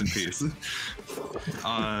member, rest in peace,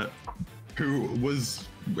 who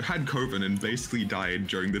had COVID and basically died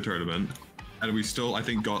during the tournament. and we still, I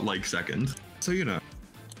think, got like second. So I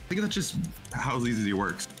think that's just how ZZZ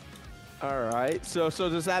works. All right. So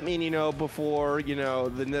does that mean, before,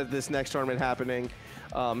 this next tournament happening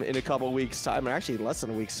in a couple weeks time, or actually less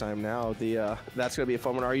than a week's time now, that's going to be a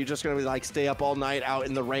fun one. Are you just going to like stay up all night out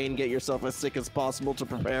in the rain, get yourself as sick as possible to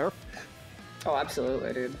prepare? Oh,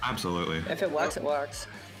 absolutely, dude. Absolutely. If it works, it works.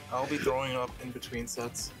 I'll be throwing up in between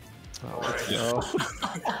sets. Oh, let's go.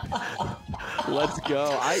 Let's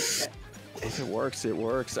go. If it works, it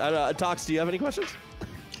works. Tox, do you have any questions?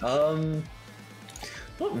 Not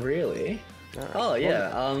really. Right. Oh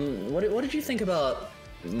yeah. What did you think about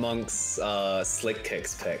Monk's slick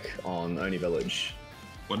kicks pick on Oni Village?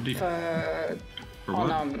 What did he? For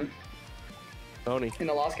what? Oni. in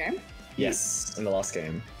the last game. Yes, in the last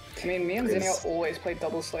game. I mean, me and ZINNIAAA always played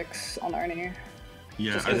double slicks on Oni.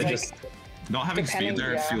 Yeah, Just I 'cause, think like, just not having speed depending-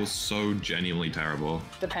 there yeah. feels so genuinely terrible.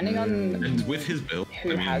 Depending on And with his build,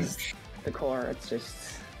 who has the core, it's just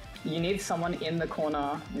you need someone in the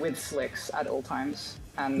corner with slicks at all times,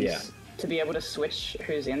 and Yeah. to be able to switch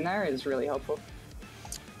who's in there is really helpful.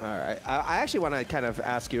 All right. I actually want to kind of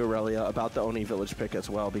ask you, Aurelia, about the Oni Village pick as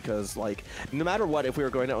well, because, like, no matter what, if we were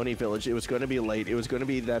going to Oni Village, it was going to be late. It was going to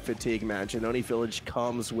be that fatigue match, and Oni Village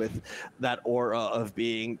comes with that aura of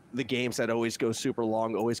being the games that always go super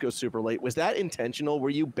long, always go super late. Was that intentional? Were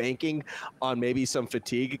you banking on maybe some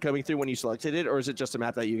fatigue coming through when you selected it, or is it just a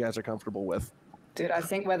map that you guys are comfortable with? Dude, I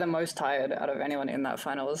think we're the most tired out of anyone in that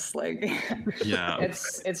finals. Like, Yeah.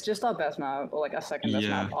 it's just our best map, or like our second best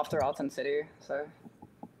Yeah. map after Alton City. So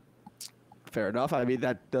Fair enough. I mean,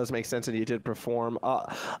 that does make sense, and you did perform.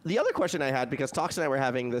 The other question I had, because Tox and I were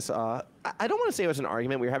having this, I don't want to say it was an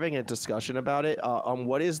argument, we were having a discussion about it, on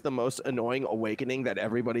what is the most annoying awakening that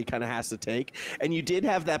everybody kind of has to take. And you did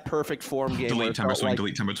have that perfect form game. delete tempo swing,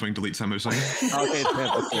 delete tempo swing, delete tempo swing. Okay,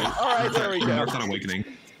 tempo swing. All right, there we go. Nerf that awakening.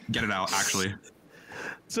 Get it out, actually.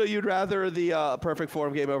 So you'd rather the perfect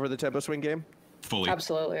form game over the tempo swing game? Fully.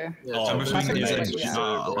 absolutely. Oh, Tempo swing yeah. is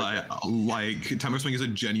Yeah. like tempo swing is a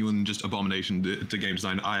genuine just abomination to game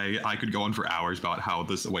design. I could go on for hours about how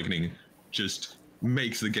this awakening just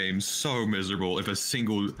makes the game so miserable. If a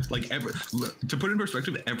single to put it in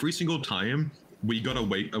perspective, every single time we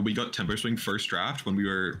got tempo swing first draft when we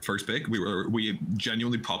were first pick, we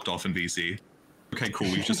genuinely popped off in VC. Okay, cool.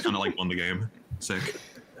 We just kind of like won the game. Sick.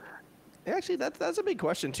 Actually, that's a big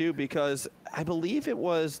question too, because I believe it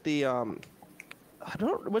was the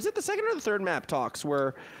was it the second or the third map, Talks,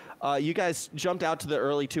 where you guys jumped out to the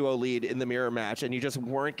early 2-0 lead in the mirror match, and you just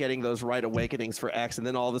weren't getting those right awakenings for X, and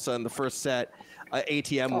then all of a sudden the first set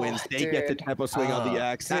ATM wins, they get the tempo swing on the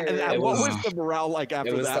X. Dude. And what was the morale like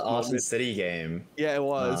after that? It was the Arson moment? City game. Yeah, it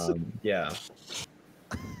was. Yeah.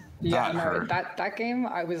 Yeah, That no, hurt. that game,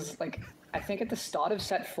 I was like, I think at the start of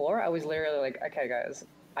set 4, I was literally like, okay, guys,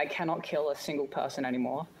 I cannot kill a single person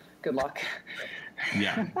anymore. Good luck.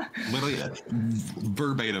 Yeah, literally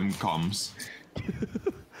verbatim comms.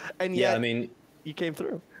 And Yeah, yet, I mean, you came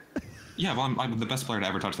through. Yeah, well, I'm the best player to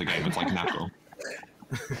ever touch the game. It's like natural.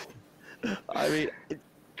 I mean,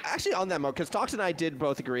 actually on that note, because Tox and I did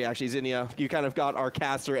both agree, actually, ZINNIAAA, you kind of got our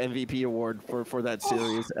caster MVP award for that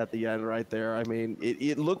series at the end right there. I mean,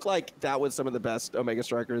 it looked like that was some of the best Omega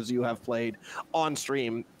Strikers you have played on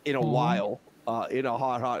stream in a while. In a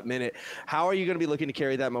hot minute. How are you going to be looking to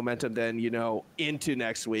carry that momentum then, into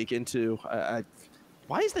next week, into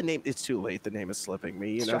why is the name, it's too late, the name is slipping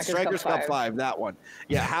me, Strikers Cup 5, that one.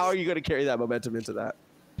 Yeah, how are you going to carry that momentum into that?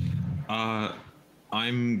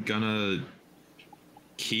 I'm gonna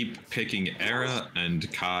keep picking Era and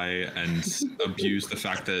Kai and abuse the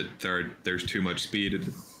fact that there's too much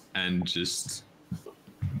speed and just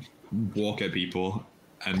walk at people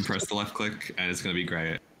and press the left click, and it's gonna be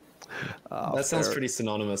great. that sounds pretty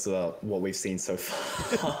synonymous about what we've seen so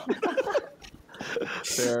far.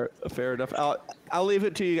 Fair enough. I'll leave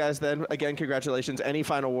it to you guys then. Again, congratulations. Any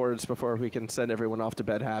final words before we can send everyone off to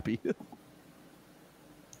bed happy?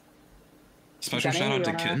 Special Jenny, shout out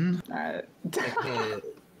to you Kitten.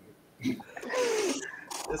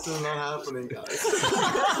 This is not happening, guys.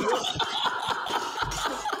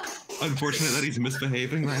 Unfortunate that he's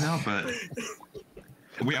misbehaving right now, but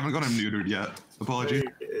we haven't got him neutered yet. Apologies.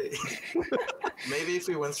 Okay. Maybe if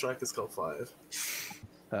we win Strikers Cup 5.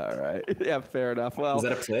 All right. Yeah, fair enough. Well, Is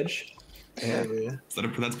that a pledge? Maybe.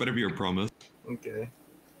 That's better be your promise. Okay.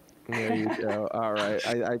 there you go. All right.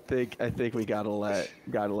 I think we gotta let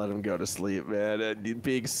him go to sleep, man. And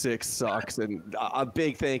being sick sucks. And a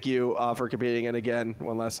big thank you for competing. And again,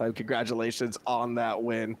 one last time, congratulations on that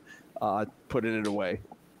win, putting it away.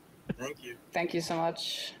 Thank you. Thank you so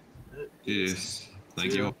much. Yes.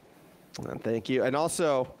 Thank you. Thank you. And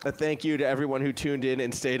also a thank you to everyone who tuned in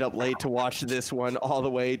and stayed up late to watch this one all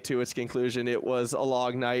the way to its conclusion. It was a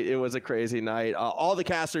long night. It was a crazy night. All the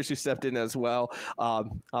casters who stepped in as well.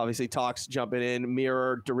 Obviously, Talks jumping in.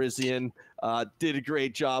 Mirror, Derizian did a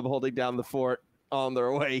great job holding down the fort on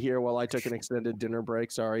their way here while I took an extended dinner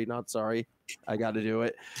break. Sorry, not sorry. I got to do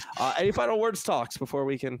it. Any final words, Talks, before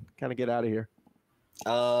we can kind of get out of here?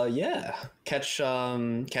 Yeah. Catch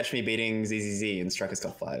me beating ZZZ in Strikers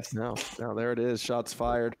Cup 5. No, there it is. Shots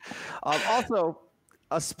fired. Also,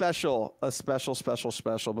 a special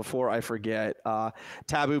before I forget.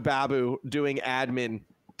 Taboo Babu doing admin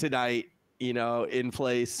tonight, you know, in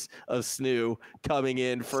place of Snoo, coming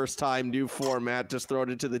in, first time, new format, just thrown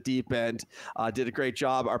into the deep end. Did a great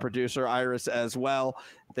job. Our producer, Iris, as well.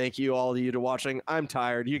 Thank you, all of you, to watching. I'm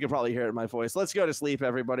tired. You can probably hear it in my voice. Let's go to sleep,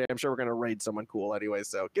 everybody. I'm sure we're going to raid someone cool anyway,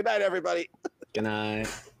 so good night, everybody. Good night.